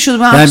içinde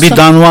yaşıyordum. Yani bir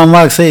Danvan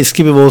varsa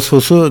eski bir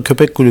Vosvos'u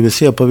köpek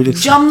kulübesi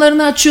yapabilirsin.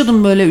 Camlarını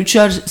açıyordum böyle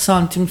 3'er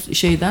santim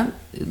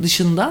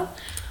dışından.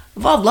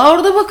 Vallahi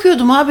orada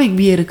bakıyordum abi,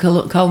 bir yere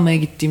kalmaya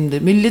gittiğimde.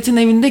 Milletin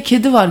evinde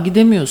kedi var,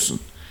 gidemiyorsun.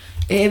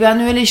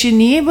 Ben öyle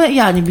niye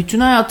yani bütün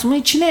hayatımı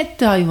içine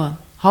etti hayvan.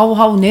 Hav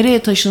hav, nereye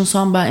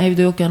taşınsam ben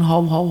evde yokken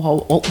hav hav hav.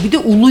 Bir de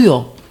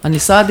uluyor. Hani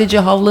sadece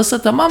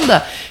havlasa tamam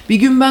da, bir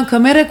gün ben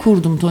kamera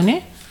kurdum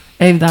Toni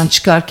evden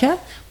çıkarken.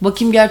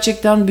 Bakayım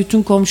gerçekten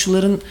bütün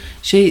komşuların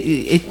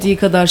ettiği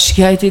kadar,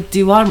 şikayet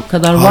ettiği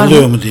kadar var mı?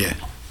 Havlıyor mu diye.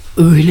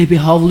 Öyle bir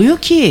havlıyor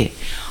ki.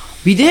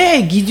 Bir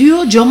de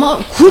gidiyor cama,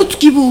 kurt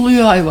gibi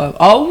uluyor hayvan.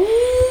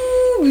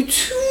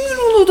 Bütün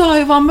gün uludu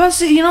hayvan. Ben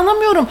size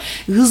inanamıyorum.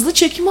 Hızlı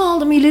çekimi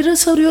aldım, ileri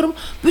sarıyorum.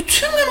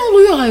 Bütün gün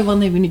uluyor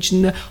hayvan evin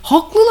içinde.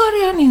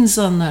 Haklılar yani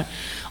insanlar.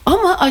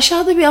 Ama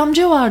aşağıda bir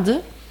amca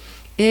vardı.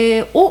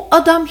 O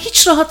adam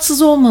hiç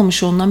rahatsız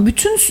olmamış ondan.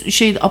 Bütün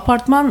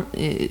apartman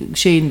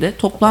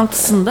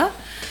toplantısında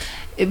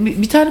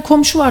bir tane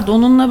komşu vardı.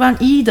 Onunla ben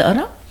iyiydi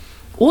aram.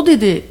 O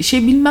dedi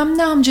bilmem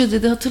ne amca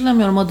dedi,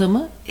 hatırlamıyorum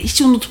adamı.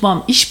 Hiç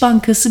unutmam. İş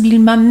Bankası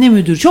bilmem ne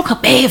müdür.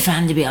 Çok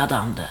beyefendi bir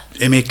adamdı.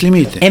 Emekli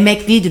miydi?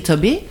 Emekliydi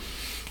tabii.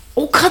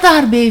 O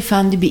kadar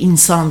beyefendi bir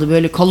insandı.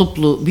 Böyle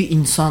kalıplı bir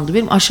insandı.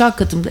 Benim aşağı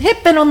katımda. Hep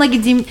ben ona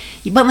gideyim,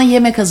 bana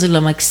yemek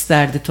hazırlamak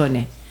isterdi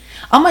Toni.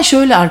 Ama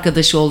şöyle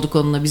arkadaşı olduk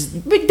onunla biz.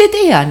 Dede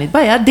yani.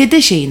 Bayağı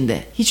dede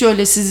şeyinde. Hiç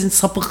öyle sizin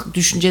sapık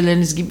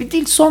düşünceleriniz gibi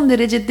değil. Son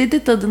derece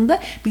dede tadında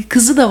bir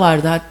kızı da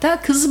vardı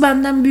hatta. Kızı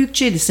benden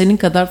büyükçeydi. Senin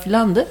kadar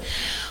filandı.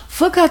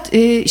 Fakat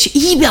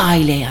iyi bir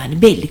aile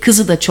yani. Belli.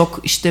 Kızı da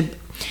çok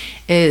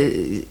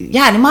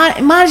yani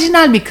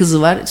marjinal bir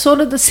kızı var.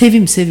 Sonra da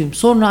sevim.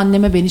 Sonra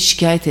anneme beni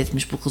şikayet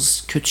etmiş. Bu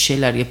kız kötü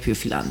şeyler yapıyor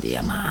filan diye.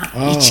 Ama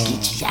içki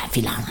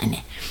filan hani.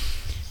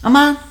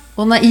 Ama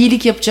ona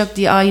iyilik yapacak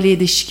diye aileye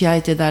de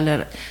şikayet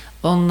ederler.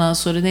 Ondan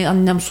sonra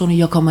annem sonra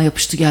yakama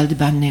yapıştı, geldi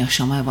benimle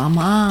yaşamaya.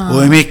 Ama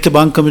o emekli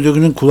banka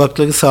müdürünün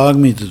kulakları sağır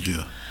mıydı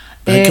diyor.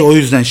 Belki o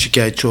yüzden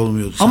şikayetçi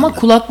olmuyordu ama senden.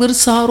 kulakları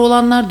sağır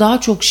olanlar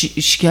daha çok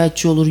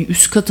şikayetçi olur.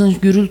 Üst katın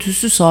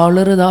gürültüsü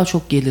sağırlara daha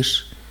çok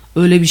gelir.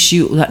 Öyle bir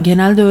şey.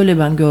 Genelde öyle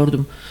ben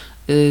gördüm.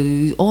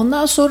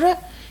 Ondan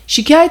sonra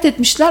şikayet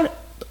etmişler.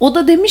 O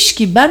da demiş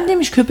ki ben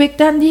demiş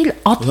köpekten değil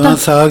attan. O zaman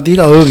sağır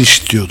değil, ağır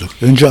işitiyordur.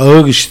 Önce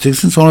ağır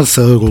işitirsin, sonra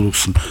sağır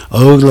olursun.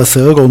 Ağırla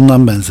sağır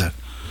ondan benzer.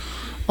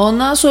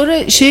 Ondan sonra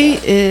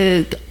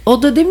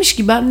o da demiş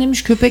ki ben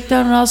demiş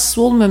köpekten rahatsız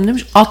olmuyorum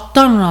demiş,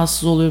 attan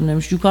rahatsız oluyorum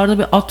demiş. Yukarıda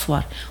bir at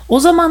var. O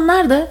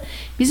zamanlar da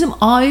bizim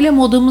aile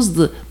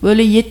modamızdı.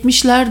 Böyle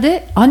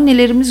 70'lerde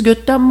annelerimiz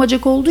götten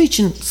bacak olduğu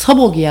için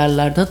sabo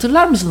giyerlerdi.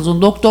 Hatırlar mısınız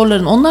onu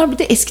doktorların? Onlar bir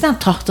de eskiden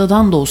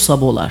tahtadan da o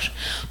sabolar.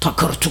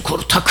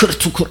 Takır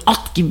tukur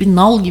at gibi,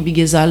 nal gibi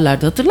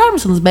gezerlerdi. Hatırlar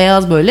mısınız?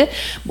 Beyaz böyle.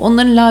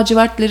 Onların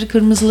lacivertleri,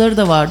 kırmızıları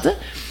da vardı.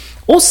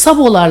 O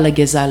sabolarla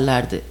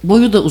gezerlerdi.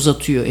 Boyu da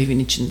uzatıyor evin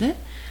içinde.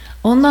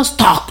 Ondan sonra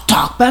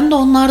tak ben de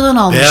onlardan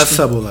almıştım. Beyaz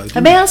sabolar değil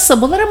mi? Beyaz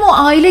sabolar ama o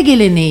aile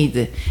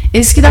geleneğiydi.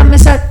 Eskiden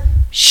mesela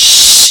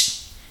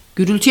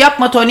gürültü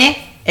yapma Toni.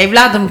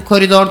 Evladım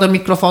koridorda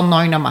mikrofonla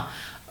oynama.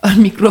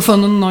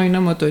 Mikrofonunla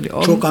oynama Toni.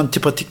 Çok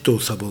antipatikti o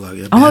sabolar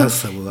ya. Ama beyaz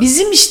sabolar.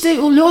 bizim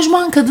o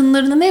lojman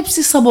kadınlarının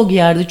hepsi sabo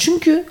giyerdi.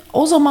 Çünkü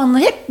o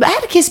zamanlar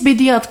herkes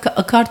Bediye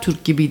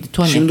Akartürk gibiydi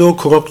Toni. Şimdi o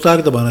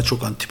kroklar da bana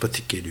çok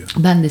antipatik geliyor.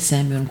 Ben de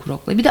sevmiyorum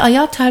krokları. Bir de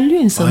ayağı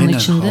terliyor insanın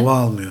içinde. Aynen, hava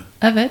almıyor.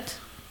 Evet.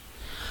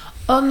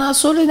 Ondan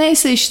sonra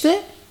neyse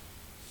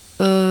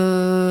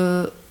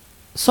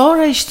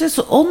sonra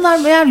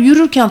onlar eğer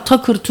yürürken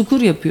takır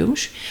tukur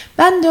yapıyormuş.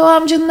 Ben de o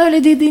amcanın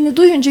öyle dediğini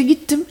duyunca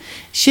gittim.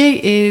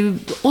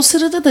 O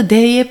sırada da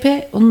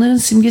DYP onların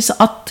simgesi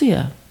attı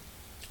ya.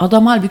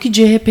 Adam halbuki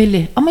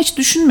CHP'li. Ama hiç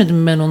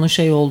düşünmedim ben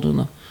onun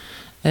olduğunu.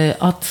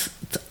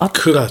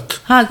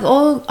 Kırat.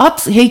 O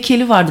at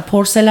heykeli vardı.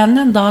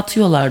 Porselenden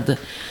dağıtıyorlardı.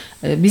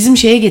 Bizim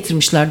şeye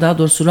getirmişler, daha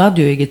doğrusu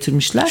radyoya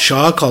getirmişler.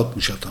 Şaha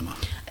kalkmış at ama.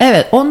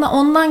 Evet,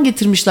 ondan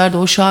getirmişlerdi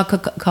o şaha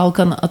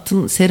kalkan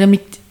atın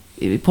seramik,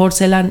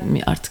 porselen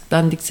mi artık,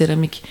 dandik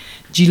seramik,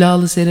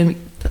 cilalı seramik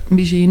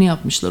bir şeyini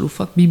yapmışlar,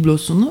 ufak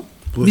biblosunu.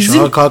 Bu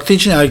şaha kalktığı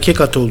için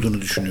erkek at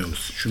olduğunu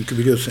düşünüyoruz. Çünkü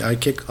biliyorsun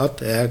erkek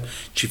at eğer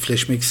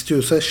çiftleşmek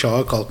istiyorsa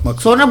şaha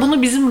kalkmak. Sonra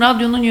bunu bizim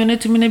radyonun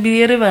yönetimine bir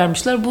yere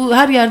vermişler. Bu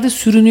her yerde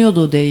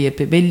sürünüyordu o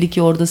DYP. Belli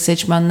ki orada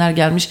seçmenler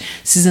gelmiş.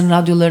 Sizin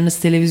radyolarınız,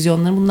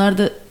 televizyonlar, bunlar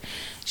da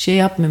şey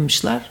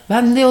yapmamışlar.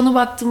 Ben de onu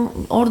baktım,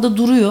 orada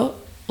duruyor.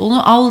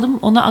 Onu aldım,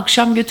 ona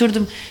akşam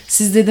götürdüm.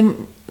 Siz dedim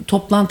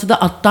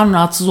toplantıda attan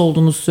rahatsız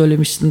olduğunuzu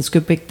söylemişsiniz,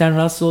 köpekten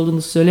rahatsız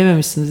olduğunuzu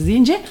söylememişsiniz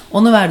deyince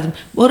onu verdim.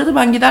 Bu arada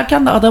ben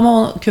giderken de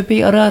adama o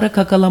köpeği ara ara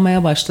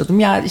kakalamaya başladım.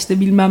 Ya işte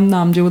bilmem ne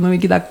amca, buna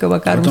 2 dakika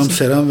bakar mısın? Adam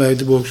selam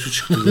verdi, borçlu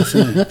çıktı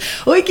desene.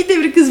 O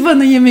 2'de bir kız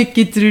bana yemek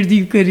getirirdi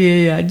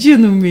yukarıya ya.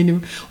 Canım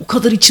benim. O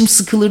kadar içim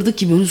sıkılırdı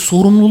ki, böyle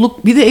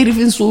sorumluluk. Bir de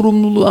herifin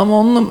sorumluluğu,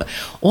 ama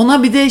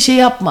ona bir de şey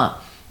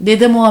yapma.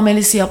 Dede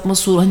muamelesi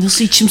yapması,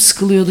 nasıl içim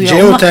sıkılıyordu ya.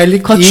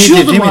 C-otellik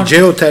iyiydi değil mi? Artık.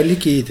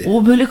 C-otellik iyiydi.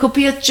 O böyle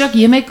kapıyı açacak,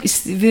 yemek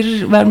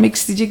vermek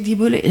isteyecek diye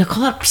böyle ne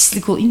kadar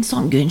pislik o.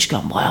 İnsan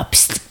gençken bayağı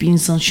pislik bir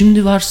insan.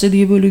 Şimdi verse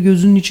diye böyle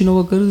gözünün içine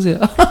bakarız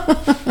ya.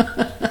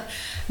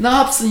 Ne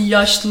yapsın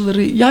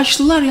yaşlıları?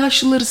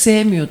 Yaşlıları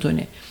sevmiyor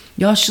Toni.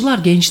 Yaşlılar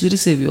gençleri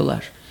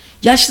seviyorlar.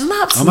 Yaşlı ne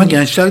yapsın? Ama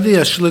gençler de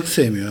yaşlıları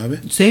sevmiyor abi.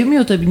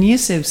 Sevmiyor tabii, niye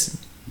sevsin?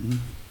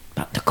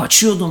 Ben de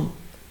kaçıyordum.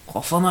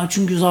 Kafana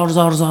çünkü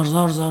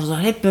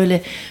zar. Hep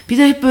böyle, bir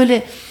de hep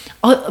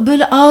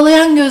böyle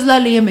ağlayan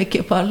gözlerle yemek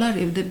yaparlar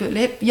evde,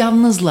 böyle hep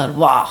yalnızlar.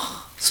 Vah.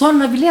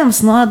 Sonra biliyor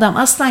musun, o adam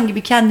aslan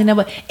gibi kendine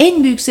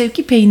en büyük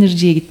zevki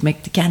peynirciye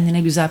gitmekti.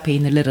 Kendine güzel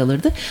peynirler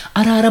alırdı.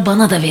 Ara ara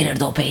bana da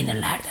verirdi o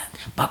peynirlerden.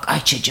 Bak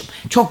Ayça'cığım,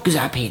 çok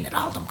güzel peynir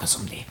aldım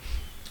kızım diye.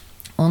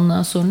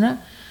 Ondan sonra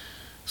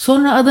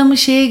adamı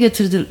şeye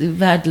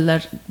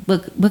verdiler.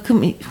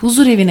 Bakın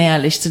huzur evine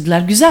yerleştirdiler.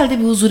 Güzel de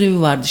bir huzur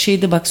evi vardı.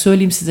 Şeyde, bak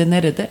söyleyeyim size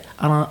nerede.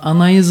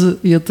 Anayızı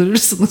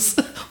yatırırsınız.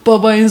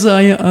 Babanızı,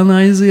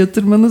 anayızı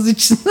yatırmanız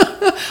için.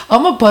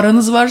 Ama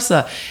paranız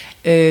varsa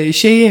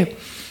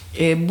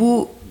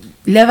bu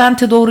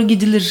Levent'e doğru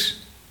gidilir.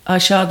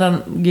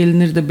 Aşağıdan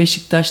gelinir de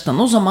Beşiktaş'tan.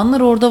 O zamanlar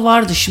orada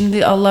vardı.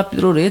 Şimdi Allah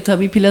bilir, oraya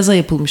tabii plaza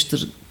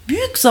yapılmıştır.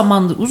 Büyük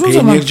zamandır, uzun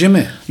zaman. Peynirci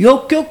mi?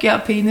 Yok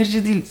ya,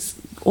 peynirci değil.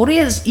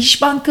 Oraya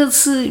İş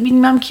Bankası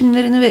bilmem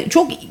kimlerini ve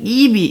çok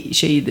iyi bir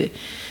şeydi.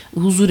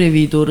 Huzur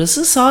eviydi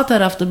orası. Sağ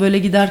tarafta böyle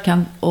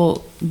giderken,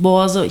 o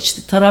Boğaz'a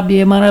işte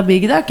Tarabya'ya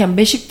giderken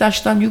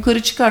Beşiktaş'tan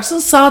yukarı çıkarsın,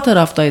 sağ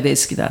taraftaydı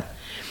eskiden.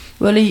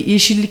 Böyle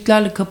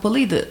yeşilliklerle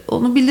kapalıydı.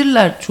 Onu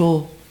bilirler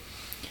çoğu.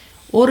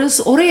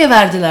 Oraya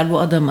verdiler bu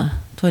adamı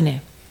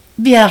Toni.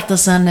 Bir hafta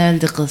sonra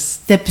öldü kız.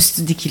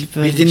 Tepüstü dikilip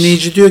ölmüş. Bir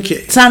dinleyici diyor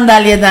ki,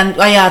 sandalyeden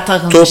ayağa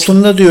takılmış.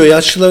 toplumda diyor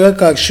yaşlılara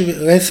karşı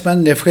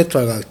resmen nefret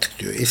var artık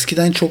diyor.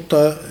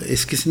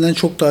 Eskisinden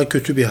çok daha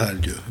kötü bir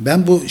hal diyor.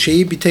 Ben bu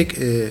şeyi bir tek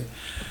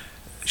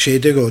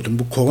şeyde gördüm.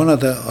 Bu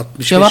koronada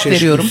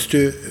 65 yaş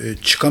üstü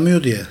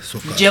çıkamıyor diye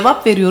sokağa.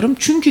 Cevap veriyorum.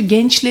 Çünkü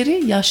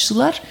gençleri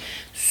yaşlılar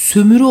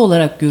sömürü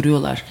olarak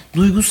görüyorlar.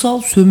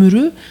 Duygusal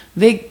sömürü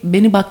ve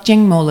beni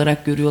bakcengme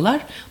olarak görüyorlar.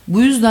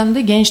 Bu yüzden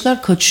de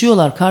gençler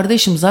kaçıyorlar.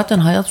 Kardeşim zaten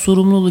hayat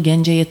sorumluluğu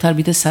gence yeter,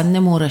 bir de seninle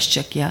mi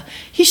uğraşacak ya?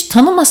 Hiç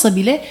tanımasa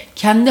bile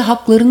kendi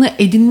haklarını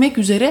edinmek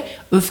üzere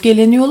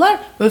öfkeleniyorlar.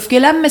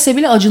 Öfkelenmese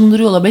bile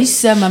acındırıyorlar. Ben hiç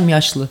sevmem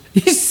yaşlı.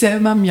 Hiç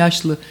sevmem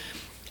yaşlı.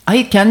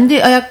 Hayır,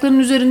 kendi ayaklarının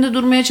üzerinde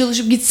durmaya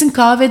çalışıp gitsin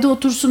kahvede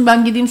otursun,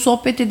 ben gideyim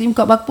sohbet edeyim.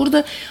 Bak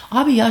burada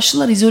abi,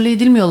 yaşlılar izole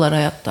edilmiyorlar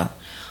hayattan.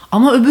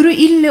 Ama öbürü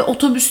ille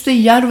otobüste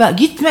yer ver.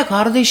 Gitme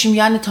kardeşim,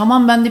 yani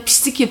tamam ben de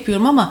pislik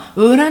yapıyorum ama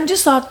öğrenci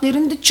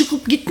saatlerinde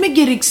çıkıp gitme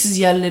gereksiz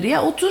yerlere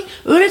ya. Otur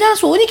öğleden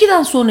sonra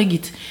 12'den sonra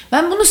git.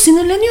 Ben bunu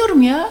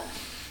sinirleniyorum ya.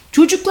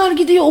 Çocuklar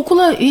gidiyor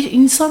okula,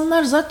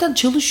 insanlar zaten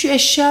çalışıyor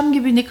eşeğim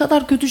gibi, ne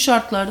kadar kötü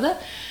şartlarda.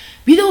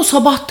 Bir de o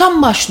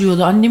sabahtan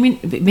başlıyordu.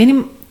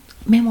 Benim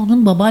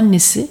Memo'nun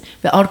babaannesi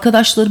ve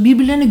arkadaşları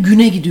birbirlerine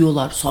güne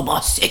gidiyorlar.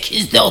 Sabah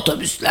 8'de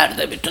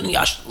otobüslerde bütün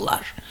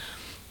yaşlılar.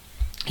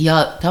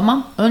 Ya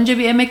tamam, önce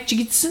bir emekçi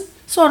gitsin,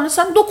 sonra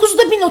sen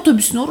 9'da bin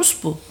otobüsüne,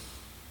 orospu.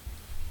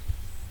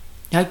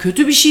 Ya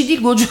kötü bir şey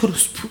değil koca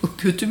orospu.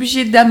 Kötü bir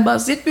şeyden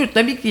bahsetmiyorum.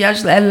 Tabii ki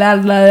yaşlı.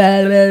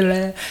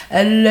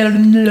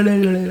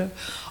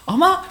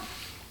 Ama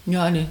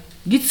yani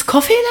git,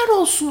 kafeler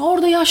olsun.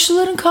 Orada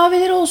yaşlıların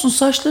kahveleri olsun.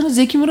 Saçlarını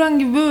Zeki Müren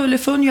gibi böyle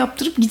fön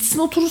yaptırıp gitsin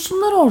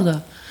otursunlar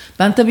orada.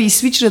 Ben tabii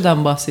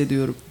İsviçre'den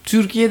bahsediyorum.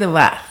 Türkiye'de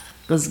var.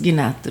 Kız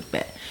günahtır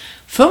be.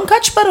 Fön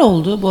kaç para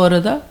oldu bu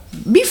arada?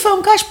 Bir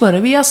fön kaç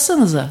para? Bir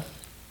yazsanıza.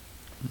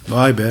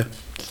 Vay be.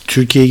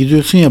 Türkiye'ye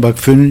gidiyorsun ya, bak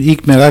fönün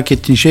ilk merak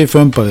ettiğin şey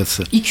fön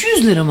parası.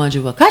 200 lira mı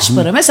acaba? Kaç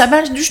para? Mesela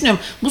ben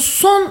düşünüyorum. Bu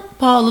son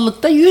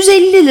pahalılıkta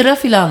 150 lira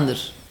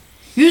filandır.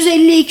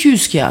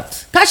 150-200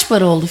 kağıt. Kaç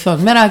para oldu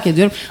fön? Merak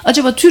ediyorum.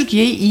 Acaba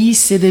Türkiye'yi iyi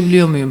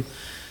hissedebiliyor muyum?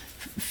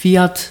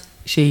 Fiyat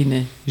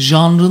şeyini,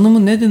 janrını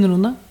mı, ne denir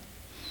ona?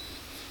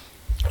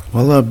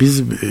 Valla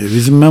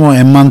bizim Memo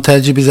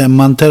envanterci, biz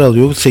envanter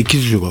alıyoruz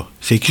 8 euro.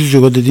 8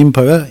 euro dediğim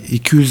para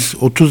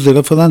 230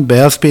 lira falan.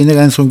 Beyaz peynir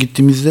en son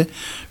gittiğimizde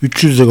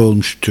 300 lira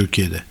olmuştu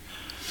Türkiye'de.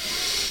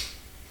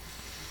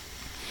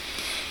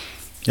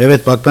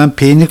 Evet bak, ben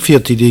peynir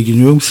fiyatıyla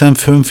ilgileniyorum, sen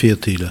fön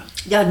fiyatıyla.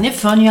 Ya ne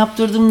fön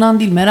yaptırdığımdan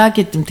değil, merak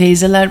ettim.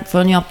 Teyzeler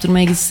fön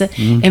yaptırmaya gitse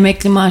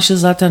emekli maaşı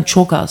zaten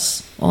çok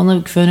az.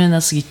 Ona föne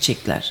nasıl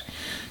gidecekler?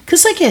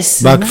 Kısa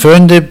kessin. Bak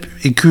fön de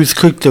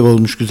 240 lira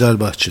olmuş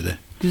Güzelbahçe'de.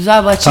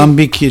 Güzelbahçe. Tam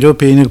 1 kilo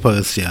peynir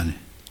parası yani.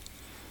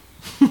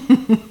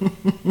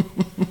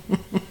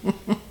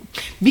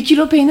 1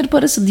 kilo peynir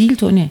parası değil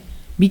Toni.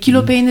 1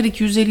 kilo peynir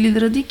 250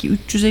 lira değil ki.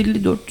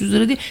 350-400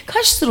 lira değil.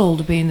 Kaç lira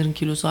oldu peynirin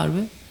kilosu harbi?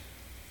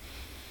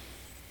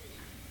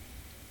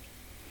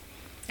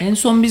 En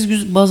son biz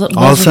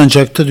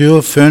Alsancak'ta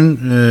diyor fön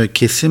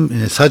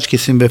kesim, saç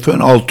kesim ve fön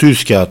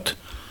 600 kağıt.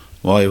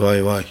 Vay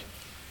vay vay.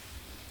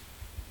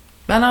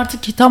 Ben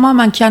artık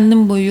tamamen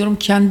kendim boyuyorum,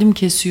 kendim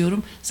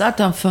kesiyorum.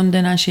 Zaten fön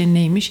denen şey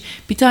neymiş?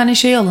 Bir tane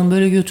şey alın,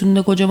 böyle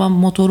götünde kocaman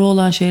motoru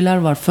olan şeyler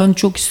var. Fön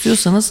çok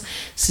istiyorsanız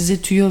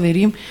size tüyo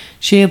vereyim.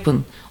 Şey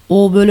yapın.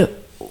 O böyle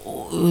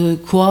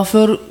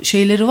kuaför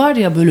şeyleri var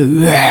ya, böyle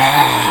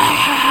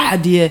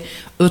diye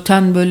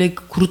öten böyle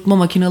kurutma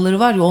makineleri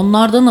var ya,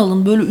 onlardan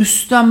alın. Böyle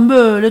üstten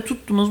böyle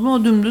tuttunuz mu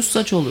o dümdüz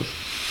saç olur.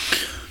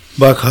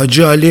 Bak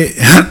Hacı Ali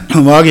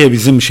var ya,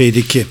 bizim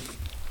şeydeki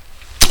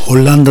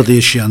Hollanda'da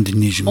yaşayan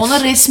dinleyicimiz.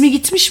 Ona resmi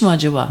gitmiş mi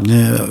acaba?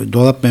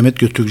 Dolap Mehmet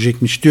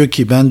götürecekmiş. Diyor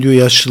ki ben diyor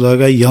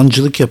yaşlılara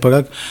yancılık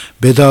yaparak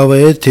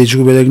bedavaya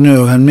tecrübelerini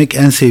öğrenmek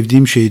en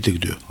sevdiğim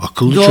şeydir diyor.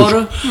 Akıllı doğru.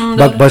 çocuk.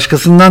 Bak doğru.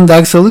 Başkasından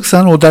ders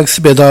alırsan o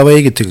dersi bedavaya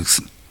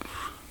getirirsin.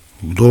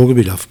 Doğru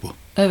bir laf bu.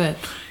 Evet.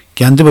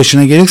 Kendi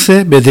başına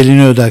gelirse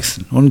bedelini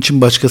ödersin. Onun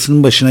için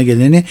başkasının başına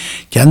geleni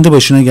kendi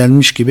başına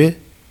gelmiş gibi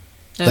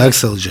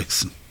ders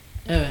alacaksın.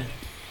 Evet.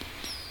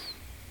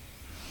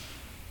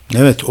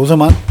 Evet, o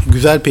zaman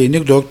güzel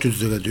peynir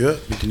 400 lira diyor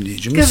bir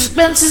dinleyicimiz. Kız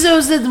ben sizi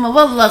özledim ha,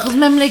 vallahi kız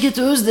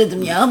memleketi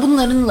özledim ya.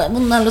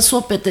 Bunlarla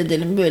sohbet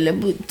edelim,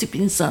 böyle bu tip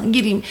insan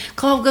gireyim.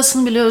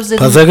 Kavgasını bile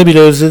özledim. Pazarı bile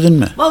özledin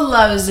mi?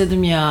 Vallahi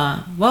özledim ya.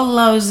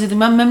 Vallahi özledim.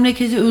 Ben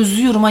memleketi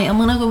özlüyorum. Ay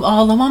amına koyayım,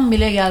 ağlamam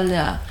bile geldi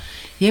ya.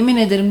 Yemin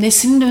ederim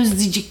nesini de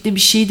özleyecek de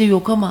bir şey de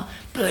yok ama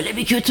böyle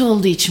bir kötü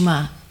oldu içim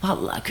ha.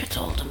 Vallahi kötü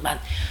oldum ben.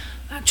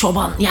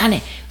 Çoban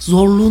yani,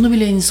 zorluğunu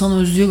bile insan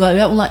özlüyor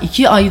galiba. Ulan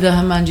 2 ayda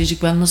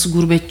hemencecik ben nasıl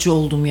gurbetçi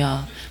oldum ya.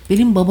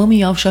 Benim babamın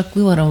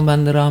yavşaklığı var ama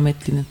bende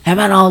rahmetlinin.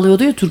 Hemen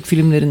ağlıyordu ya Türk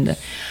filmlerinde.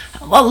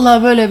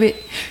 Vallahi böyle bir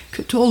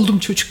kötü oldum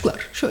çocuklar.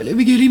 Şöyle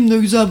bir geleyim de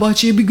güzel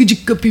bahçeye bir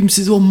gıcık kapayım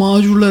size, o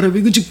macurlara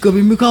bir gıcık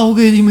kapayım, bir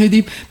kavga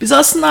edeyim. Biz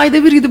aslında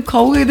ayda bir gidip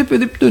kavga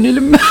edip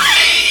dönelim.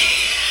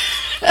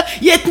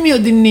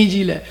 Yetmiyor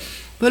dinleyiciyle.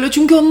 Böyle,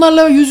 çünkü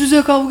onlarla yüz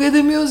yüze kavga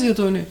edemiyoruz ya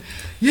Toni.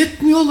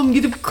 Yetmiyor oğlum,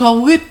 gidip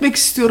kavga etmek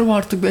istiyorum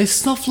artık.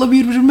 Esnafla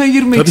birbirime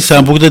girmek Tabii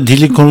istiyorum. sen burada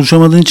dili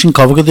konuşamadığın için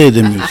kavga da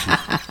edemiyorsun.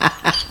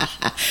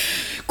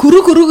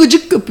 Kuru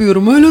gıcık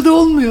kapıyorum, öyle de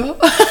olmuyor.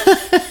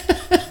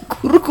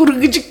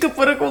 kuru gıcık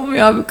kaparak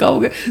olmuyor abi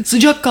kavga.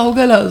 Sıcak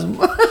kavga lazım.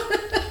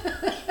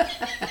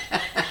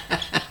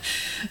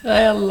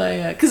 Hay Allah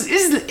ya. Kız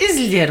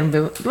izliyorum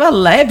be.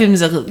 Vallahi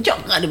hepimize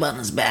çok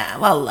garibanız be.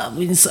 Vallahi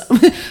bu insan.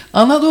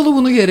 Anadolu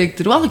bunu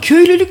gerektirir. Vallahi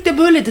köylülük de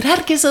böyledir.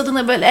 Herkes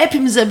adına böyle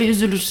hepimize bir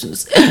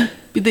üzülürsünüz.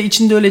 Bir de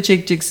içinde öyle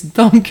çekeceksin.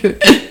 Tam köy.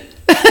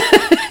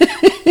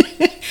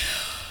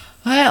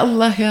 Hay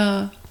Allah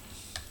ya.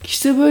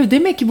 İşte böyle.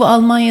 Demek ki bu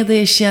Almanya'da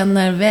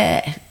yaşayanlar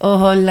ve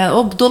o Hollanda.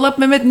 O Dolap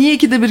Mehmet niye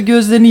ikide bir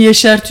gözlerini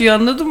yeşertiyor,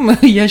 anladın mı?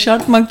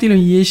 Yaşartmak değil o,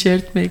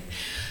 yeşertmek.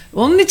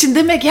 Onun için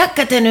demek ki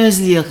hakikaten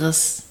özlüyor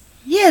kız.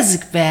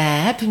 Yazık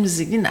be,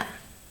 hepimizi günah.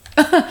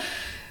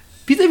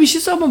 Bir de bir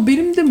şey söyleyeyim ama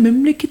benim de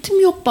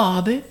memleketim yok be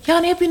abi.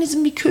 Yani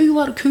hepinizin bir köyü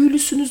var,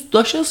 köylüsünüz,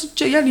 daşa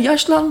sıçacak. Yani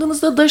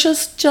yaşlandığınızda daşa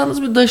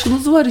sıçacağınız bir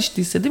daşınız var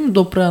işte, değil mi,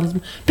 toprağınız mı?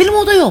 Benim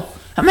o da yok.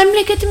 Ha,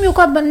 memleketim yok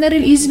abi, ben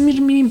nereli, İzmir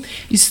miyim,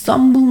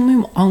 İstanbul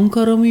muyum,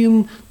 Ankara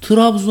mıyım,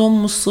 Trabzon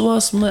mu,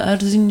 Sivas mı,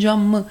 Erzincan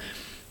mı?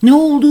 Ne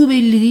olduğu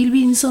belli değil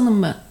bir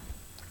insanım ben.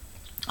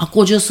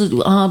 Kocası,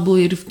 bu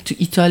herif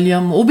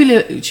İtalyan mı? O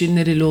bile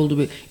nereli oldu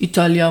be?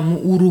 İtalyan mı,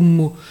 Urum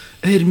mu,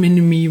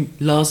 Ermeni miyim,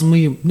 Laz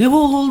mıyım? Ne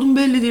bu oldum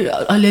belli değil.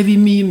 Alevi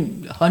miyim,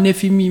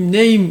 Hanefi miyim,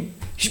 neyim?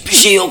 Hiçbir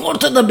şey yok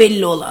ortada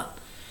belli olan.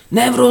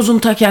 Nevroz'un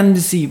ta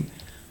kendisiyim.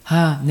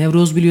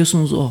 Nevroz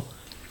biliyorsunuz o.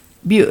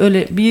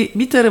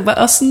 Bir tarafı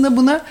aslında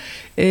buna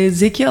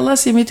Zeki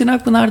Alasya, Metin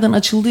Akpınar'dan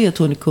açıldı ya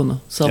Toni konu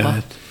sabah.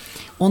 Evet.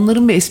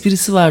 Onların bir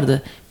esprisi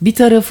vardı. Bir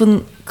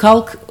tarafın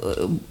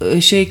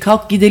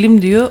kalk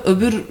gidelim diyor.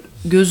 Öbür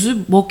gözü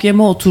bok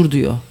yeme otur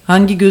diyor.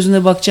 Hangi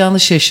gözüne bakacağını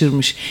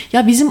şaşırmış.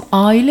 Ya bizim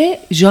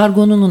aile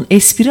jargonunun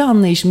espri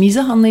anlayışı,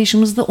 mizah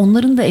anlayışımızda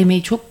onların da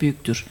emeği çok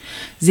büyüktür.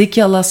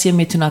 Zeki Alasya,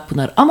 Metin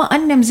Akpınar. Ama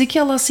annem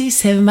Zeki Alasya'yı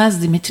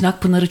sevmezdi. Metin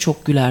Akpınar'ı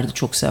çok gülerdi,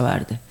 çok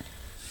severdi.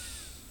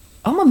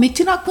 Ama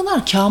Metin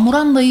Akpınar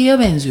Kamuran dayıya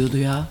benziyordu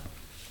ya.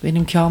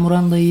 Benim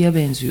Kamuran dayıya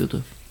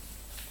benziyordu.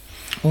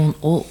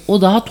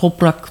 O daha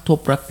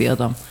toprak bir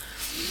adam.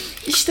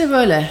 İşte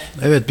böyle.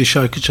 Evet, bir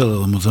şarkı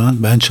çalalım o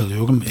zaman. Ben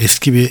çalıyorum.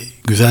 Eski bir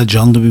güzel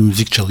canlı bir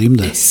müzik çalayım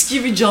da.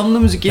 Eski bir canlı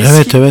müzik. Eski,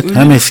 Evet. öyle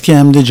Hem mi? eski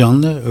hem de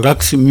canlı.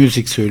 Rock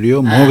müzik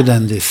söylüyor. More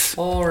Than This.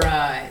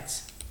 Alright.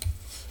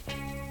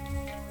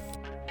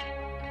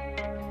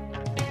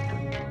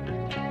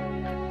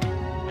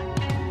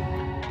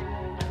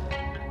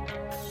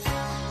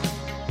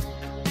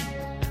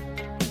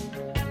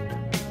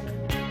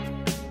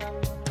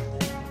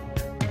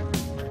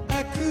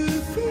 I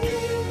could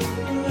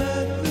feel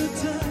at the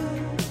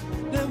time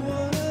there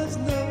was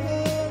no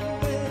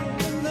way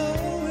of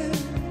knowing.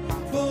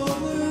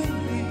 Falling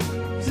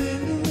leaves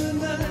in the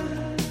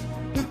night,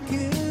 who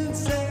can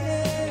say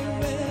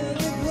where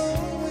they're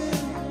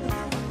blowing?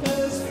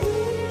 As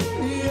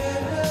free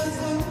as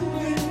the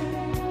wind,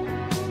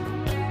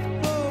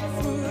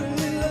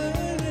 hopefully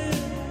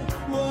learning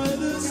why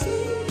the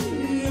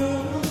sea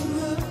on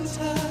the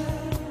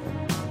tide.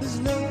 There's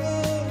no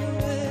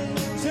way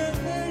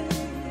turning.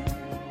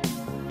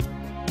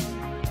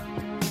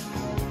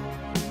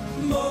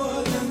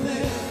 More than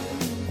that,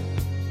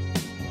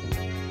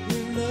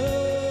 you know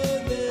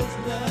there's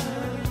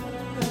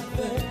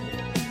nothing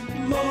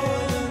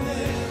more than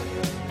that.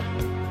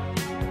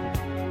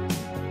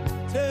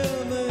 Tell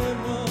me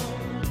one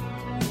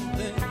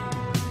thing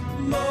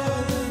more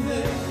than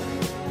that.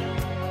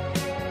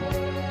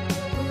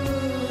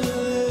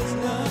 There's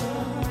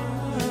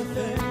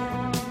nothing.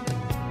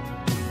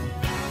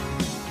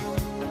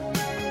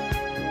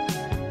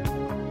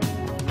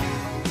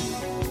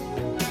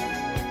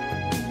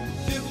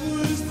 It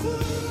was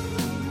fun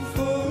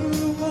for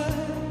a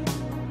while.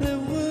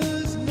 There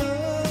was no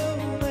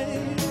way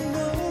of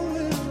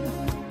knowing,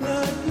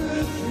 like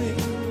a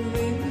dream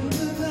in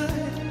the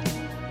night.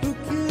 Who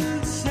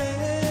can say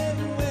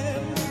where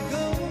we're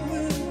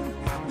going?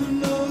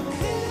 No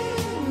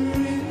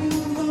caring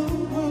no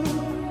more.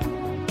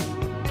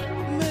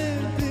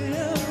 Maybe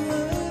I'm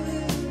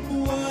running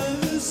while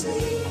the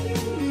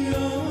sea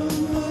on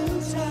the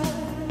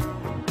tide.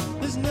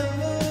 There's no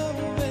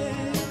way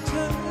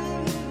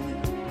turning.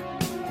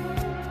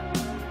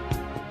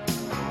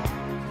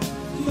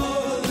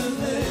 More than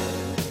that,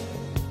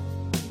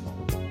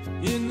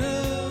 you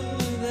know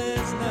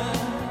there's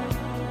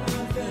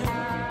nothing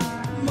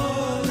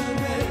more than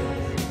that.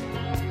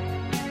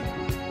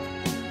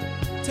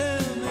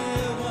 Tell me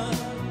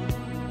one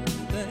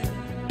thing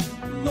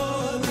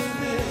more than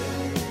that.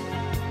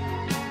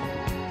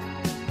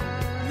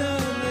 No,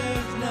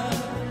 there's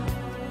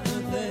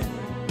nothing.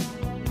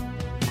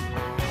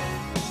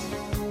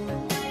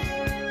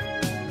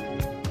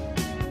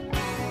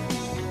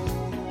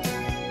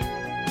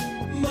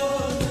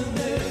 More than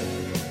that.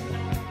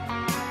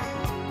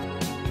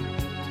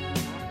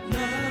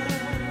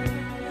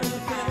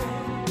 Nothing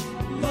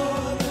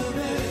more than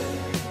that.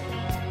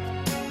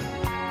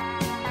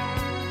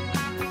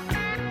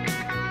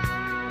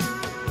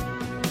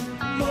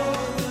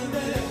 More than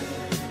that.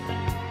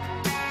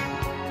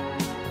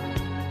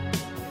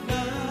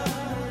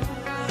 Nothing.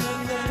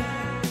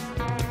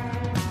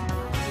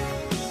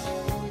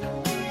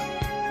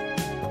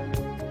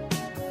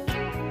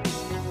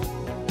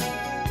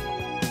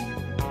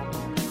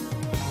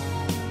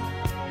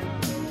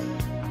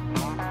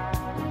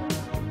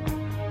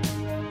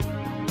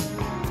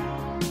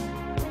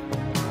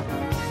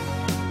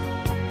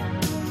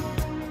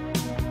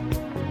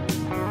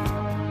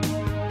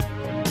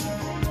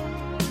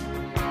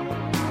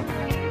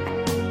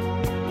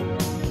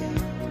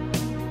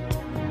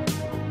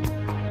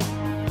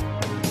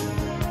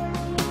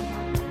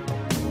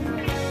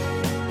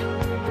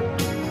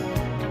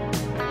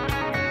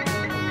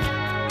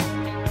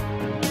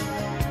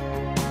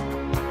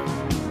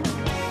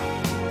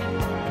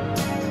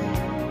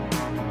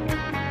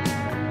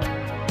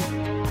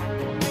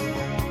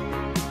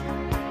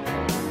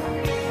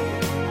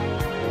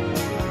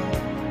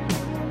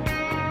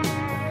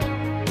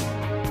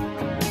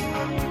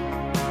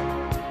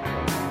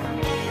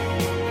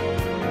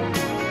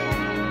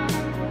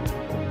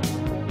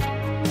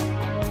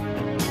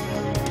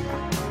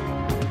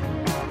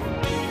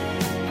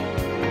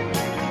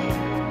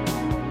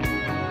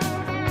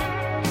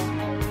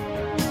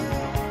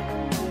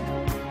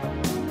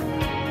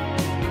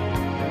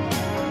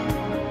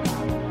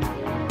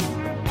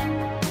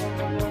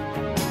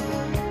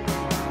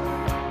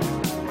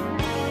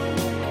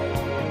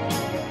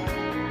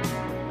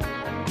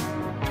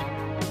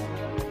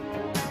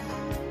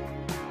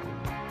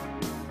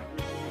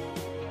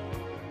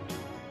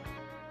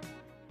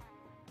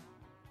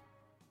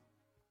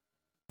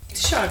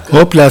 Şarkı.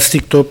 Hop,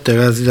 lastik top,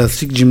 terazi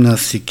lastik,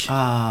 jimnastik.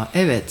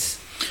 Evet.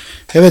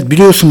 Evet,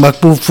 biliyorsun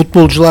bak, bu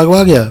futbolcular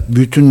var ya,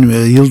 bütün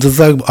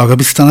yıldızlar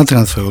Arabistan'a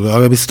transfer oluyor.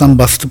 Arabistan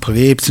bastı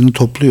parayı, hepsini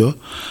topluyor.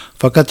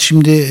 Fakat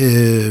şimdi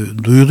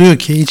duyuluyor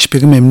ki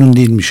hiçbiri memnun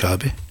değilmiş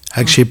abi.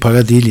 Her şey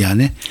para değil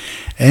yani.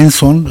 En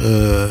son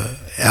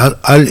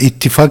Al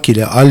İttifak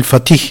ile Al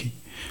Fatih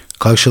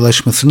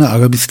karşılaşmasını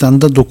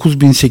Arabistan'da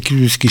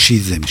 9800 kişi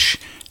izlemiş.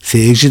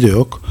 Seyirci de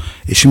yok.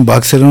 Şimdi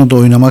Barcelona'da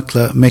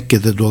oynamakla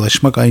Mekke'de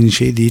dolaşmak aynı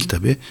şey değil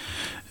tabii.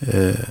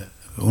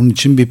 Onun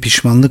için bir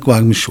pişmanlık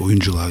varmış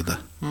oyuncularda.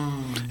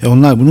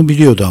 Onlar bunu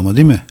biliyordu ama,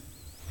 değil mi?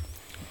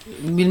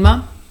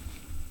 Bilmem.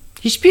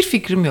 Hiçbir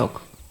fikrim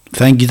yok.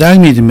 Sen gider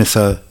miydin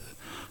mesela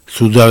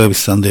Suudi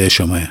Arabistan'da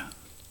yaşamaya?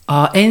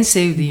 En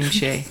sevdiğim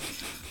şey.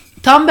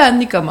 Tam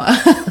benlik ama.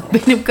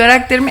 Benim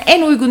karakterimin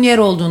en uygun yer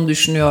olduğunu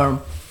düşünüyorum.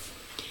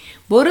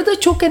 Bu arada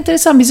çok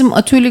enteresan, bizim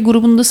atölye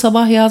grubunda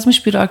sabah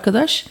yazmış bir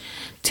arkadaş.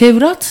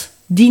 Tevrat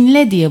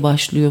dinle diye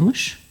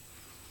başlıyormuş.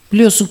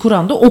 Biliyorsun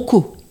Kur'an'da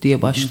oku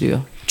diye başlıyor.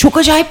 Çok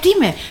acayip değil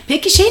mi?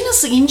 Peki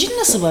İncil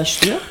nasıl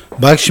başlıyor?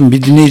 Bak şimdi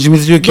bir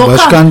dinleyicimiz diyor ki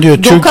başkan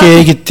diyor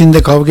Türkiye'ye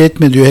gittiğinde kavga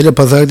etme diyor. Hele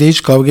pazarda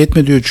hiç kavga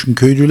etme diyor. Çünkü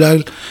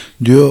köylüler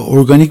diyor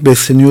organik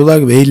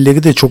besleniyorlar ve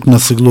elleri de çok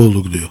nasırlı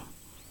olur diyor.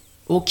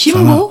 O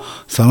kim bu?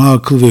 Sana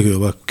akıl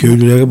veriyor bak.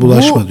 Köylülere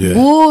bulaşma diyor.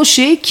 Bu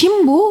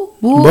kim bu?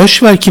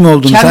 Boş ver kim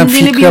olduğunu. Sen kendini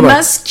fikre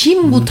bilmez. Bak.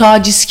 Kim bu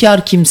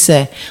tacizkar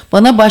kimse?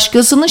 Bana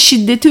başkasının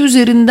şiddeti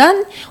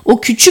üzerinden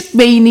o küçük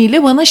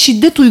beyniyle bana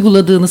şiddet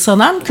uyguladığını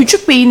sanan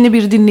küçük beyinli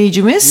bir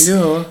dinleyicimiz.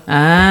 Yok.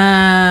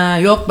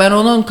 Yok ben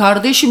onun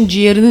kardeşim,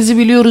 ciğerinizi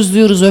biliyoruz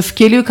diyoruz.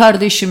 Öfkeli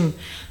kardeşim.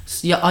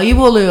 Ya ayıp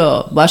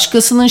oluyor.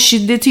 Başkasının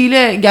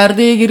şiddetiyle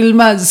gerdeğe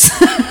girilmez.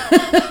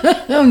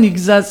 Ne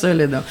güzel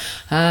söyledim.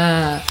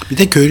 Bir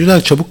de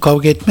köylüler çabuk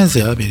kavga etmez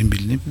ya benim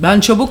bildiğim. Ben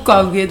çabuk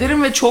kavga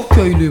ederim ve çok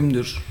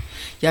köylüyümdür.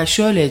 Ya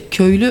şöyle,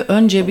 köylü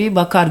önce bir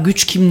bakar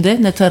güç kimde,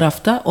 ne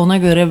tarafta, ona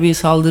göre bir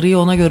saldırıyı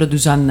ona göre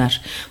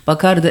düzenler.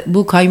 Bakar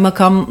bu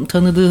kaymakam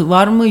tanıdığı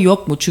var mı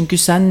yok mu? Çünkü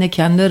seninle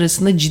kendi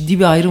arasında ciddi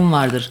bir ayrım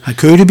vardır.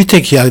 Köylü bir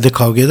tek yerde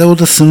kavga eder, o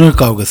da sınır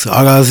kavgası,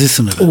 arazi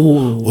sınırı.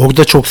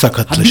 Orada çok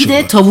sakatlaşır. Bir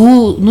de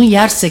tavuğunu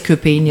yerse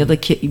köpeğin ya da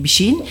bir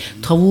şeyin,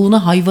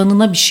 tavuğuna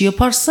hayvanına bir şey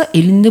yaparsa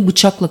elinde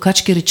bıçakla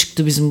kaç kere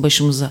çıktı bizim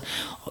başımıza.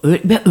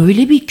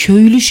 Öyle bir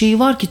köylü şeyi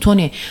var ki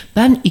Toni,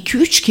 ben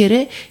 2-3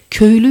 kere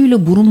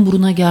köylüyle burun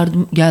buruna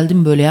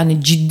geldim böyle,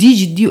 yani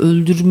ciddi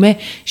öldürme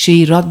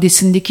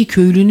raddesindeki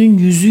köylünün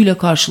yüzüyle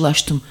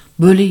karşılaştım.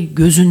 Böyle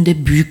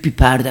gözünde büyük bir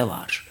perde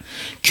var.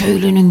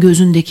 Köylünün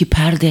gözündeki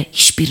perde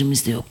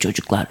hiçbirimizde yok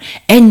çocuklar.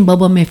 En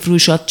baba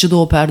mefruşatçı da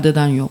o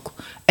perdeden yok.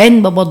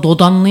 En baba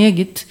dodanlıya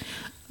git.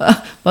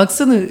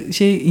 Baksana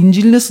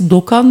İncil nasıl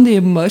Dokan diye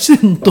mi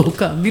başlıyor?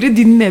 Dokan. Biri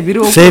dinle, biri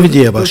oku. Sev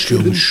diye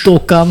başlıyormuş.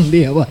 Dokan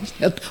diye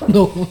başlıyor.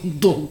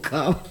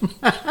 Dokan.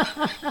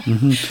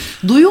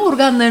 Duyu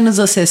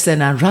organlarınıza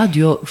seslenen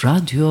radyo.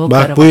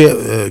 Bak bu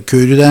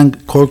köylüden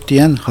kork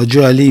diyen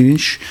Hacı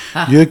Ali'ymiş.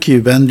 Diyor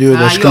ki ben diyor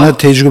başkana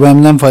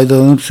tecrübemden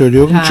faydalanıp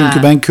söylüyorum.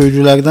 Çünkü ben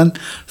köylülerden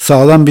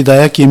sağlam bir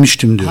dayak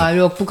yemiştim diyor.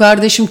 Yok, bu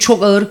kardeşim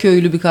çok ağır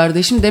köylü bir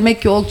kardeşim.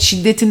 Demek ki o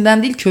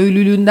şiddetinden değil,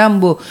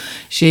 köylülüğünden bu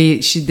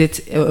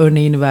şiddet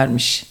örneğini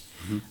vermiş.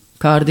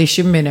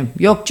 Kardeşim benim.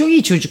 Yok, çok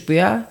iyi çocuk bu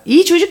ya.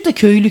 İyi çocuk da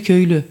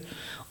köylü.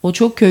 O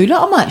çok köylü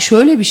ama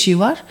şöyle bir şey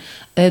var.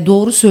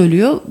 Doğru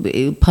söylüyor.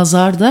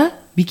 Pazarda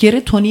bir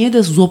kere Toni'ye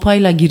de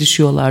sopayla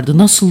girişiyorlardı.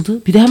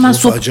 Nasıldı? Bir de hemen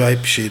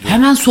acayip bir şeydi.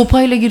 Hemen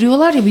sopayla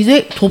giriyorlar ya, bir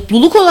de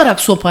topluluk olarak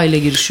sopayla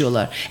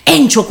girişiyorlar.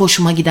 En çok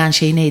hoşuma giden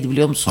şey neydi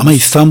biliyor musunuz? Ama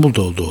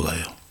İstanbul'da oldu olay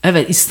o.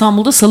 Evet,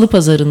 İstanbul'da Salı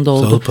Pazarı'nda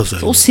oldu. Salı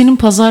Pazarı. O senin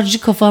pazarcı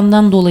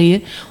kafandan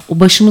dolayı o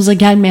başımıza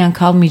gelmeyen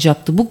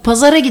kalmayacaktı. Bu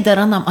pazara gider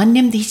anam.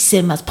 Annem de hiç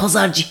sevmez.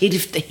 Pazarcı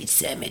herif de hiç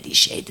sevmediği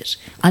şeydir.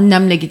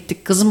 Annemle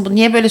gittik. Kızım bu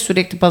niye böyle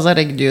sürekli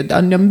pazara gidiyor?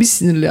 Annem bir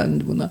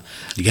sinirlendi buna.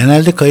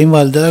 Genelde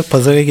kayınvalideler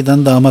pazara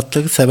giden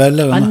damatları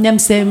severler ama. Annem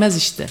sevmez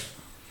işte.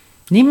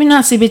 Ne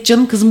münasebet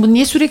canım, kızım bu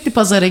niye sürekli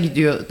pazara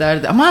gidiyor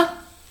derdi. Ama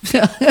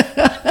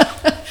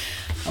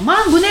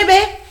aman bu ne be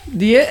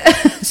diye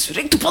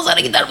sürekli pazara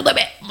gider bu da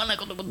be. Bana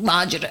kodumun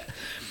macırı.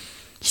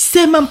 Hiç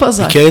sevmem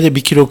pazar. Bir kere de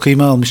 1 kilo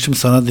kıyma almıştım,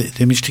 sana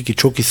demişti ki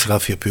çok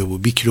israf yapıyor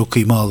bu. 1 kilo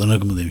kıyma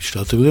alınır mı demişti,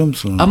 hatırlıyor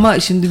musun onu? Ama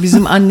şimdi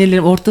bizim anneler,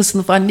 orta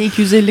sınıf anne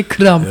 250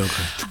 gram.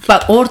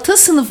 Bak, orta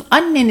sınıf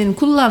annenin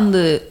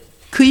kullandığı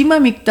kıyma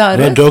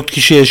miktarı. Ve 4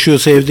 kişi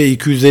yaşıyorsa evde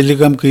 250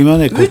 gram kıyma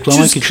ne? Koklamak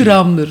 300 için.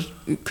 gramdır.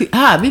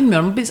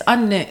 Bilmiyorum, biz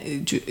anne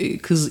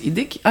kız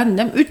idik.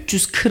 Annem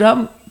 300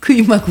 gram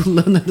kıyma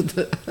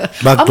kullanırdı.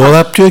 Bak ama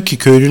dolap diyor ki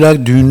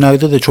köylüler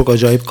düğünlerde de çok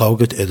acayip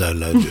kavga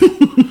ederler diyor.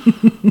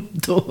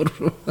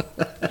 Doğru.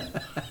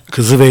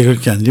 Kızı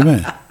verirken değil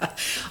mi?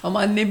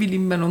 Ama ne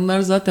bileyim ben, onlar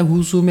zaten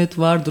husumet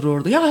vardır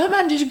orada. Ya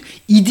hemencecik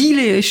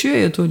idiyle yaşıyor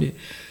ya Toni.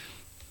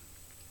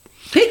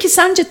 Peki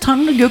sence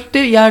Tanrı gökte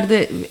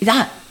yerde,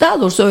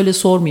 daha doğrusu öyle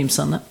sormayayım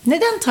sana.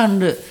 Neden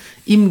Tanrı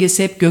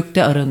imgesi hep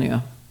gökte aranıyor?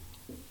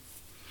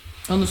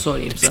 Onu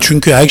sorayım sana.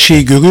 Çünkü her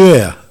şeyi görüyor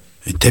ya.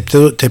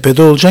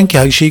 Tepede olacaksın ki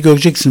her şeyi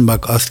göreceksin.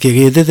 Bak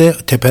askeriyede de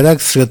tepeler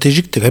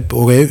stratejiktir. Hep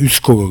oraya üst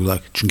korurlar.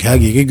 Çünkü her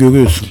yeri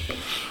görüyorsun.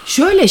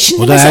 Şöyle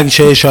şimdi o da her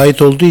şeye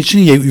şahit olduğu için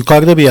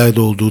yukarıda bir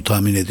yerde olduğu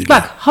tahmin ediliyor.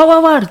 Bak,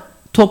 hava var,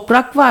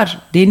 toprak var,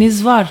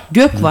 deniz var,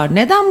 gök var.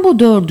 Neden bu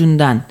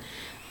dördünden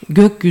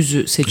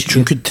gökyüzü seçiliyor?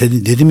 Çünkü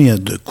dedim ya,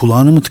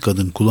 kulağını mı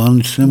tıkadın? Kulağının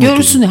üstüne mi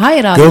Görürsün, oturdun?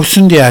 hayır abi.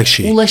 Görsün diye her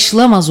şeyi.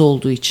 Ulaşılamaz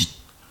olduğu için.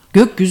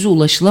 Gökyüzü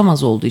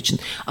ulaşılamaz olduğu için.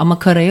 Ama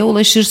karaya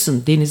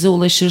ulaşırsın, denize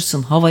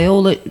ulaşırsın, havaya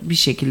bir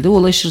şekilde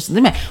ulaşırsın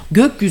değil mi?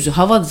 Gökyüzü,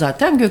 hava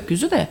zaten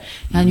gökyüzü de.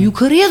 Yani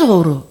yukarıya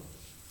doğru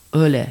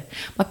Öyle.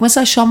 Bak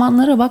mesela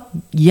şamanlara bak,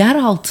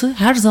 yeraltı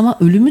her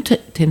zaman ölümü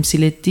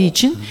temsil ettiği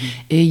için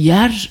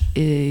yer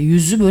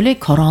yüzü böyle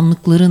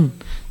karanlıkların,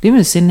 değil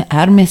mi? Senin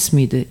Hermes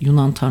miydi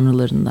Yunan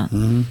tanrılarından?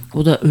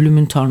 O da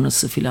ölümün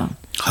tanrısı filan.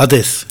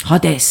 Hades.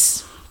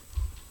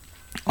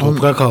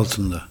 Toprak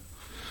altında.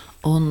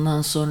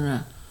 Ondan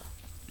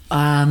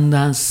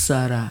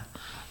sonra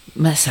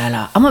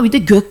mesela ama bir de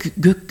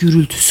gök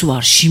gürültüsü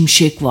var,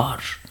 şimşek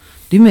var.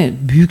 Değil mi?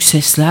 Büyük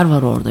sesler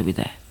var orada bir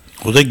de.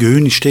 O da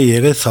göğün işte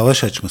yere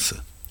savaş açması.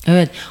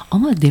 Evet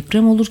ama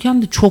deprem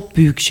olurken de çok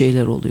büyük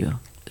şeyler oluyor.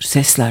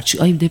 Sesler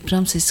çıkıyor. Ay,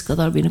 deprem sesi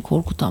kadar beni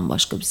korkutan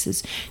başka bir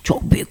ses.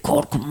 Çok büyük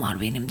korkum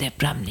var benim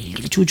depremle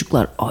ilgili.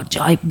 Çocuklar,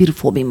 acayip bir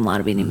fobim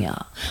var benim ya.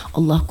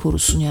 Allah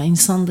korusun ya.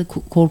 İnsan da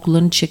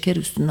korkularını çeker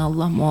üstüne,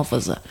 Allah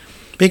muhafaza.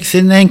 Peki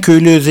senin en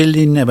köylü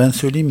özelliğin ne? Ben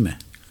söyleyeyim mi?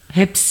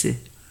 Hepsi.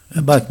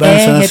 Bak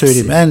ben sana hepsi.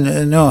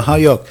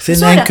 söyleyeyim. Yok. Senin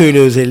Söyle. en köylü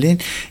özelliğin,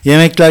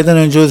 yemeklerden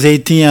önce o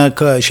zeytinyağı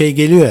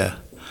geliyor ya.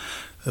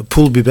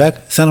 Pul biber.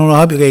 Sen onu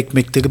habire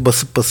ekmekleri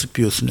basıp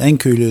yiyorsun. En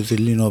köylü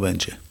özelliğin o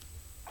bence.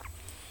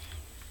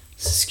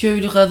 Siz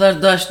köylü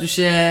kadar taş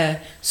düşe.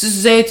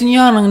 Siz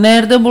zeytinyağının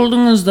nerede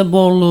buldunuz da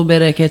bolluğu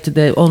bereketi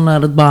de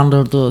onları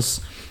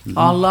bandırdınız.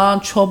 Allah'ın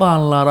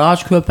çobanları,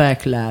 aç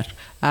köpekler.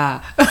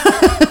 Ha.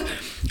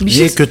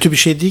 Niye kötü bir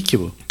şey değil ki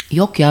bu?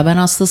 Yok ya, ben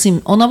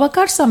hastasıyım. Ona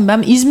bakarsam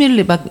ben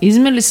İzmirli, bak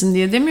İzmirlisin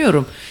diye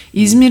demiyorum.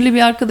 İzmirli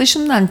bir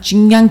arkadaşımdan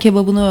cingen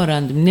kebabını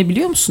öğrendim. Ne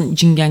biliyor musun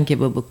cingen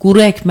kebabı?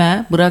 Kuru ekmeği,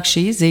 bırak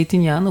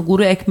zeytinyağını,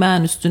 kuru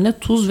ekmeğin üstüne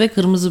tuz ve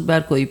kırmızı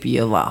biber koyup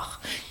yiyor. Vah.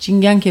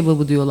 Cingen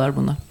kebabı diyorlar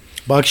buna.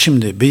 Bak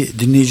şimdi bir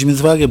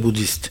dinleyicimiz var ya,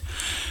 Budist.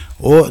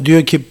 O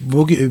diyor ki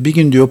bir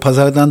gün diyor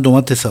pazardan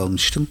domates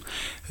almıştım.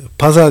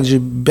 Pazarcı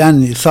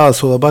ben sağa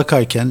sola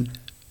bakarken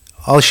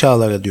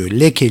aşağılara diyor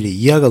lekeli,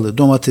 yaralı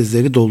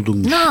domatesleri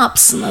doldurmuş. Ne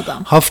yapsın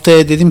adam?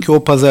 Haftaya dedim ki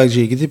o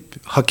pazarcıya gidip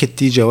hak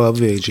ettiği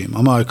cevabı vereceğim.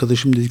 Ama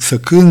arkadaşım dedik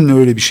sakın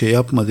öyle bir şey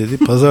yapma dedi.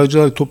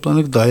 Pazarcılar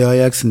toplanır dayağı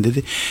yersin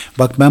dedi.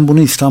 Bak ben bunu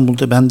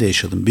İstanbul'da ben de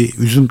yaşadım. Bir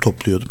üzüm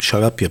topluyordum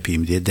şarap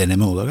yapayım diye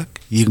deneme olarak.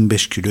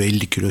 25 kilo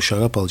 50 kilo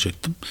şarap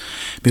alacaktım.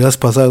 Biraz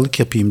pazarlık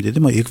yapayım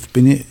dedim ama herif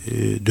beni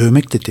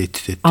dövmekle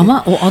tehdit etti.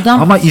 Ama o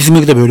adam... Ama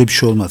İzmir'de böyle bir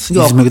şey olmaz.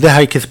 Yok. İzmir'de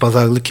herkes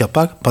pazarlık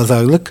yapar.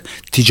 Pazarlık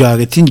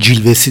ticaretin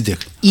cilvesidir.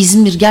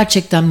 İzmir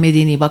gerçekten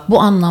medeni. Bak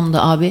bu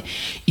anlamda abi,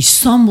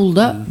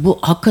 İstanbul'da bu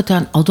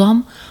hakikaten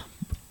adam,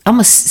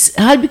 ama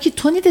halbuki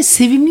Toni de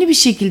sevimli bir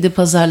şekilde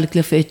pazarlık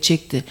lafı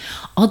edecekti.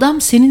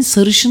 Adam senin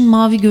sarışın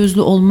mavi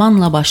gözlü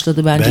olmanla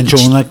başladı bence. Bence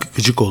ona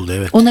gıcık oldu,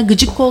 evet. Ona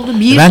gıcık oldu.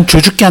 Ben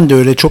çocukken de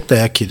öyle çok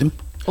dayak yedim.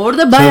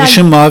 Orada bayağı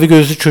sarışın mavi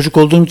gözlü çocuk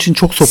olduğum için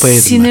çok sopa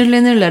yedim.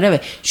 Sinirlenirler,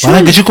 evet. Bana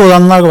gıcık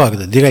olanlar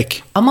vardı direkt.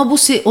 Ama bu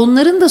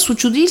onların da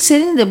suçu değil,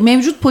 senin de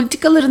mevcut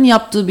politikaların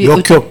yaptığı bir...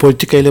 Yok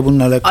politikayla bunun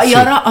alakası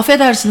yok.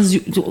 Affedersiniz,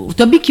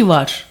 tabii ki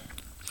var.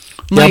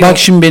 Ya bak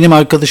şimdi benim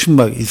arkadaşım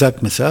var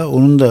İzak mesela,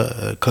 onun da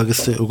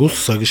karısı Rus,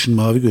 sarışın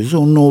mavi gözlü,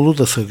 onun oğlu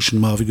da sarışın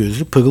mavi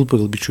gözlü, pırıl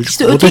pırıl bir çocuk.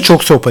 İşte o da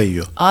çok sopa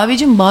yiyor.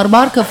 Abicim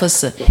barbar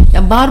kafası.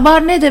 Ya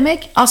barbar ne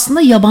demek?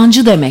 Aslında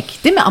yabancı demek,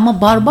 değil mi?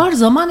 Ama barbar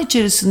zaman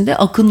içerisinde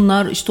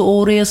akınlar, işte o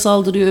oraya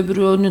saldırıyor,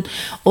 öbürü onun,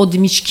 o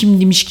demiş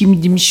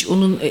kim demiş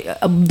onun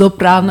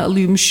toprağını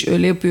alıyormuş,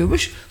 öyle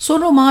yapıyormuş.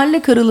 Sonra o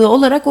mahalle karılığı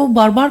olarak o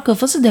barbar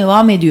kafası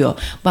devam ediyor.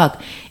 Bak,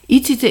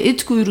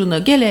 it kuyruğuna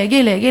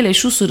gele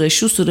şu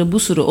sıra bu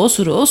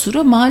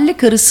sıra mahalle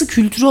karısı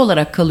kültürü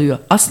olarak kalıyor.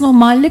 Aslında o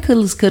mahalle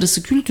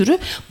karısı kültürü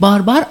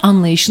barbar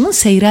anlayışının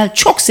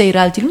çok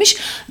seyreltilmiş,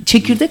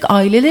 çekirdek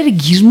ailelere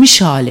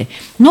girmiş hali.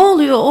 Ne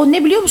oluyor o,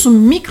 ne biliyor musun?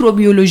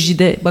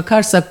 Mikrobiyolojide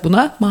bakarsak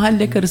buna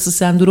mahalle karısı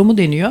sendromu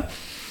deniyor.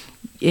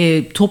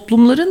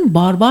 Toplumların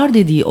barbar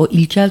dediği o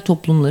ilkel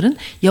toplumların,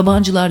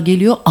 yabancılar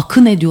geliyor,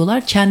 akın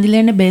ediyorlar,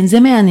 kendilerine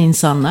benzemeyen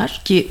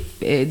insanlar ki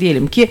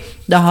diyelim ki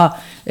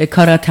daha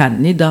kara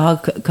tenli,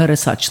 daha kara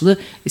saçlı,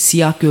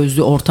 siyah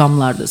gözlü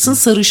ortamlardasın,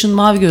 sarışın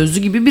mavi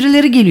gözlü gibi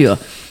birileri geliyor.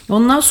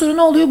 Ondan sonra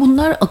ne oluyor?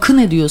 Bunlar akın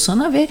ediyor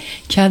sana ve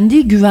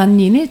kendi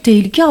güvenliğini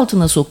tehlike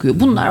altına sokuyor.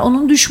 Bunlar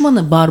onun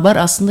düşmanı. Barbar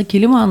aslında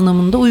kelime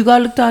anlamında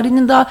uygarlık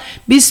tarihinin daha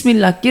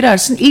bismillah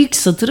girersin ilk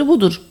satırı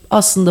budur.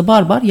 Aslında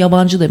barbar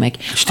yabancı demek.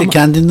 İşte ama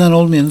kendinden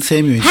olmayanı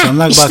sevmiyor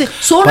insanlar. İşte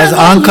bak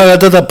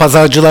Ankara'da da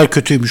pazarcılar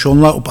kötüymüş.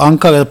 Onlar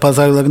Ankara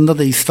pazarlarında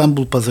da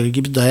İstanbul pazarı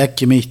gibi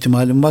dayak yeme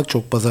ihtimalin var.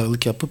 Çok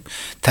pazarlık yapıp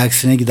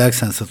tersine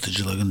gidersen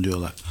satıcıların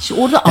diyorlar. İşte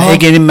orada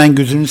Ege'nin ben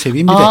gözünü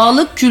seveyim bir de.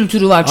 Ağalık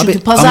kültürü var. Çünkü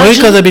pazarcı...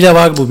 Amerika'da bile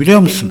var bu, biliyor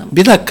musun?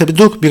 Bir dakika bir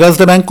dur. Biraz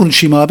da ben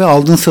konuşayım abi.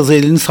 Aldın sazı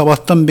elini,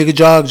 sabahtan beri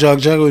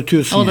car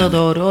ötüyorsun. O da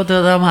doğru. O da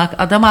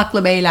adam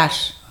haklı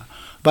beyler.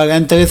 Bak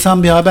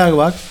enteresan bir haber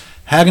var.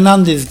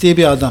 Hernandez diye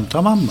bir adam,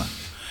 tamam mı?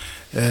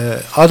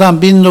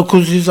 Adam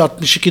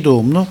 1962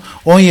 doğumlu.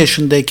 10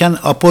 yaşındayken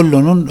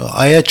Apollo'nun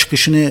Ay'a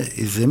çıkışını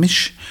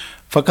izlemiş.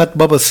 Fakat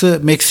babası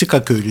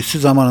Meksika köylüsü,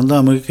 zamanında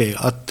Amerika'ya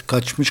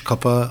kaçmış,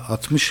 kapağı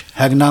atmış.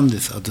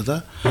 Hernandez adı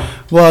da.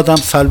 Bu adam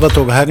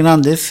Salvador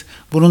Hernandez,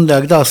 bunun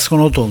derdi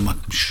astronot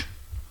olmakmış.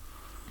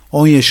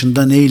 10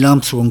 yaşında Neil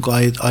Armstrong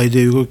ayda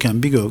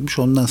yürürken bir görmüş.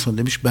 Ondan sonra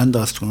demiş ben de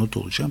astronot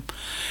olacağım.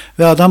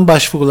 Ve adam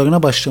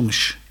başvurularına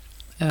başlamış.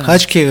 Evet.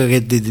 Kaç kere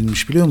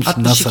reddedilmiş biliyor musun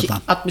 62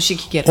 NASA'dan?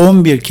 kere.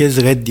 11 kez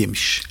red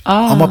yemiş. Aa.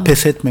 Ama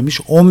pes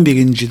etmemiş.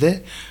 11.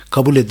 de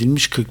kabul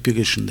edilmiş 41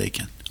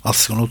 yaşındayken.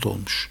 Astronot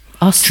olmuş.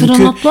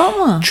 Astronotlar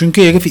mı?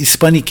 Çünkü herif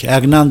İspanik,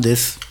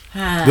 Hernandez.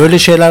 He. Böyle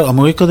şeyler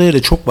Amerika'da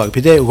da çok var.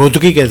 Bir de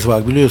Rodriguez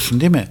var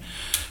biliyorsun değil mi?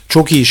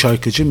 Çok iyi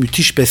şarkıcı,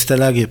 müthiş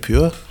besteler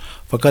yapıyor.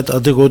 Fakat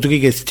adı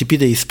Rodriguez, tipi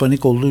de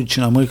İspanik olduğu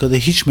için Amerika'da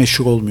hiç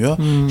meşhur olmuyor.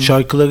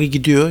 Şarkıları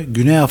gidiyor.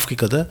 Güney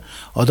Afrika'da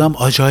adam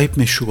acayip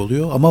meşhur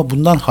oluyor ama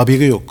bundan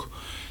haberi yok.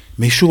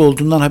 Meşhur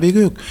olduğundan haberi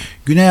yok.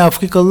 Güney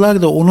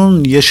Afrikalılar da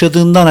onun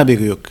yaşadığından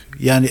haberi yok.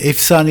 Yani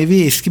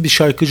efsanevi eski bir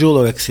şarkıcı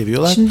olarak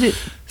seviyorlar. Şimdi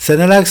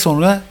seneler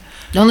sonra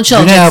onu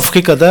Güney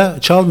Afrika'da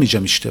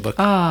çalmayacağım işte bak.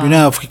 Aa.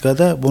 Güney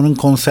Afrika'da bunun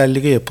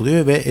konserleri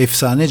yapılıyor ve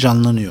efsane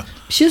canlanıyor.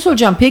 Bir şey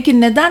soracağım.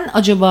 Peki neden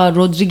acaba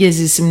Rodriguez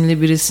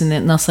isimli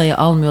birisini NASA'ya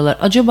almıyorlar?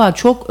 Acaba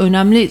çok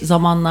önemli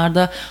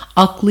zamanlarda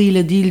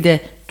aklıyla değil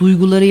de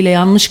duygularıyla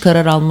yanlış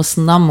karar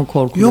almasından mı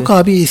korkuyor? Yok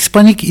abi,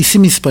 İspanik,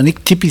 isim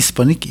İspanik, tip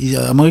İspanik.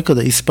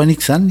 Amerika'da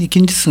İspaniksen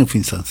ikinci sınıf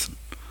insansın.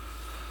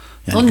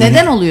 Yani o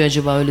neden oluyor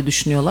acaba öyle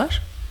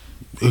düşünüyorlar?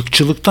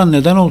 Irkçılıktan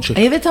neden olacak?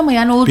 Evet ama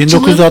yani o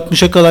ırkçılık...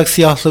 1960'a kadar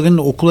siyahların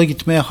okula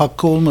gitmeye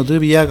hakkı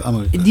olmadığı bir yer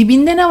Amerika.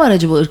 Dibinde ne var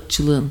acaba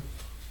ırkçılığın?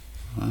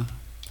 Ha?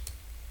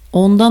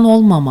 Ondan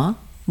olmama.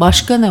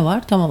 Başka ne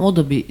var? Tamam, o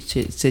da bir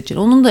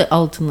seçenek. Onun da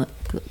altını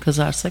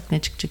kazarsak ne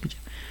çıkacak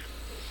acaba?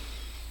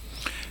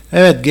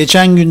 Evet,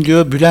 geçen gün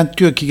diyor Bülent,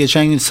 diyor ki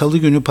geçen gün salı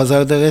günü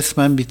pazarda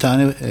resmen bir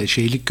tane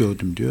şeylik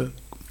gördüm diyor.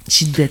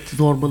 Şiddet,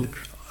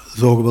 zorbalık.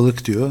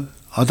 Zorbalık diyor.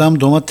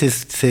 Adam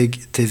domates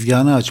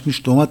tezgahını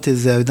açmış.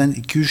 Domateslerden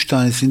 2-3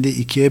 tanesini de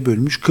ikiye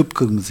bölmüş.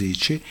 Kıpkırmızı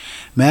içi.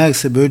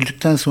 Meğerse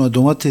böldükten sonra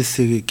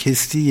domatesleri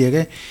kestiği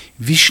yere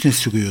vişne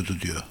sürüyordu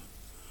diyor.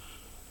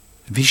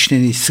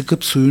 Vişneyi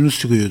sıkıp suyunu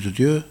sürüyordu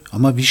diyor.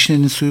 Ama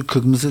vişnenin suyu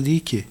kırmızı değil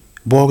ki.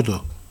 Bordo.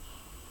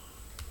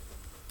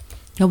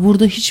 Ya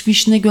burada hiç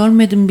vişne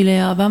görmedim bile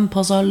ya. Ben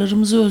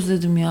pazarlarımızı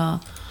özledim ya.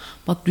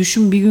 Bak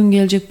düşün, bir gün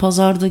gelecek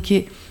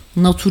pazardaki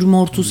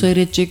natürmortu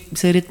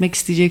seyretmek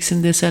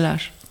isteyeceksin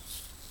deseler.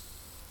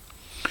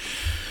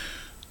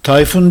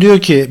 Tayfun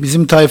diyor ki,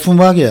 bizim Tayfun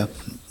var ya,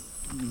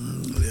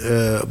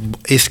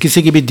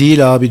 eskisi gibi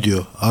değil abi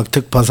diyor.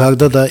 Artık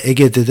pazarda da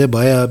Ege'de de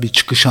bayağı bir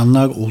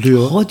çıkışanlar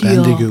oluyor. Hadi ben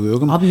ya. de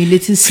görüyorum. Abi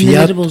milletin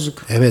sinirleri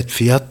bozuk. Evet,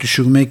 fiyat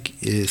düşürmek,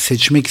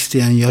 seçmek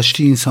isteyen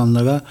yaşlı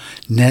insanlara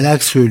neler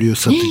söylüyor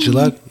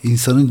satıcılar.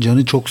 İnsanın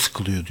canı çok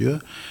sıkılıyor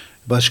diyor.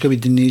 Başka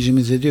bir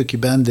dinleyicimiz de diyor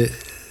ki ben de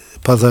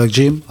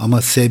pazarcıyım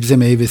ama sebze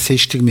meyve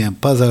seçtirmeyen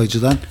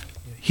pazarcıdan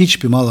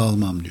hiçbir mal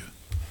almam diyor.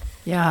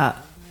 Ya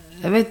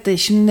evet de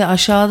şimdi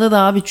aşağıda da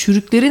abi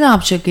çürükleri ne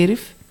yapacak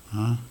herif?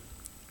 Ha?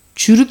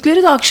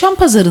 Çürükleri de akşam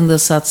pazarında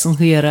satsın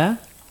hıyara.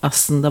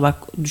 Aslında bak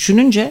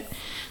düşününce,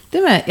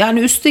 değil mi? Yani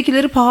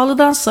üsttekileri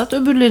pahalıdan sat,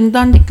 öbürlerinin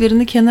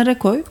dandiklerini kenara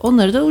koy.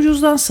 Onları da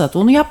ucuzdan sat.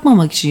 Onu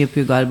yapmamak için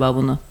yapıyor galiba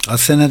bunu.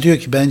 Asena diyor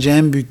ki bence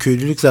en büyük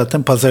köylülük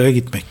zaten pazara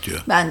gitmek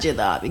diyor. Bence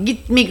de abi.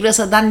 Git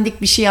Migros'a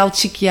dandik bir şey al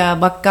çık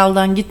ya.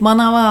 Bakkaldan git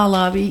manava al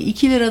abi.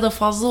 2 lira da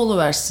fazla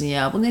oluversin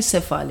ya. Bu ne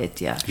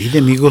sefalet ya. İyi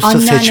de Migros'ta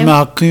seçme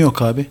hakkın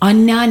yok abi.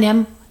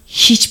 Anneannem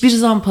hiçbir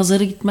zaman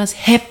pazara gitmez.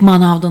 Hep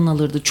manavdan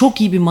alırdı.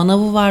 Çok iyi bir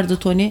manavı vardı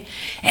Toni.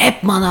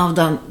 Hep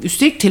manavdan.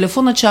 Üstelik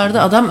telefon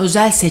açardı. Adam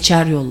özel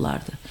seçer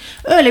yollardı.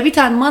 Öyle bir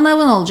tane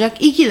manavın olacak.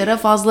 2 lira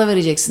fazla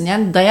vereceksin.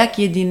 Yani dayak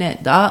yediğine,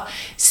 daha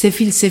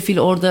sefil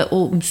orada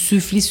o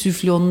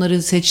süfli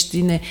onları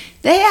seçtiğine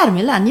değer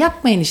mi lan?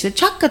 Yapmayın işte.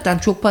 Hakikaten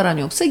çok paran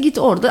yoksa git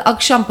orada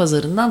akşam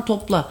pazarından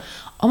topla.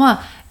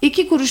 Ama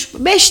 2 kuruş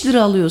 5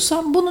 lira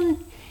alıyorsan bunun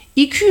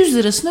 200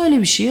 lirasına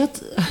öyle bir şey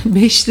at.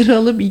 5 lira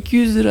alıp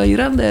 200 lira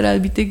ayıran da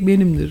herhalde bir tek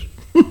benimdir.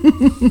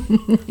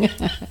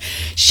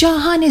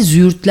 Şahane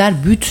züğürtler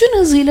bütün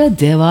hızıyla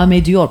devam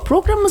ediyor.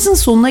 Programımızın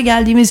sonuna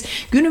geldiğimiz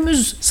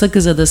günümüz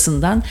Sakız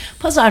Adası'ndan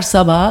pazar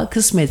sabahı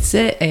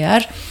kısmetse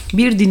eğer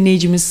bir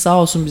dinleyicimiz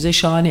sağ olsun bize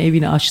şahane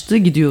evini açtı,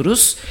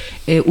 gidiyoruz.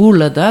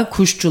 Urla'da,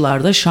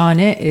 Kuşçular'da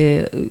şahane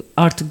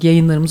artık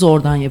yayınlarımızı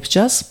oradan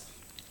yapacağız.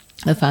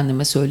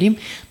 Efendime söyleyeyim,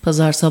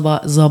 pazar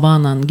sabah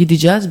zabanan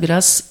gideceğiz,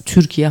 biraz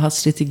Türkiye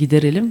hasreti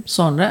giderelim,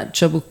 sonra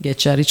çabuk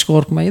geçer, hiç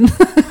korkmayın.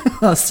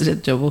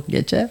 Hasret çabuk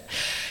geçer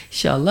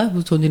İnşallah.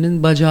 Bu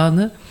Toni'nin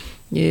bacağına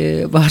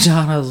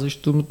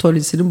düştüğümü,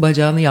 Toni'sinin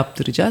bacağını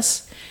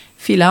yaptıracağız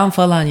filan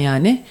falan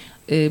yani.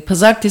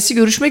 Pazartesi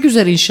görüşmek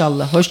üzere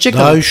inşallah,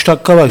 hoşçakalın. Daha 3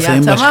 dakika var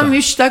Sayın Başkan. Tamam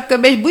 3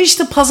 dakika 5, bu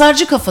işte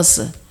pazarcı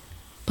kafası.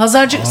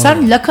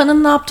 Sen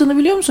Lacan'ın ne yaptığını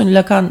biliyor musun?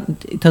 Lacan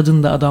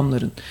tadında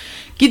adamların.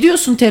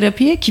 Gidiyorsun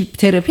terapiye, ki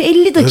terapi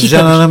 50 dakika.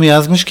 Özcan Hanım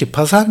yazmış ki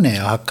pazar ne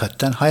ya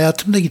hakikaten,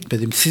 hayatımda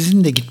gitmedim.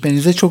 Sizin de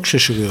gitmenize çok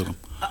şaşırıyorum.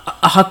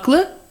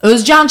 Haklı.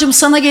 Özcan'cığım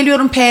sana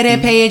geliyorum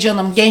PRP'ye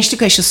canım,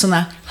 gençlik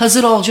aşısına.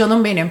 Hazır ol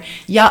canım benim.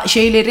 Ya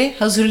şeyleri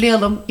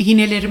hazırlayalım,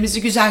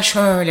 iğnelerimizi güzel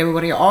şöyle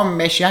buraya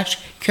 15 yaş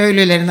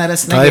köylülerin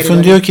arasına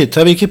Tayfun diyor ki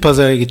tabii ki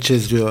pazara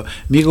gideceğiz diyor.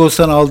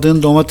 Migros'tan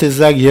aldığın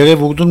domatesler yere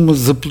vurdun mu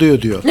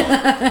zıplıyor diyor.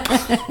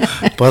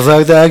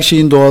 Pazarda her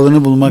şeyin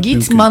doğalını bulmak mümkün.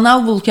 Git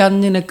manav bul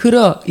kendine,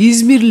 kro,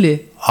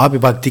 İzmirli.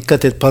 Abi bak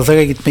dikkat et,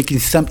 pazara gitmek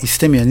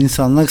istemeyen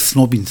insanlar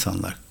snob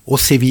insanlar. O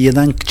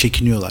seviyeden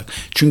çekiniyorlar.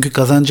 Çünkü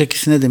kazanacak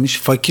kişi ne demiş?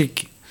 Fakir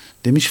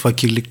demiş,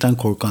 fakirlikten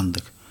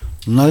korkandır.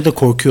 Bunlar da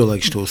korkuyorlar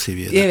işte o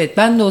seviyeden. Evet,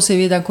 ben de o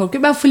seviyeden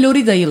korkuyorum. Ben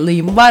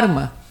Floridalıyım, var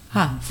mı?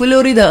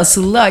 Florida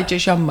asıllı Ayça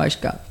Şam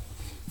Başkan.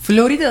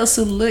 Florida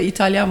asıllı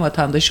İtalyan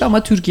vatandaşı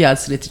ama Türkiye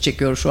hasreti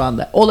çekiyor şu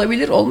anda.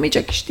 Olabilir,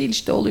 olmayacak iş değil,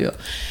 işte oluyor.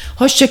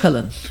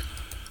 Hoşçakalın.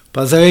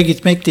 Pazara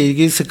gitmekle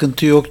ilgili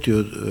sıkıntı yok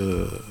diyor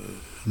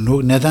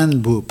Nur.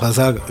 Neden bu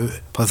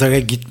pazara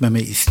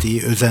gitmeme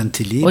isteği,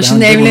 özentiliği? O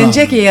şimdi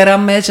evlenecek ya,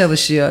 yaranmaya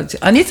çalışıyor.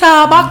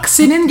 Anita bak,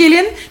 senin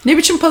gelin ne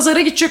biçim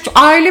pazara gidecek?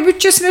 Aile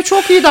bütçesine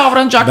çok iyi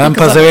davranacak. Ben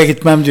pazara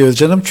gitmem diyor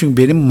canım,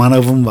 çünkü benim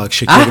manavım var,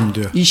 şekerim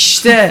diyor.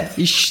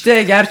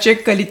 İşte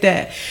gerçek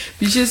kalite.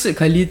 Bir şey söyle.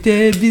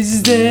 Kalite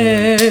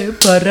bizde,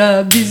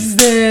 para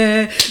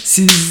bizde,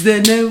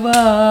 sizde ne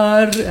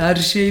var? Her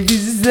şey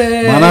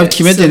bizde. Manav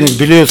kime denir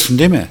biliyorsun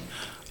değil mi?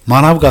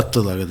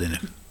 Manavgatlılara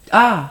denir.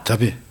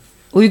 Tabii.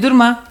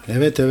 Uydurma.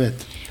 Evet.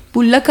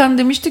 Bu Lacan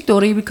demiştik de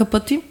orayı bir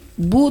kapatayım.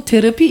 Bu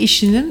terapi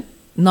işinin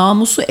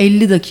namusu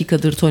 50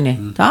 dakikadır Toni.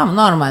 Tamam mı?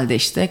 Normalde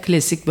işte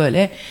klasik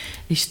böyle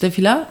işte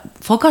filan.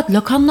 Fakat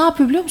Lacan ne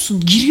yapıyor biliyor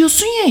musun?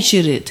 Giriyorsun ya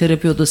içeri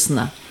terapi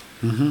odasına.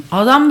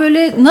 Adam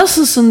böyle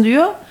nasılsın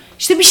diyor.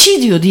 İşte bir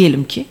şey diyor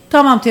diyelim ki.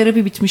 Tamam,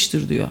 terapi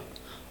bitmiştir diyor.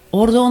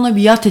 Orada ona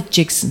biat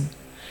edeceksin.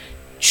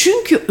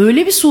 Çünkü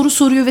öyle bir soru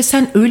soruyor ve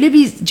sen öyle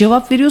bir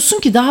cevap veriyorsun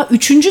ki daha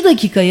 3.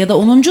 dakika ya da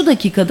 10.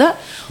 dakikada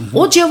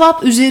o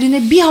cevap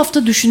üzerine bir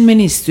hafta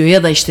düşünmeni istiyor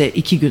ya da işte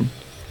 2 gün.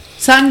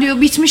 Sen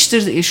diyor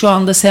bitmiştir şu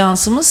anda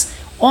seansımız,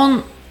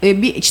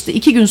 işte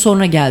 2 gün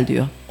sonra gel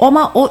diyor.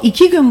 Ama o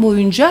 2 gün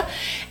boyunca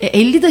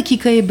 50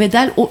 dakikaya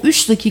bedel o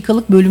 3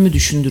 dakikalık bölümü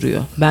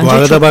düşündürüyor. Bence bu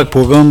arada çok bak,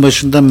 programın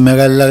başında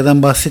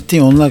Merallerden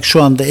bahsettiğin, onlar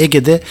şu anda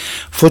Ege'de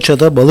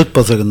Foça'da balık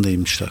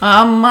pazarındaymışlar.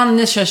 Aman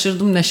ne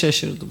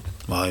şaşırdım.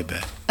 Vay be.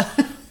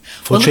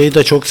 Foça'yı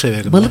da çok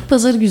severim. Balık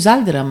pazarı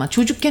güzeldir ama.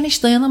 Çocukken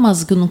hiç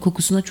dayanamazdık onun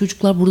kokusuna.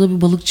 Çocuklar, burada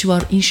bir balıkçı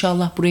var,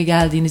 İnşallah buraya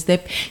geldiğinizde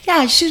hep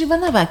ya şuraya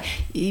bana bak,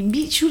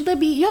 bir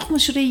şurada bir yok mu,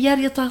 şuraya yer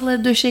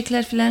yatakları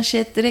döşekler falan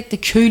şey ettirek de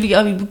köylü,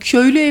 abi bu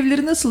köylü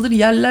evleri nasıldır?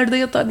 Yerlerde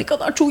yatar, ne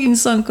kadar çok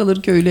insan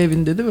kalır köylü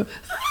evinde değil mi?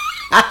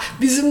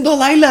 Bizim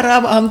dolaylar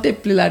abi,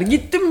 Antepliler.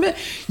 Gittin mi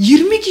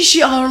 20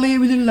 kişi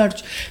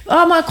ağırlayabilirler.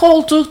 Ama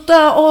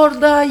koltukta,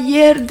 orada,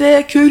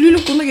 yerde,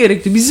 köylülük bunu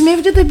gerekti. Bizim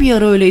evde de bir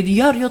ara öyleydi.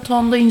 Yer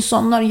yatağında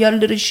insanlar,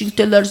 yerlere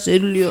şilteler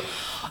seriliyor.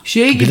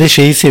 Bir de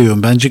şeyi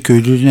seviyorum. Bence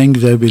köylülüğün en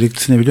güzel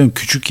belirtisini biliyorum.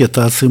 Küçük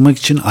yatağa sığmak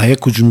için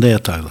ayak ucunda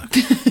yatarlar.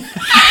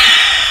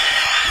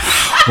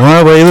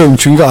 Ona bayılıyorum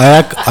çünkü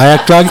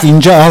ayaklar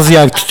ince, az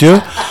yer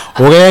tutuyor.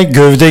 Oraya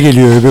gövde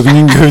geliyor.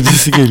 Öbürünün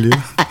gövdesi geliyor.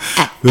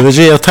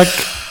 Böylece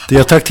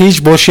yatakta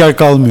hiç boş yer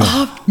kalmıyor.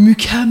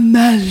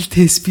 Mükemmel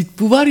tespit.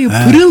 Bu var ya,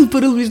 pırıl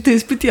pırıl bir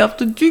tespit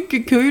yaptın.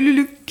 Çünkü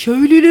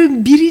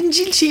köylülüğün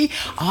birincil şeyi.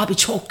 Abi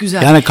çok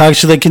güzel. Yani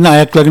karşıdakinin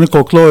ayaklarını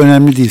kokla, o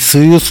önemli değil.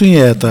 Sığıyorsun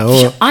ya yatağa.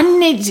 O.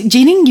 Anne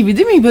cenin gibi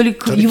değil mi? Böyle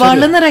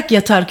yuvarlanarak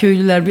yatar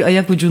köylüler bir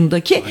ayak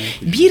ucundaki.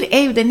 Aynen. Bir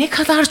evde ne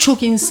kadar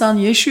çok insan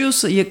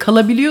yaşıyorsa,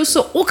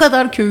 kalabiliyorsa o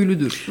kadar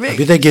köylüdür.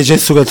 Bir de gece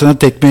suratına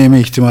tekme yeme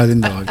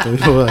ihtimalin de var.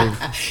 Tabii.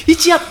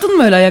 Hiç yattın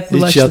mı öyle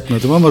ayaklı başlı? Hiç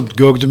yatmadım ama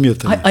gördüm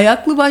yatağı.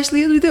 Ayaklı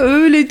başlıya bir de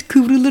öyle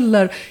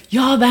kıvrılırlar.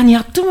 Ya ben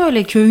yattım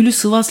öyle köylü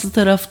Sivaslı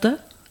tarafta.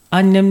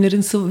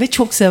 Annemlerin ve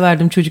çok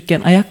severdim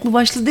çocukken. Ayaklı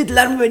başlı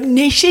dediler mi, böyle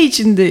neşe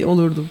içinde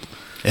olurdum.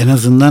 En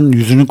azından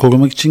yüzünü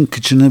korumak için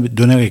kıçını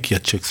dönerek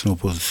yatacaksın o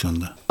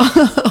pozisyonda.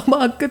 Ama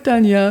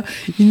hakikaten ya,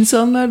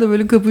 insanlar da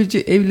böyle kapıcı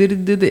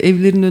evlerinde de,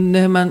 evlerin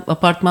önüne hemen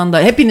apartmanda,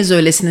 hepiniz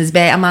öylesiniz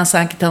be, aman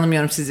sanki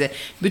tanımıyorum sizi.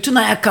 Bütün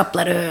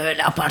ayakkabıları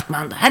öyle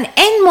apartmanda. Hani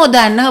en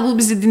moderni, bu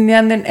bizi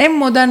dinleyenlerin en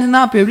moderni ne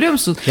yapıyor biliyor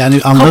musun?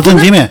 Yani anladın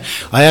değil mi?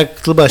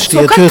 Ayaklı başlı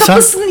yatıyorsan sokak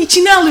kapısının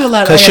içine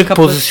alıyorlar kaşık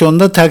ayakkabı.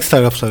 Pozisyonda ters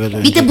taraflara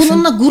döneceksin. Bir de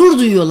bununla gurur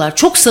duyuyorlar.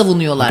 Çok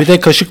savunuyorlar. Bir de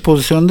kaşık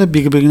pozisyonda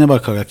birbirine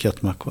bakarak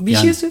yatmak var. Bir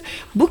şey söyleyeyim.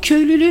 Bu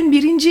köylülüğün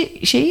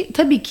birinci şeyi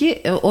tabii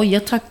ki o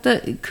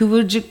yatakta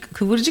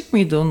kıvırcık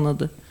mıydı onun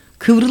adı?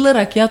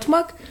 Kıvrılarak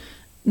yatmak.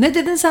 Ne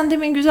dedin sen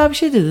demin, güzel bir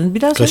şey dedin.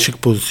 Biraz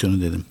kaşık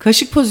pozisyonu dedim.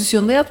 Kaşık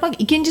pozisyonda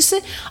yatmak.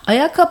 İkincisi,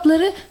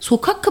 ayakkabıları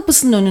sokak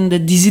kapısının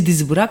önünde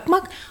dizi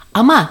bırakmak.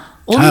 Ama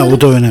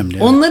o da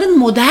önemli. Onların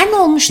modern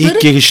olmuşları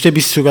İlk girişte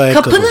bir sürü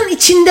ayakkabı kapının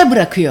içinde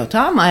bırakıyor,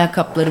 tamam mı,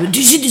 ayakkabıları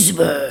dizi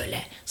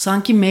böyle.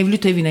 Sanki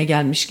Mevlüt evine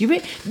gelmiş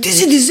gibi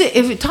dizi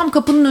evi tam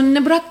kapının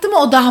önüne bıraktı mı,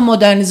 o daha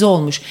modernize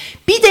olmuş.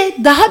 Bir de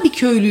daha bir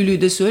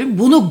köylülüğü de söyleyeyim,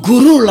 bunu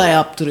gururla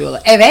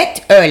yaptırıyorlar.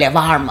 Evet, öyle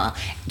var mı?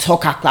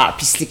 Sokaklar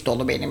pislik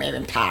dolu, benim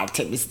evim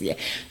tertemiz diye.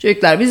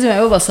 Çocuklar, bizim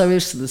eve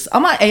basabilirsiniz.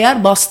 Ama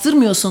eğer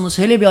bastırmıyorsanız,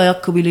 hele bir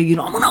ayakkabıyla girin,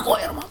 amına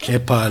koyarım.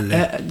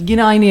 Kepalle.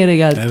 Yine aynı yere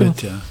geldik değil mi?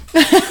 Evet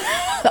ya.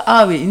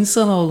 Abi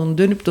insanoğlunun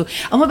dönüp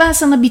ama ben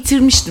sana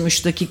bitirmiştim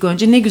 3 dakika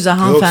önce. Ne güzel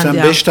hanımefendi. Yok,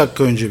 sen 5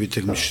 dakika önce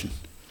bitirmişsin.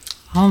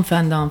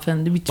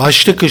 Hanımefendi bitir.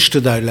 Başlı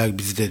kıştı derler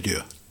bizde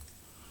diyor.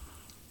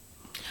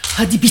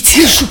 Hadi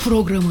bitir şu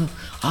programı.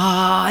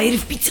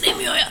 Herif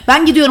bitiremiyor ya.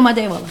 Ben gidiyorum, hadi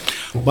eyvallah.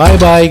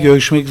 Bay bay,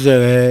 görüşmek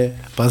üzere.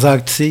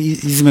 Pazartesi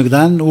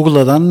İzmir'den,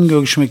 Urla'dan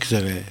görüşmek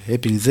üzere.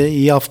 Hepinize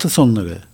iyi hafta sonları.